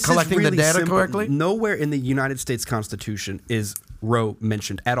this is collecting really the data simple. correctly? Nowhere in the United States Constitution is Roe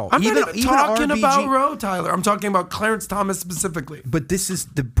mentioned at all. I'm not even talking RBG about Roe, Tyler. I'm talking about Clarence Thomas specifically. But this is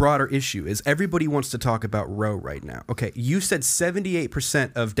the broader issue: is everybody wants to talk about Roe right now? Okay, you said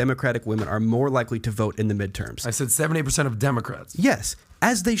 78% of Democratic women are more likely to vote in the midterms. I said 78% of Democrats. Yes,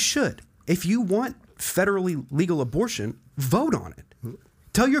 as they should. If you want federally legal abortion, vote on it.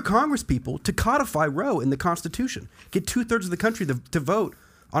 Tell your congresspeople to codify Roe in the Constitution. Get 2/3 of the country to vote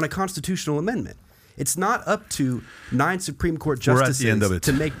on a constitutional amendment. It's not up to 9 Supreme Court We're at justices the end of it.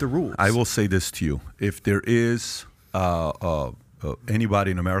 to make the rules. I will say this to you. If there is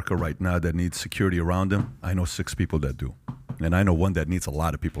anybody in America right now that needs security around them, I know 6 people that do. And I know one that needs a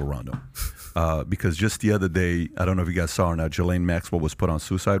lot of people around them. Because just the other day, I don't know if you guys saw or not, Ghislaine Maxwell was put on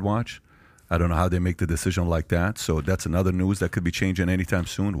suicide watch. I don't know how they make the decision like that. So that's another news that could be changing anytime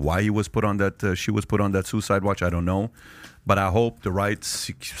soon. Why he was put on that, she was put on that suicide watch, I don't know. But I hope the right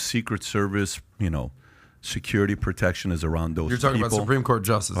Secret Service, security protection is around those people. You're talking about Supreme Court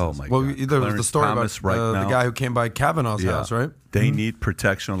justices. Oh, my well, God. there was the Clarence story Thomas about right now. the guy who came by Kavanaugh's house, right? They need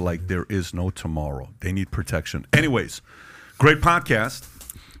protection like there is no tomorrow. They need protection. Anyways, great podcast.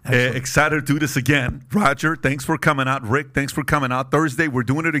 Excited to do this again. Roger, thanks for coming out. Rick, thanks for coming out. Thursday, we're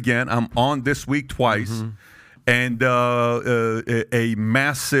doing it again. I'm on this week twice. And a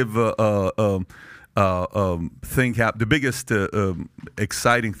massive thing happened. The biggest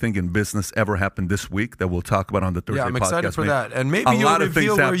exciting thing in business ever happened this week that we'll talk about on the Thursday podcast. Yeah, I'm excited for that. And maybe A you'll lot of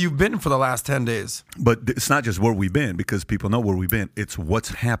reveal things where happen. you've been for the last 10 days. But it's not just where we've been, because people know where we've been. It's what's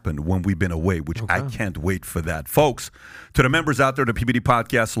happened when we've been away, which I can't wait for that. Folks, to the members out there, the PBD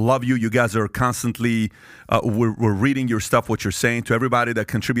Podcast, love you. You guys are constantly, we're reading your stuff, what you're saying. To everybody that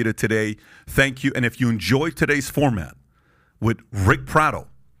contributed today, thank you. And if you enjoyed today's format with Rick Prado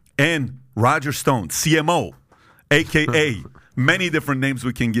and Roger Stone, CMO, a.k.a. many different names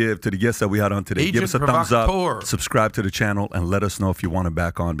we can give to the guests that we had on today. Agent Give us a thumbs up, Provocateur. subscribe to the channel, and let us know if you want to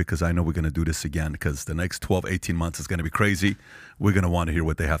back on, because I know we're going to do this again, because the next 12, 18 months is going to be crazy. We're going to want to hear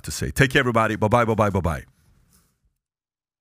what they have to say. Take care, everybody. Bye-bye, bye-bye, bye-bye.